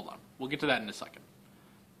hold on, we'll get to that in a second.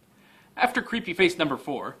 After creepy face number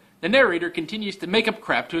 4, the narrator continues to make up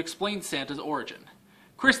crap to explain Santa's origin.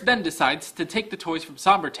 Chris then decides to take the toys from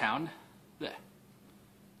Sombertown.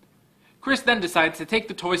 Chris then decides to take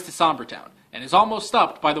the toys to Sombertown and is almost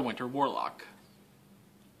stopped by the Winter Warlock.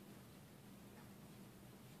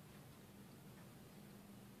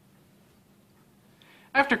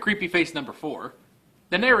 After creepy face number 4,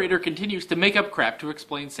 the narrator continues to make up crap to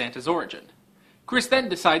explain Santa's origin. Chris then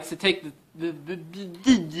decides to take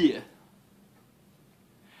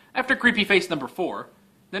After creepy face number 4,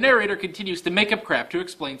 the narrator continues to make up crap to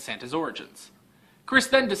explain Santa's origins. Chris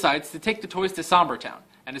then decides to take the toys to Sombertown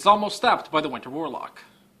and is almost stopped by the Winter Warlock.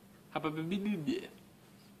 Hopefully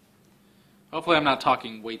I'm not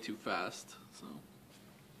talking way too fast. So.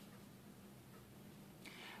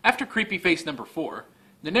 After creepy face number 4,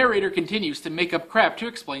 the narrator continues to make up crap to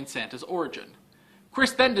explain Santa's origin.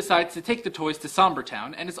 Chris then decides to take the toys to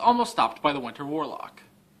Sombertown and is almost stopped by the Winter Warlock.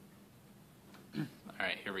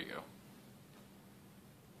 Alright, here we go.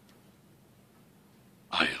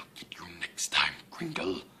 I'll get you next time,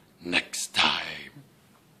 Kringle. Next time.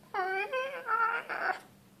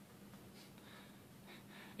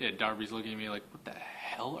 Yeah, Darby's looking at me like, what the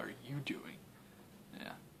hell are you doing?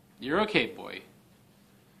 Yeah. You're okay, boy.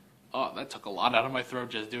 Oh, that took a lot out of my throat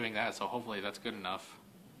just doing that, so hopefully that's good enough.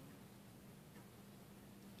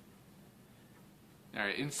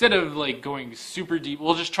 Alright, instead of like going super deep,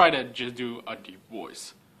 we'll just try to just do a deep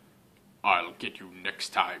voice. I'll get you next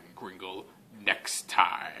time, Kringle. Next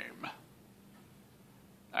time.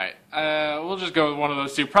 Alright, we'll just go with one of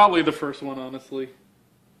those two. Probably the first one, honestly.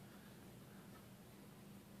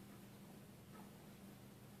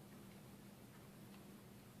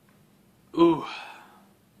 Ooh.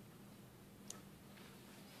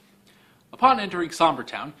 Upon entering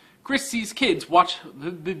Sombertown, Chris sees kids watch...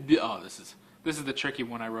 Oh, this is the tricky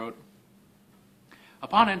one I wrote.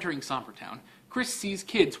 Upon entering Sombertown, Chris sees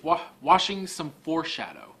kids washing some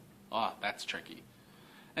foreshadow. Oh, that's tricky.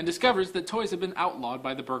 And discovers that toys have been outlawed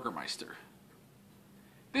by the Burgermeister.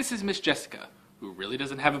 This is Miss Jessica, who really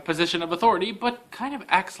doesn't have a position of authority, but kind of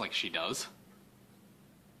acts like she does.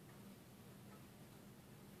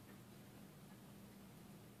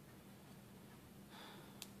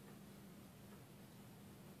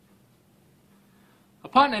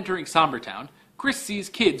 Upon entering Sombertown, Chris sees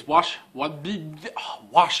kids washing.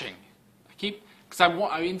 Because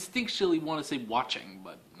I instinctually want to say watching,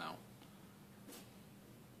 but no.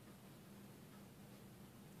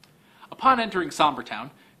 Upon entering Sombertown,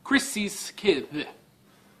 Chris sees kids.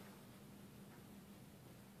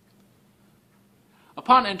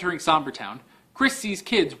 Upon entering Sombertown, Chris sees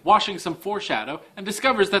kids washing some foreshadow and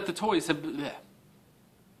discovers that the toys have.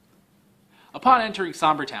 Upon entering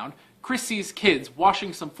Sombertown, Chris sees kids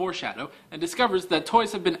washing some foreshadow and discovers that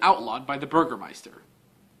toys have been outlawed by the Burgermeister.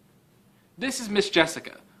 This is Miss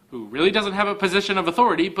Jessica, who really doesn't have a position of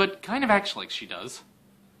authority, but kind of acts like she does.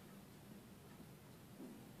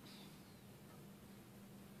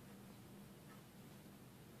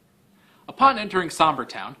 Upon entering Somber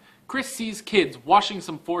Town, Chris sees kids washing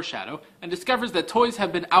some foreshadow and discovers that toys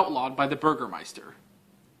have been outlawed by the Burgermeister.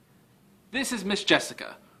 This is Miss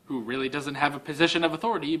Jessica, who really doesn't have a position of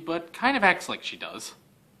authority, but kind of acts like she does.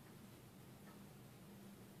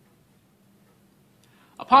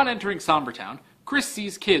 Upon entering Somber Town, Chris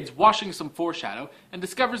sees kids washing some foreshadow and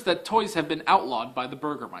discovers that toys have been outlawed by the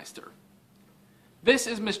Burgermeister. This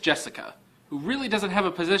is Miss Jessica, who really doesn't have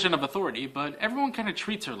a position of authority, but everyone kind of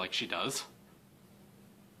treats her like she does.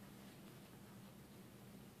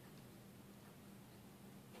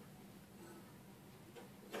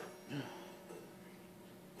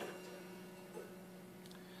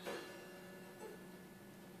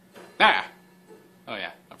 Ah! Oh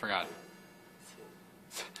yeah, I forgot.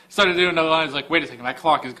 Started doing another line, I was like, wait a second, that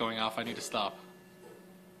clock is going off, I need to stop.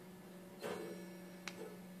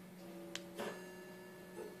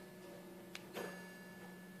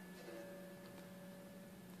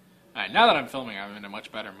 Alright, now that I'm filming, I'm in a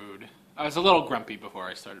much better mood. I was a little grumpy before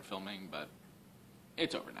I started filming, but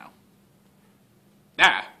it's over now.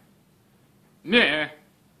 Ah! Yeah!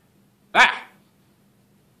 Ah!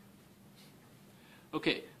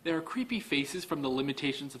 Okay, there are creepy faces from the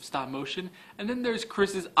limitations of stop motion, and then there's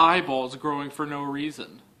Chris's eyeballs growing for no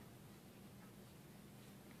reason.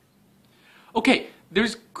 Okay,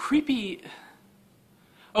 there's creepy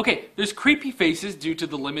faces due to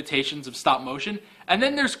the limitations of stop motion, and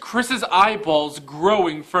then there's Chris's eyeballs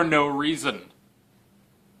growing for no reason.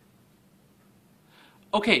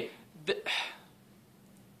 Okay,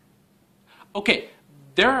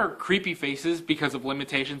 there are creepy faces because of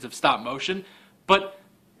limitations of stop motion, but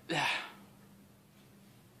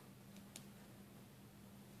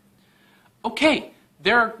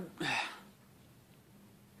there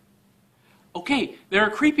are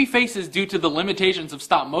creepy faces due to the limitations of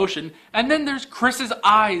stop motion, and then there's Chris's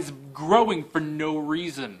eyes growing for no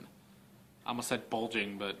reason. I almost said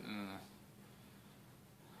bulging, but...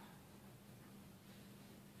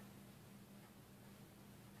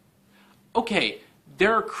 Okay,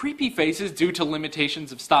 there are creepy faces due to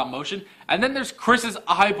limitations of stop motion, and then there's Chris's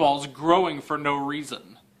eyeballs growing for no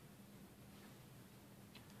reason.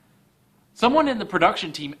 Someone in the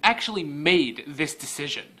production team actually made this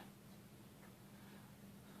decision.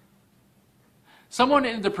 Someone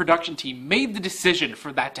in the production team made the decision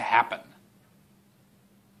for that to happen.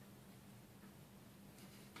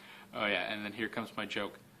 Oh yeah, and then here comes my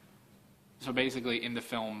joke. So basically, in the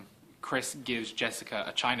film, Chris gives Jessica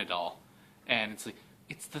a China doll. And it's like,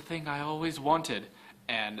 it's the thing I always wanted.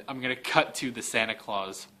 And I'm going to cut to the Santa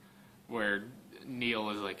Claus, where Neil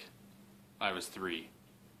is like, I was 3.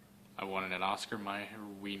 I wanted an Oscar, my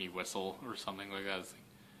weenie whistle, or something like that. It's like,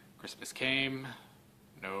 Christmas came,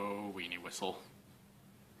 no weenie whistle.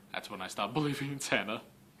 That's when I stopped believing in Santa.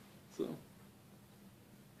 So,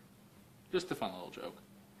 just a fun little joke.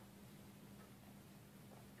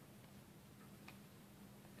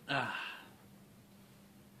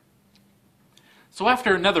 So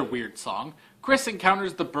after another weird song, Chris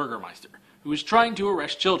encounters the Burgermeister, who is trying to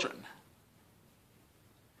arrest children.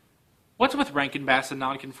 What's with Rankin Bass and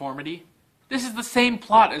nonconformity? This is the same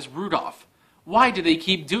plot as Rudolph. Why do they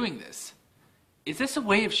keep doing this? Is this a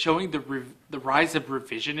way of showing the rise of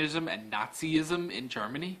revisionism and Nazism in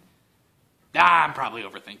Germany? I'm probably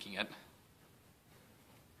overthinking it.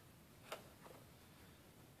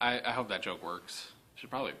 I hope that joke works. Should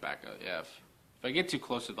probably back up. Yeah, if I get too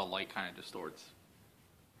close to the light, kind of distorts.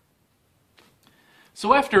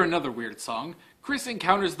 So after another weird song, Chris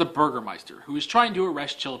encounters the Burgermeister, who is trying to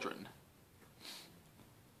arrest children.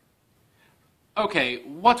 Okay,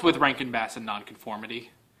 what's with Rankin Bass and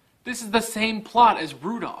nonconformity? This is the same plot as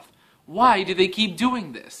Rudolph. Why do they keep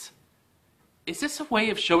doing this? Is this a way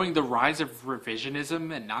of showing the rise of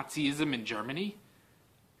revisionism and Nazism in Germany?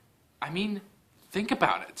 I mean, think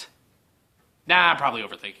about it. I'm probably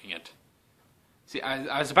overthinking it. See,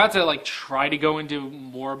 I was about to try to go into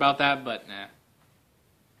more about that, but nah.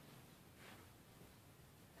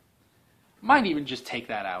 Might even just take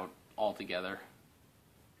that out altogether.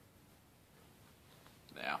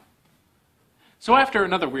 Yeah. So after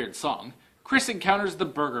another weird song, Chris encounters the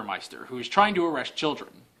Burgermeister, who is trying to arrest children.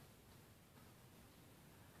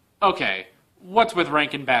 Okay, what's with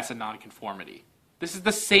Rankin Bass and nonconformity? This is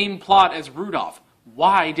the same plot as Rudolph.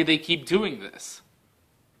 Why do they keep doing this?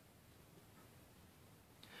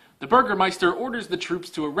 The Burgermeister orders the troops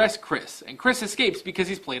to arrest Chris, and Chris escapes because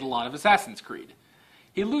he's played a lot of Assassin's Creed.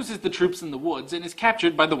 He loses the troops in the woods and is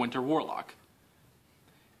captured by the Winter Warlock.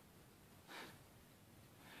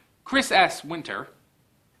 Chris asks Winter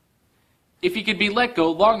if he could be let go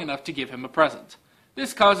long enough to give him a present.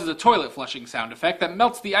 This causes a toilet flushing sound effect that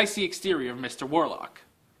melts the icy exterior of Mr. Warlock.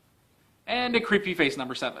 And a creepy face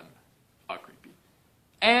number 7. Creepy.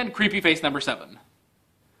 And creepy face number 7.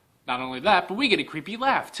 Not only that, but we get a creepy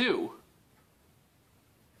laugh, too.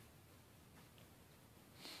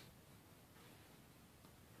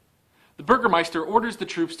 The Burgermeister orders the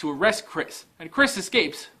troops to arrest Chris, and Chris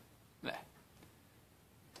escapes.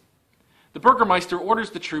 The Burgermeister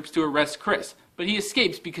orders the troops to arrest Chris, but he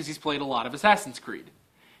escapes because he's played a lot of Assassin's Creed.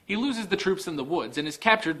 He loses the troops in the woods and is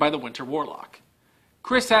captured by the Winter Warlock.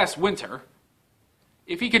 Chris asks Winter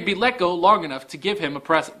if he could be let go long enough to give him a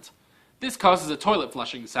present. This causes a toilet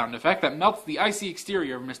flushing sound effect that melts the icy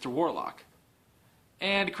exterior of Mr. Warlock.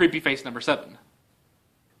 And creepy face number 7.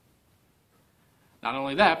 Not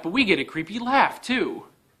only that, but we get a creepy laugh, too.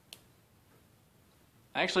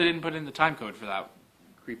 I actually didn't put in the time code for that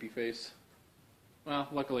creepy face. Well,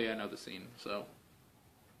 luckily I know the scene, so.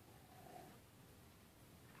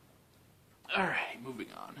 Alright, moving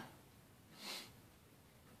on.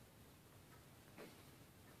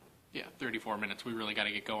 Yeah, 34 minutes. We really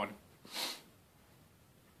gotta get going.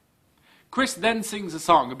 Chris then sings a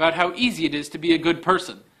song about how easy it is to be a good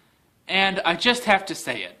person. And I just have to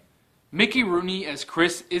say it. Mickey Rooney as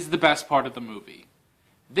Chris is the best part of the movie.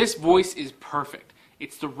 This voice is perfect.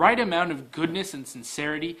 It's the right amount of goodness and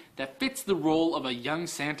sincerity that fits the role of a young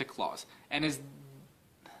Santa Claus, and is...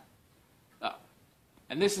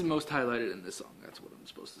 and this is most highlighted in this song. That's what I'm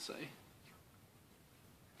supposed to say.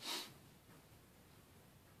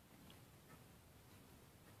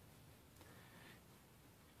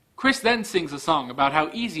 Chris then sings a song about how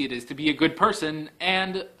easy it is to be a good person,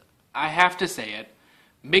 and I have to say it,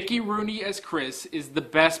 Mickey Rooney as Chris is the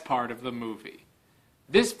best part of the movie.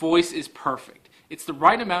 This voice is perfect. It's the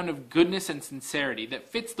right amount of goodness and sincerity that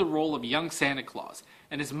fits the role of young Santa Claus,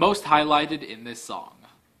 and is most highlighted in this song.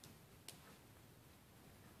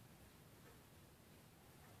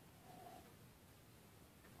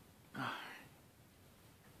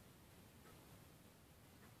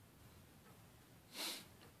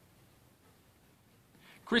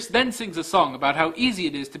 Chris then sings a song about how easy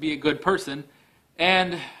it is to be a good person,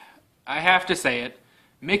 and I have to say it,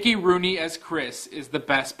 Mickey Rooney as Chris is the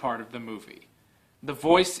best part of the movie. The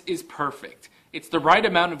voice is perfect. It's the right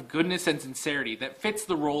amount of goodness and sincerity that fits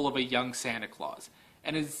the role of a young Santa Claus,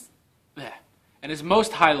 and is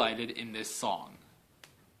most highlighted in this song.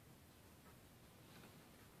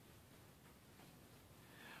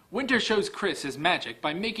 Winter shows Chris his magic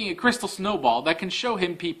by making a crystal snowball that can show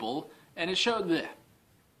him people, and it showed...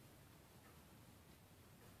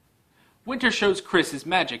 Winter shows Chris his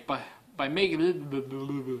magic by making...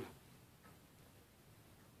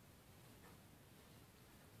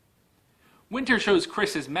 Winter shows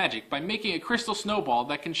Chris his magic by making a crystal snowball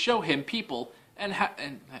that can show him people, and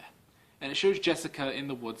it shows Jessica in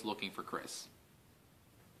the woods looking for Chris.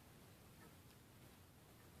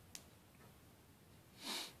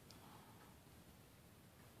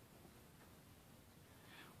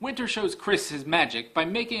 Winter shows Chris his magic by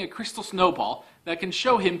making a crystal snowball that can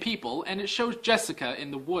show him people, and it shows Jessica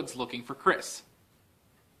in the woods looking for Chris.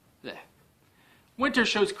 Winter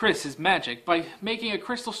shows Chris his magic by making a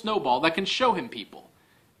crystal snowball that can show him people.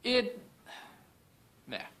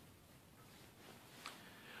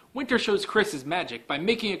 Winter shows Chris his magic by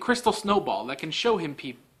making a crystal snowball that can show him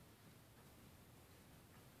people.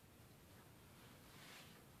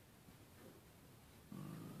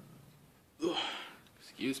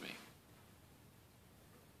 Excuse me.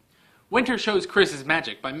 Winter shows Chris his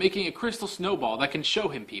magic by making a crystal snowball that can show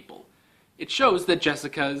him people. It shows that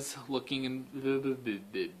Jessica's looking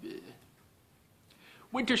in...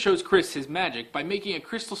 Winter shows Chris his magic by making a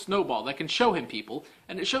crystal snowball that can show him people,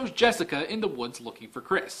 and it shows Jessica in the woods looking for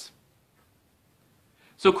Chris.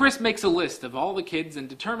 So Chris makes a list of all the kids and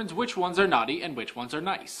determines which ones are naughty and which ones are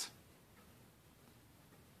nice.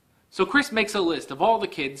 So Chris makes a list of all the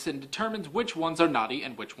kids and determines which ones are naughty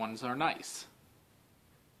and which ones are nice.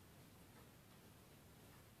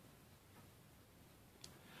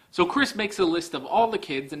 So Chris makes a list of all the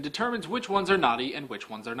kids and determines which ones are naughty and which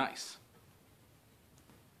ones are nice.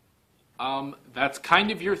 That's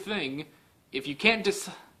kind of your thing. If you can't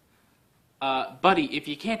buddy, if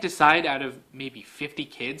you can't decide out of maybe 50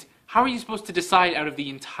 kids, how are you supposed to decide out of the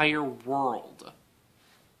entire world?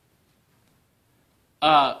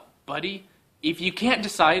 Buddy, if you can't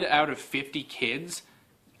decide out of 50 kids,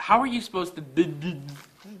 how are you supposed to...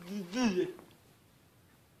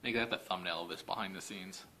 Make that the thumbnail of this behind the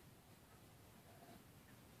scenes.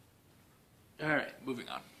 Alright, moving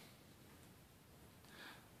on.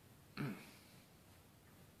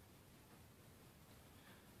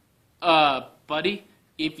 Buddy,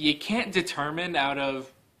 if you can't determine out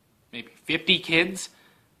of maybe 50 kids,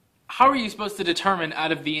 how are you supposed to determine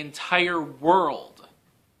out of the entire world?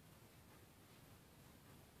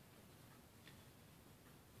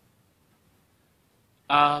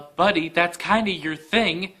 Buddy, that's kind of your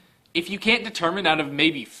thing. If you can't determine out of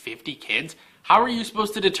maybe 50 kids, how are you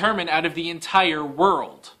supposed to determine out of the entire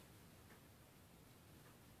world?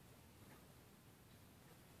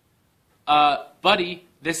 Buddy,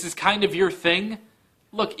 this is kind of your thing.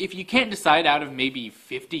 Look, if you can't decide out of maybe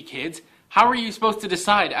 50 kids, how are you supposed to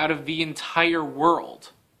decide out of the entire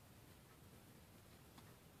world?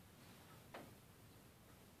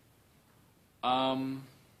 I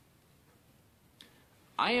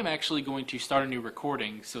am actually going to start a new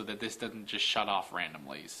recording so that this doesn't just shut off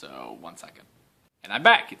randomly, so 1 second. And I'm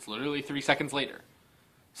back. It's literally 3 seconds later.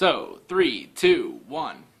 So, 3, 2,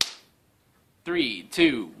 1. 3,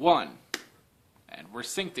 2, 1. And we're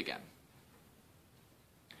synced again.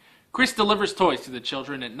 Chris delivers toys to the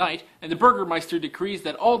children at night, and the Burgermeister decrees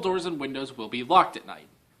that all doors and windows will be locked at night.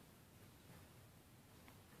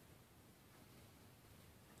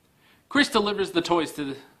 Chris delivers toys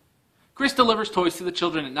to the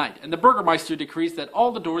children at night, and the Burgermeister decrees that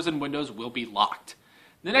all the doors and windows will be locked.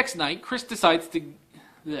 The next night, Chris decides to...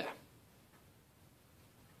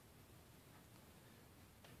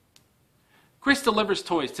 Chris delivers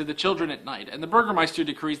toys to the children at night, and the Burgermeister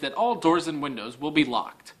decrees that all doors and windows will be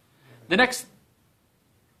locked. The next...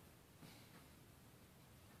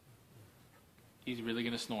 He's really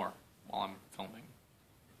going to snore while I'm filming.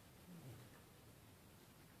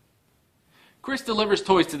 Chris delivers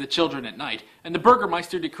toys to the children at night, and the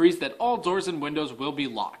Burgermeister decrees that all doors and windows will be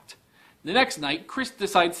locked. The next night, Chris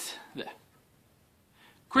delivers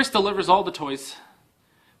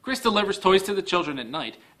toys to the children at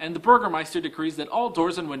night, and the Burgermeister decrees that all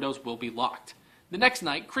doors and windows will be locked. The next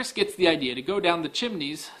night, Chris gets the idea to go down the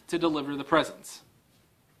chimneys to deliver the presents.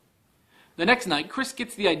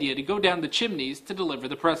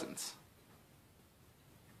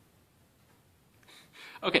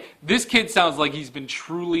 Okay, this kid sounds like he's been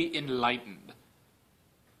truly enlightened.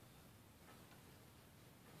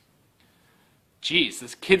 Jeez,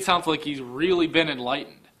 this kid sounds like he's really been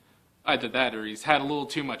enlightened. Either that or he's had a little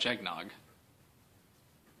too much eggnog.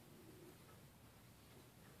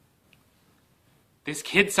 This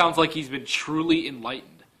kid sounds like he's been truly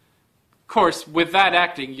enlightened. Of course, with that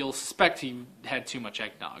acting, you'll suspect he had too much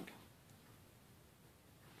eggnog.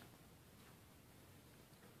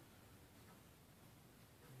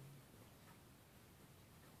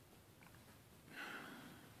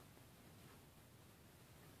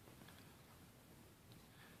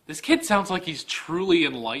 This kid sounds like he's truly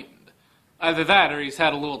enlightened. Either that or he's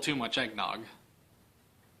had a little too much eggnog.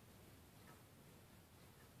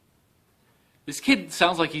 This kid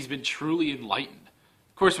sounds like he's been truly enlightened.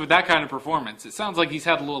 Of course, with that kind of performance, it sounds like he's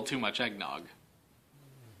had a little too much eggnog.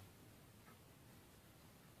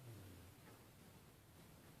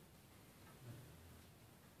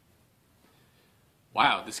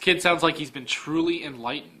 Wow, this kid sounds like he's been truly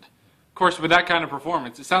enlightened. Of course, with that kind of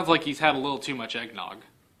performance, it sounds like he's had a little too much eggnog.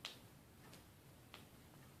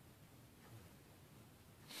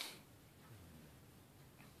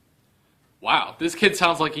 Wow, this kid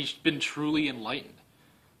sounds like he's been truly enlightened.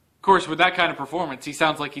 Of course, with that kind of performance, he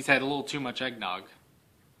sounds like he's had a little too much eggnog.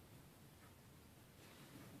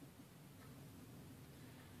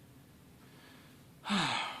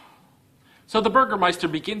 So the Burgermeister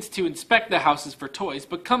begins to inspect the houses for toys,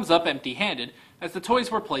 but comes up empty-handed, as the toys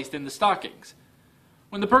were placed in the stockings.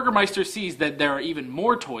 When the Burgermeister sees that there are even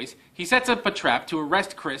more toys, he sets up a trap to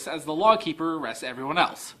arrest Chris as the lawkeeper arrests everyone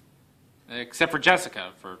else. Except for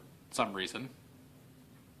Jessica, for some reason.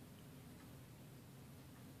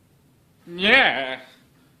 Yeah.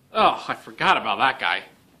 Oh, I forgot about that guy.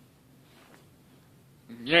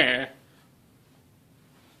 Yeah.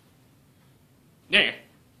 Yeah.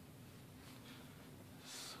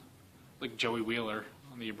 Like Joey Wheeler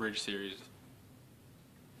on the Abridged series.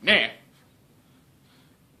 Yeah.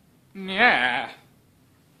 Yeah.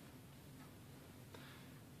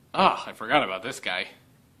 Oh, I forgot about this guy.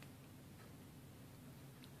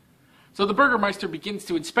 So the Burgermeister begins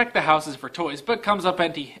to inspect the houses for toys, but comes up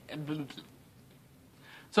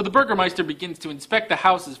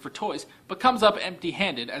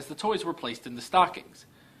empty-handed as the toys were placed in the stockings.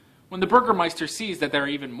 When the Burgermeister sees that there are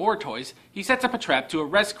even more toys, he sets up a trap to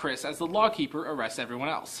arrest Chris as the lawkeeper arrests everyone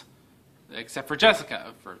else. Except for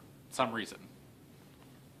Jessica, for some reason.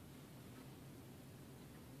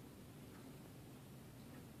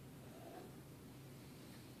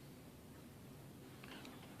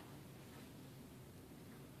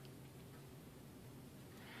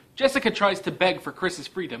 Jessica tries to beg for Chris's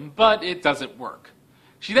freedom, but it doesn't work.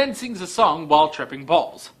 She then sings a song while tripping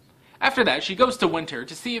balls. After that, she goes to Winter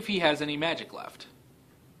to see if he has any magic left.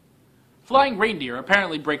 Flying reindeer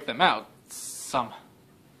apparently break them out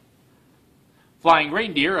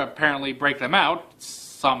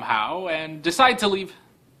somehow, and decide to leave.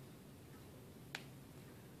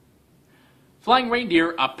 Flying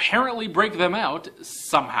reindeer apparently break them out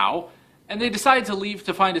somehow, and they decide to leave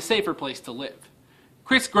to find a safer place to live.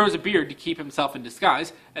 Chris grows a beard to keep himself in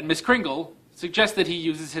disguise, and Miss Kringle suggests that he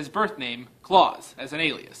uses his birth name, Claus, as an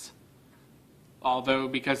alias. Although,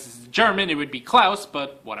 because it's German, it would be Klaus,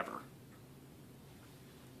 but whatever.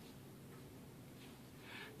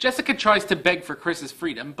 Jessica tries to beg for Chris's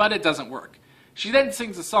freedom, but it doesn't work. She then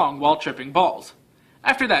sings a song while tripping balls.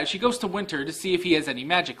 After that, she goes to Winter to see if he has any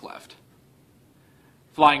magic left.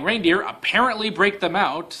 Flying reindeer apparently break them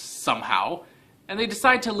out somehow, and they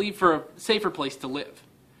decide to leave for a safer place to live.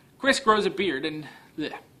 Chris grows a beard and...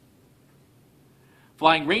 bleh.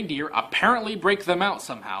 Flying reindeer apparently break them out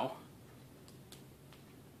somehow.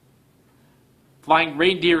 Flying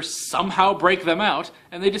reindeer somehow break them out,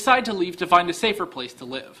 and they decide to leave to find a safer place to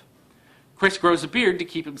live. Chris grows a beard to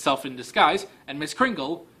keep himself in disguise, and Miss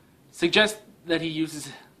Kringle suggests that he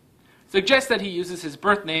uses his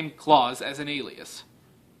birth name, Claus, as an alias.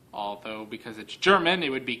 Although, because it's German, it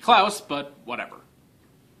would be Klaus, but whatever.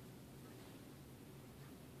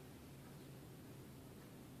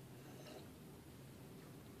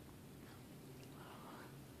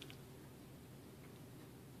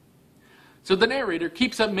 So the narrator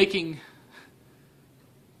keeps making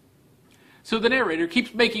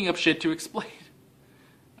up shit to explain.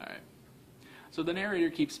 Alright. So the narrator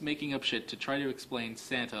keeps making up shit to try to explain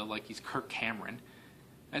Santa like he's Kirk Cameron,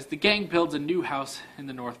 as the gang builds a new house in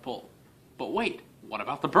the North Pole. But wait, what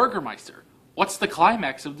about the Burgermeister? What's the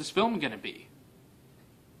climax of this film gonna be?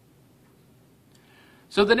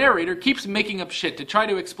 So the narrator keeps making up shit to try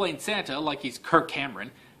to explain Santa like he's Kirk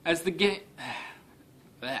Cameron, as the gang...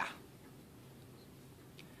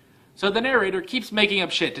 So the narrator keeps making up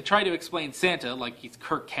shit to try to explain Santa like he's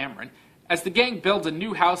Kirk Cameron, as the gang builds a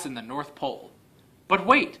new house in the North Pole. But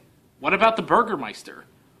wait, what about the Burgermeister?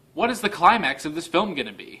 What is the climax of this film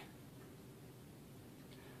gonna be?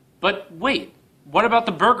 But wait, what about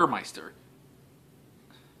the Burgermeister?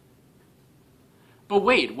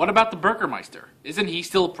 Isn't he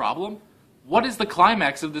still a problem? What is the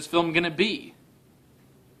climax of this film gonna be?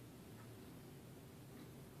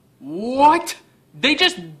 What? They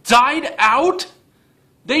just died out?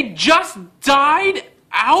 They just died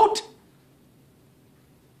out?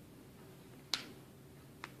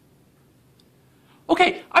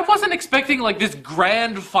 Okay, I wasn't expecting like this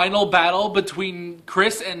grand final battle between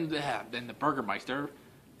Chris and the Burgermeister,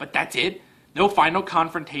 but that's it? No final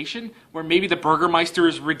confrontation where maybe the Burgermeister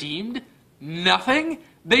is redeemed? Nothing?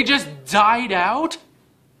 They just died out?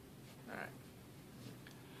 Alright.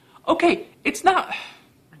 Okay, it's not...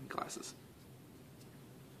 Glasses.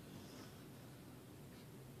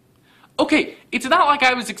 Okay, it's not like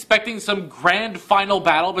I was expecting some grand final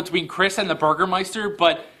battle between Chris and the Burgermeister,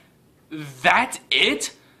 but that's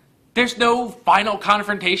it? There's no final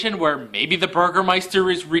confrontation where maybe the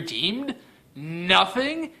Burgermeister is redeemed?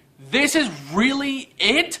 Nothing? This is really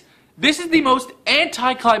it? This is the most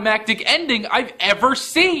anticlimactic ending I've ever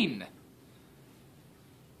seen!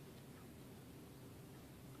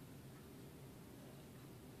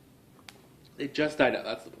 They just died out,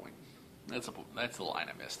 that's the point. That's the line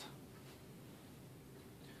I missed.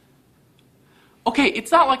 Okay,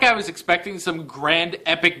 it's not like I was expecting some grand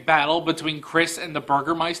epic battle between Chris and the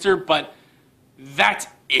Burgermeister, but that's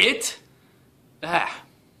it?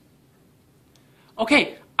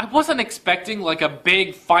 Okay, I wasn't expecting like a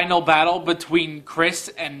big final battle between Chris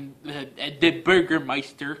and the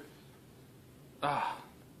Burgermeister.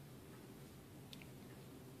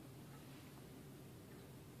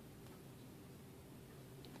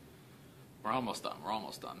 We're almost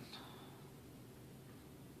done.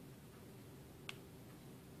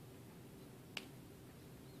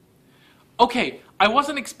 Okay, I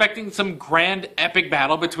wasn't expecting some grand epic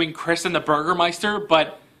battle between Chris and the Burgermeister,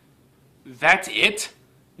 but that's it?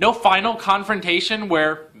 No final confrontation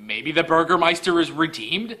where maybe the Burgermeister is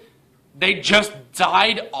redeemed? They just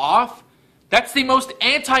died off? That's the most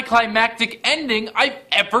anticlimactic ending I've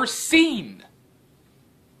ever seen!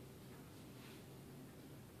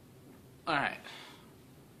 Alright.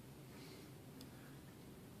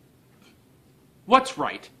 What's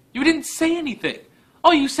right? You didn't say anything.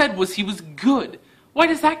 All you said was he was good. Why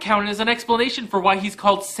does that count as an explanation for why he's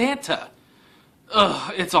called Santa?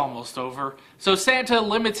 Ugh, it's almost over. So Santa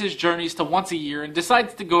limits his journeys to once a year and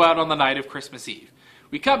decides to go out on the night of Christmas Eve.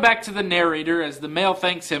 We cut back to the narrator as the male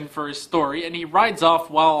thanks him for his story, and he rides off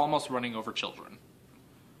while almost running over children.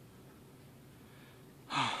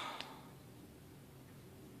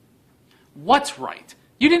 What's right?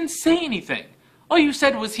 You didn't say anything. All you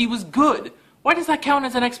said was he was good. Why does that count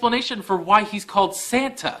as an explanation for why he's called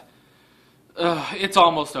Santa? It's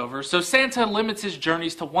almost over, so Santa limits his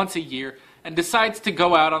journeys to once a year and decides to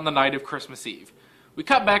go out on the night of Christmas Eve. We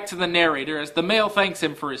cut back to the narrator as the male thanks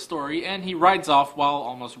him for his story, and he rides off while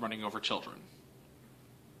almost running over children.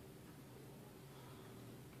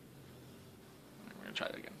 We're going to try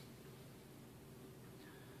that again.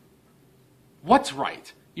 What's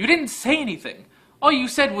right? You didn't say anything. All you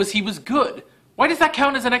said was he was good. Why does that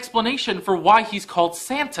count as an explanation for why he's called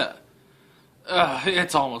Santa?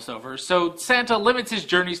 It's almost over, so Santa limits his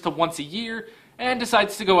journeys to once a year and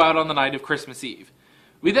decides to go out on the night of Christmas Eve.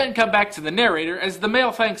 We then come back to the narrator as the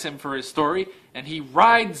male thanks him for his story, and he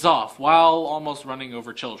rides off while almost running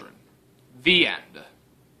over children. The end.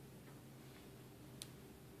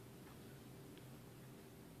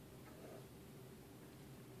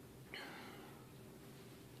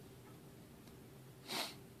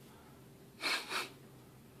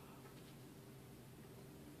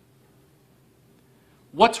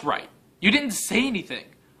 What's right? You didn't say anything.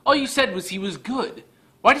 All you said was he was good.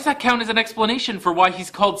 Why does that count as an explanation for why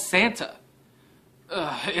he's called Santa?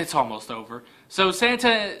 It's almost over. So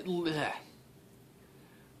Santa...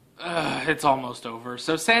 It's almost over.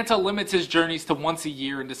 So Santa limits his journeys to once a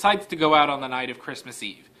year and decides to go out on the night of Christmas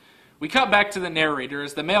Eve. We cut back to the narrator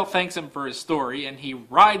as the male thanks him for his story, and he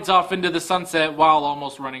rides off into the sunset while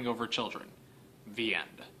almost running over children. The end.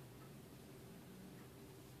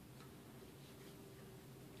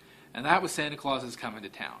 And that was Santa Claus is Coming to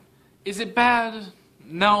Town. Is it bad?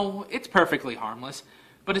 No, it's perfectly harmless,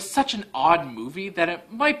 but it's such an odd movie that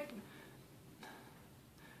it might...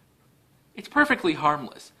 It's perfectly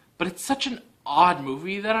harmless, but it's such an odd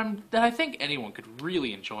movie that I think anyone could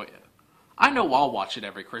really enjoy it. I know I'll watch it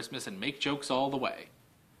every Christmas and make jokes all the way.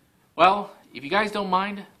 Well, if you guys don't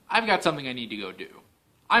mind, I've got something I need to go do.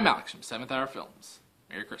 I'm Alex from 7th Hour Films.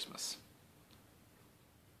 Merry Christmas.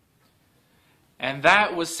 And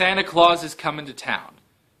that was Santa Claus is Coming to Town.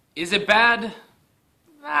 Is it bad?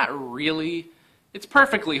 Not really. It's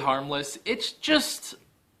perfectly harmless. It's just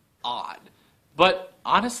odd. But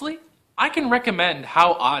honestly, I can recommend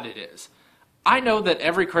how odd it is. I know that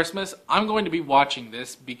every Christmas I'm going to be watching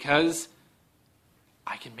this because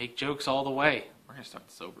I can make jokes all the way. We're going to start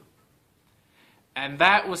this over. And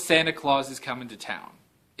that was Santa Claus is Coming to Town.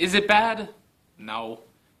 Is it bad? No.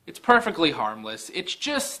 It's perfectly harmless. It's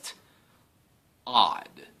just odd.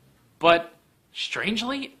 But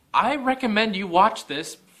strangely, I recommend you watch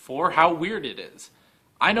this for how weird it is.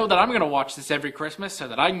 I know that I'm going to watch this every Christmas so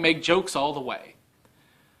that I can make jokes all the way.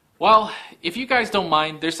 Well, if you guys don't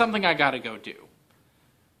mind, there's something I gotta go do.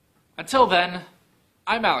 Until then,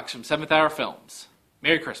 I'm Alex from 7th Hour Films.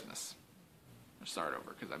 Merry Christmas. I'll start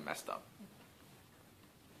over because I messed up.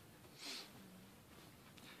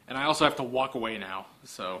 And I also have to walk away now,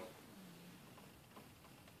 so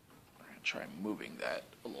I'm going to try moving that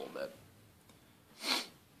a little bit.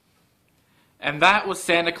 And that was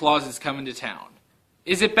Santa Claus is Coming to Town.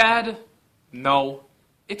 Is it bad? No.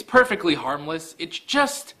 It's perfectly harmless. It's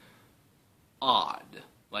just odd.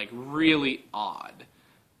 Like, really odd.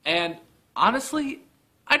 And honestly,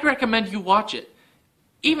 I'd recommend you watch it.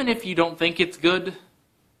 Even if you don't think it's good.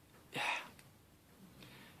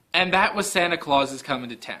 And that was Santa Claus is Coming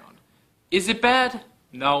to Town. Is it bad?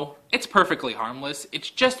 No. It's perfectly harmless.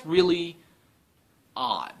 It's just really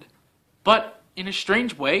odd. But in a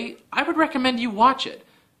strange way, I would recommend you watch it.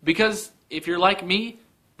 Because if you're like me,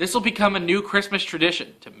 this will become a new Christmas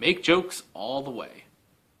tradition to make jokes all the way.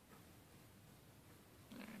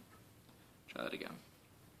 Try that again.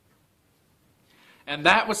 And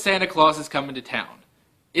that was Santa Claus is Coming to Town.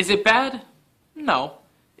 Is it bad? No.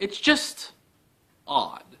 It's just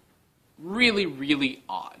odd. Really, really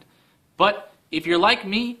odd. But if you're like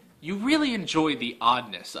me, you really enjoy the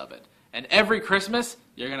oddness of it. And every Christmas,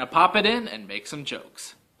 you're going to pop it in and make some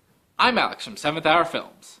jokes. I'm Alex from 7th Hour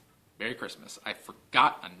Films. Merry Christmas. I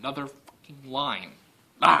forgot another fucking line.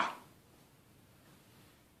 I'm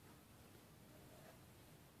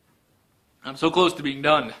so close to being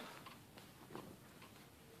done.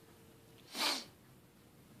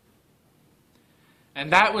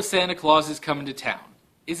 And that was Santa Claus is Coming to Town.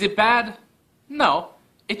 Is it bad? No.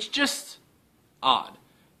 It's just odd.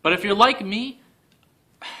 But if you're like me...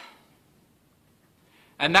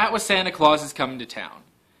 And that was Santa Claus is Coming to Town.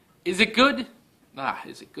 Is it good?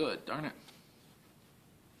 Is it good? Darn it.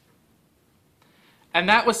 And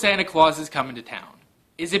that was Santa Claus is Coming to Town.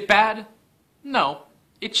 Is it bad? No.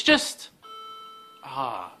 It's just...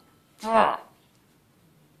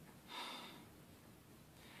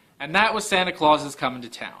 And that was Santa Claus is Coming to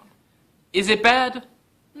Town. Is it bad?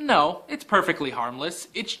 No, it's perfectly harmless.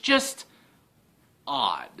 It's just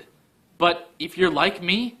odd. But if you're like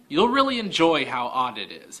me, you'll really enjoy how odd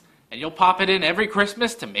it is, and you'll pop it in every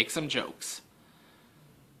Christmas to make some jokes.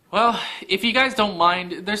 Well, if you guys don't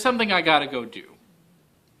mind, there's something I gotta go do.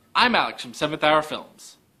 I'm Alex from 7th Hour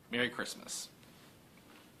Films. Merry Christmas.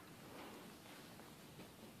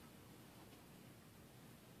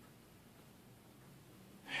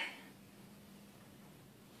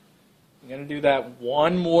 I'm gonna do that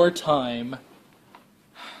one more time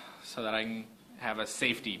so that I can have a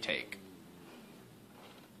safety take.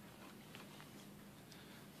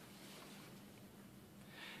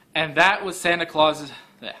 And that was Santa Claus is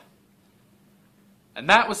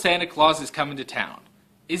Coming to Town.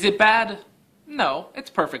 Is it bad? No, it's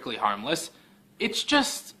perfectly harmless. It's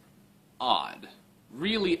just odd.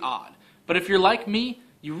 Really odd. But if you're like me,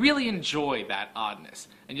 you really enjoy that oddness,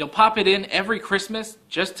 and you'll pop it in every Christmas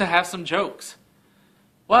just to have some jokes.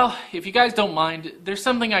 Well, if you guys don't mind, there's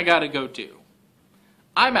something I gotta go do.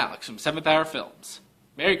 I'm Alex from 7th Hour Films.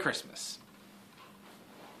 Merry Christmas.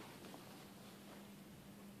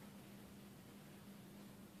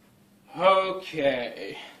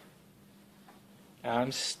 Okay.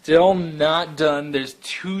 I'm still not done. There's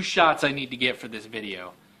 2 shots I need to get for this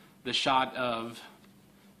video. The shot of...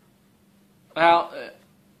 Well,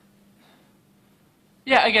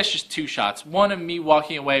 yeah, I guess just 2 shots. One of me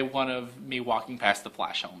walking away, one of me walking past the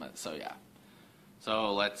Flash helmet. So yeah.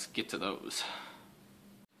 So let's get to those.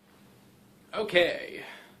 Okay.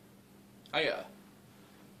 Let's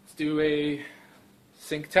do a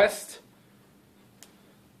sync test.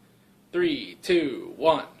 3, 2,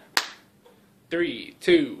 1. 3,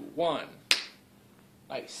 2, 1.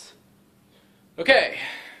 Nice. Okay.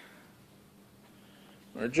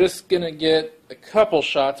 We're just gonna get a couple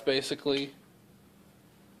shots, basically.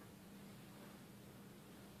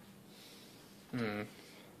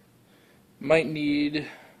 Might need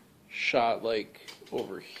shot like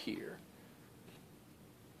over here.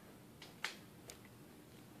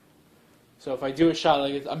 So if I do a shot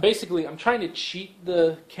like this, I'm trying to cheat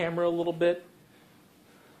the camera a little bit.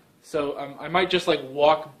 So I might just like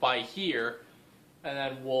walk by here, and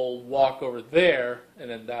then we'll walk over there, and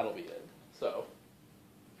then that'll be it. So,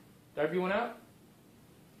 did everyone out?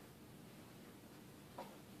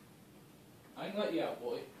 I can let you out,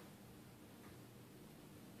 boy.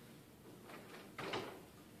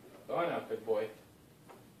 Go on out, good boy.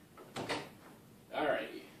 Alrighty.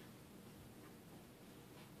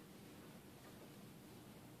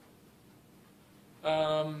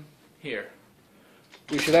 Here.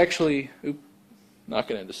 We should actually,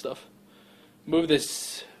 knocking into stuff. Move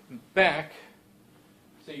this back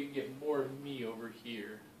so you can get more of me over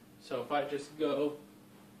here. So if I just go,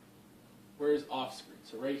 where's off screen?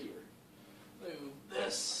 So right here. Move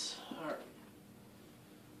this. Alright.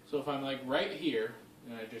 So if I'm like right here,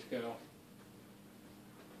 and I just go,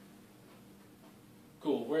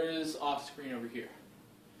 cool, where is off screen over here?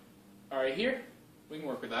 Alright, here, we can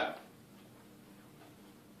work with that.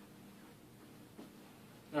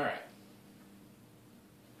 Alright.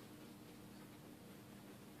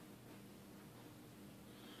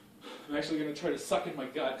 I'm actually going to try to suck in my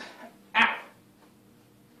gut. Ow!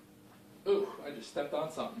 Ooh, I just stepped on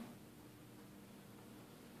something.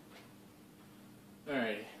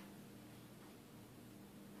 Alrighty.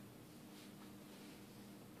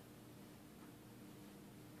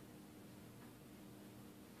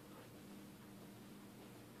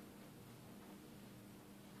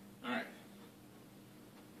 Alright.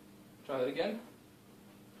 Try that again.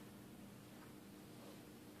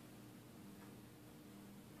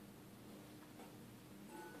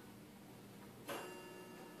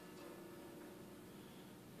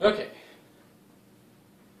 Okay.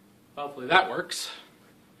 Hopefully that works.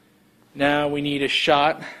 Now we need a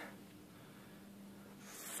shot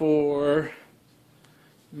for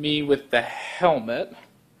me with the helmet.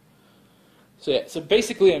 So yeah, so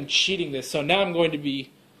basically I'm cheating this. So now I'm going to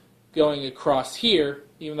be going across here,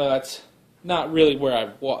 even though that's not really where I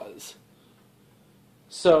was.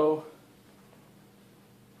 So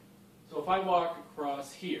if I walk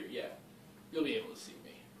across here, yeah, you'll be able to see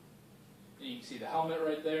me. And you can see the helmet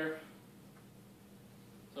right there.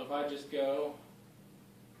 So if I just go,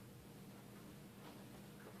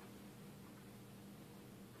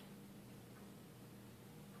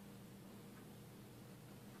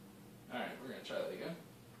 alright, we're going to try that again.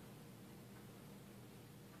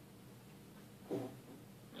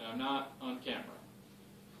 And I'm not on camera.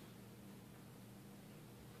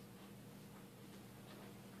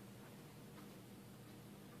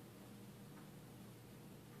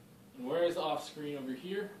 off screen over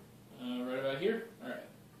here, right about here. All right.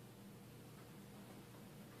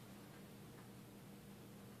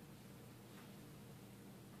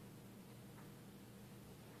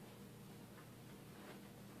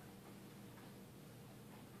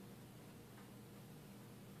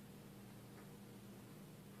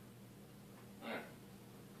 All right.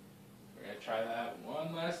 We're gonna try that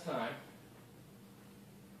one last time.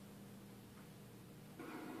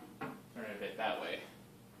 Turn it a bit that way.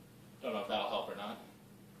 Don't know if that'll help or not.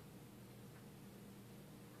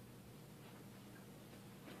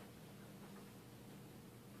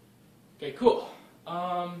 Okay, cool.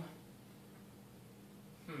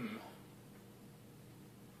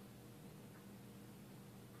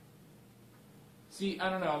 See, I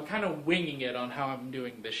don't know. I'm kind of winging it on how I'm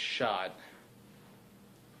doing this shot.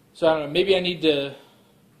 So I don't know. Maybe I need to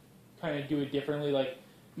kind of do it differently. Like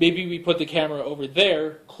maybe we put the camera over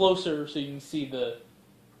there, closer, so you can see the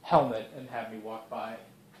helmet and have me walk by.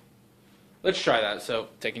 Let's try that. So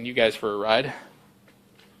taking you guys for a ride.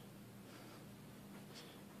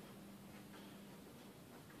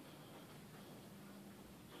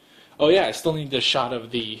 Oh yeah, I still need the shot of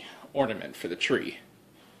the ornament for the tree.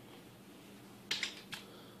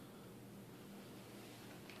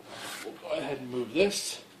 We'll go ahead and move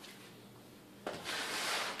this.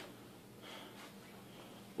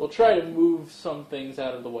 We'll try to move some things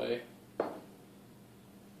out of the way.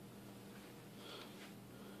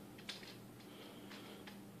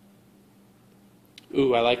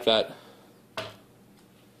 Ooh, I like that.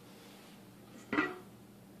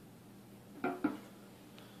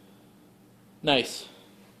 Nice.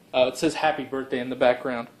 It says happy birthday in the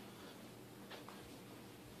background.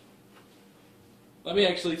 Let me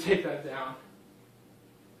actually take that down.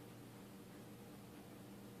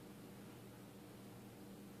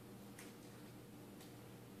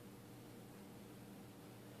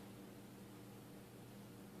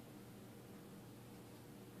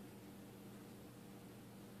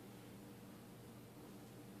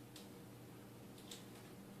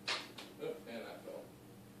 Oh, and that fell.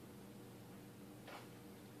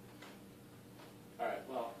 Alright,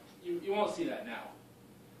 well, you won't see that now.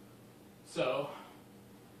 So,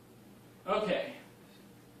 okay.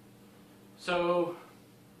 So,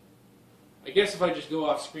 I guess if I just go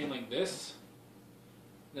off screen like this,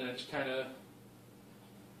 then I just kind of...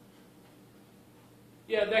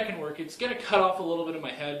 Yeah, that can work. It's going to cut off a little bit of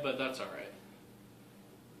my head, but that's alright.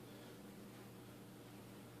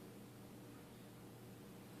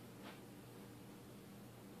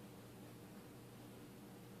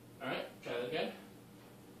 Alright, try that again.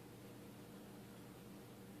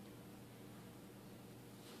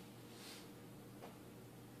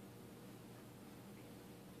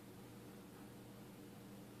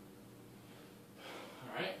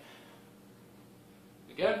 Alright.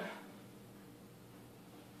 Again.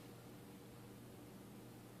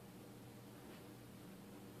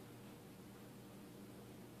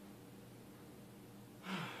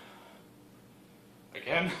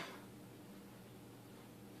 Again.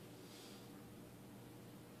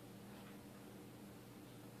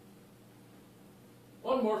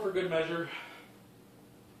 One more for good measure.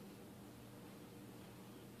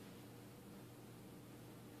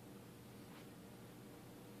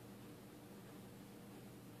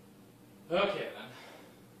 Okay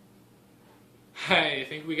then. I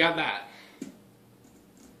think we got that.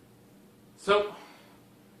 So,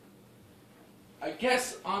 I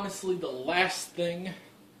guess honestly the last thing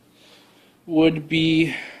would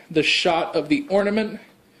be the shot of the ornament.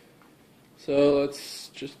 So let's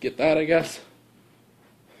just get that, I guess.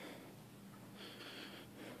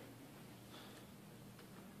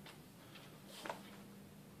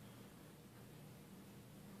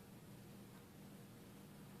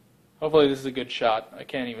 Hopefully this is a good shot. I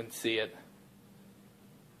can't even see it.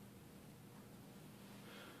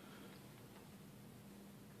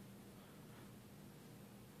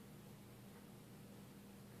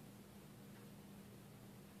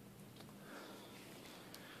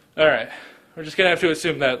 Alright, we're just going to have to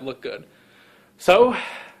assume that looked good. So,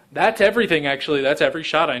 that's everything actually. That's every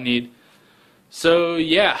shot I need. So,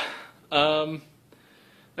 yeah.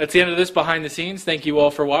 That's the end of this behind the scenes. Thank you all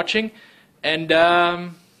for watching. And,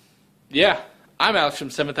 yeah, I'm Alex from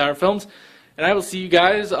 7th Hour Films, and I will see you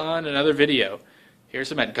guys on another video. Here's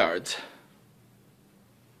some end cards.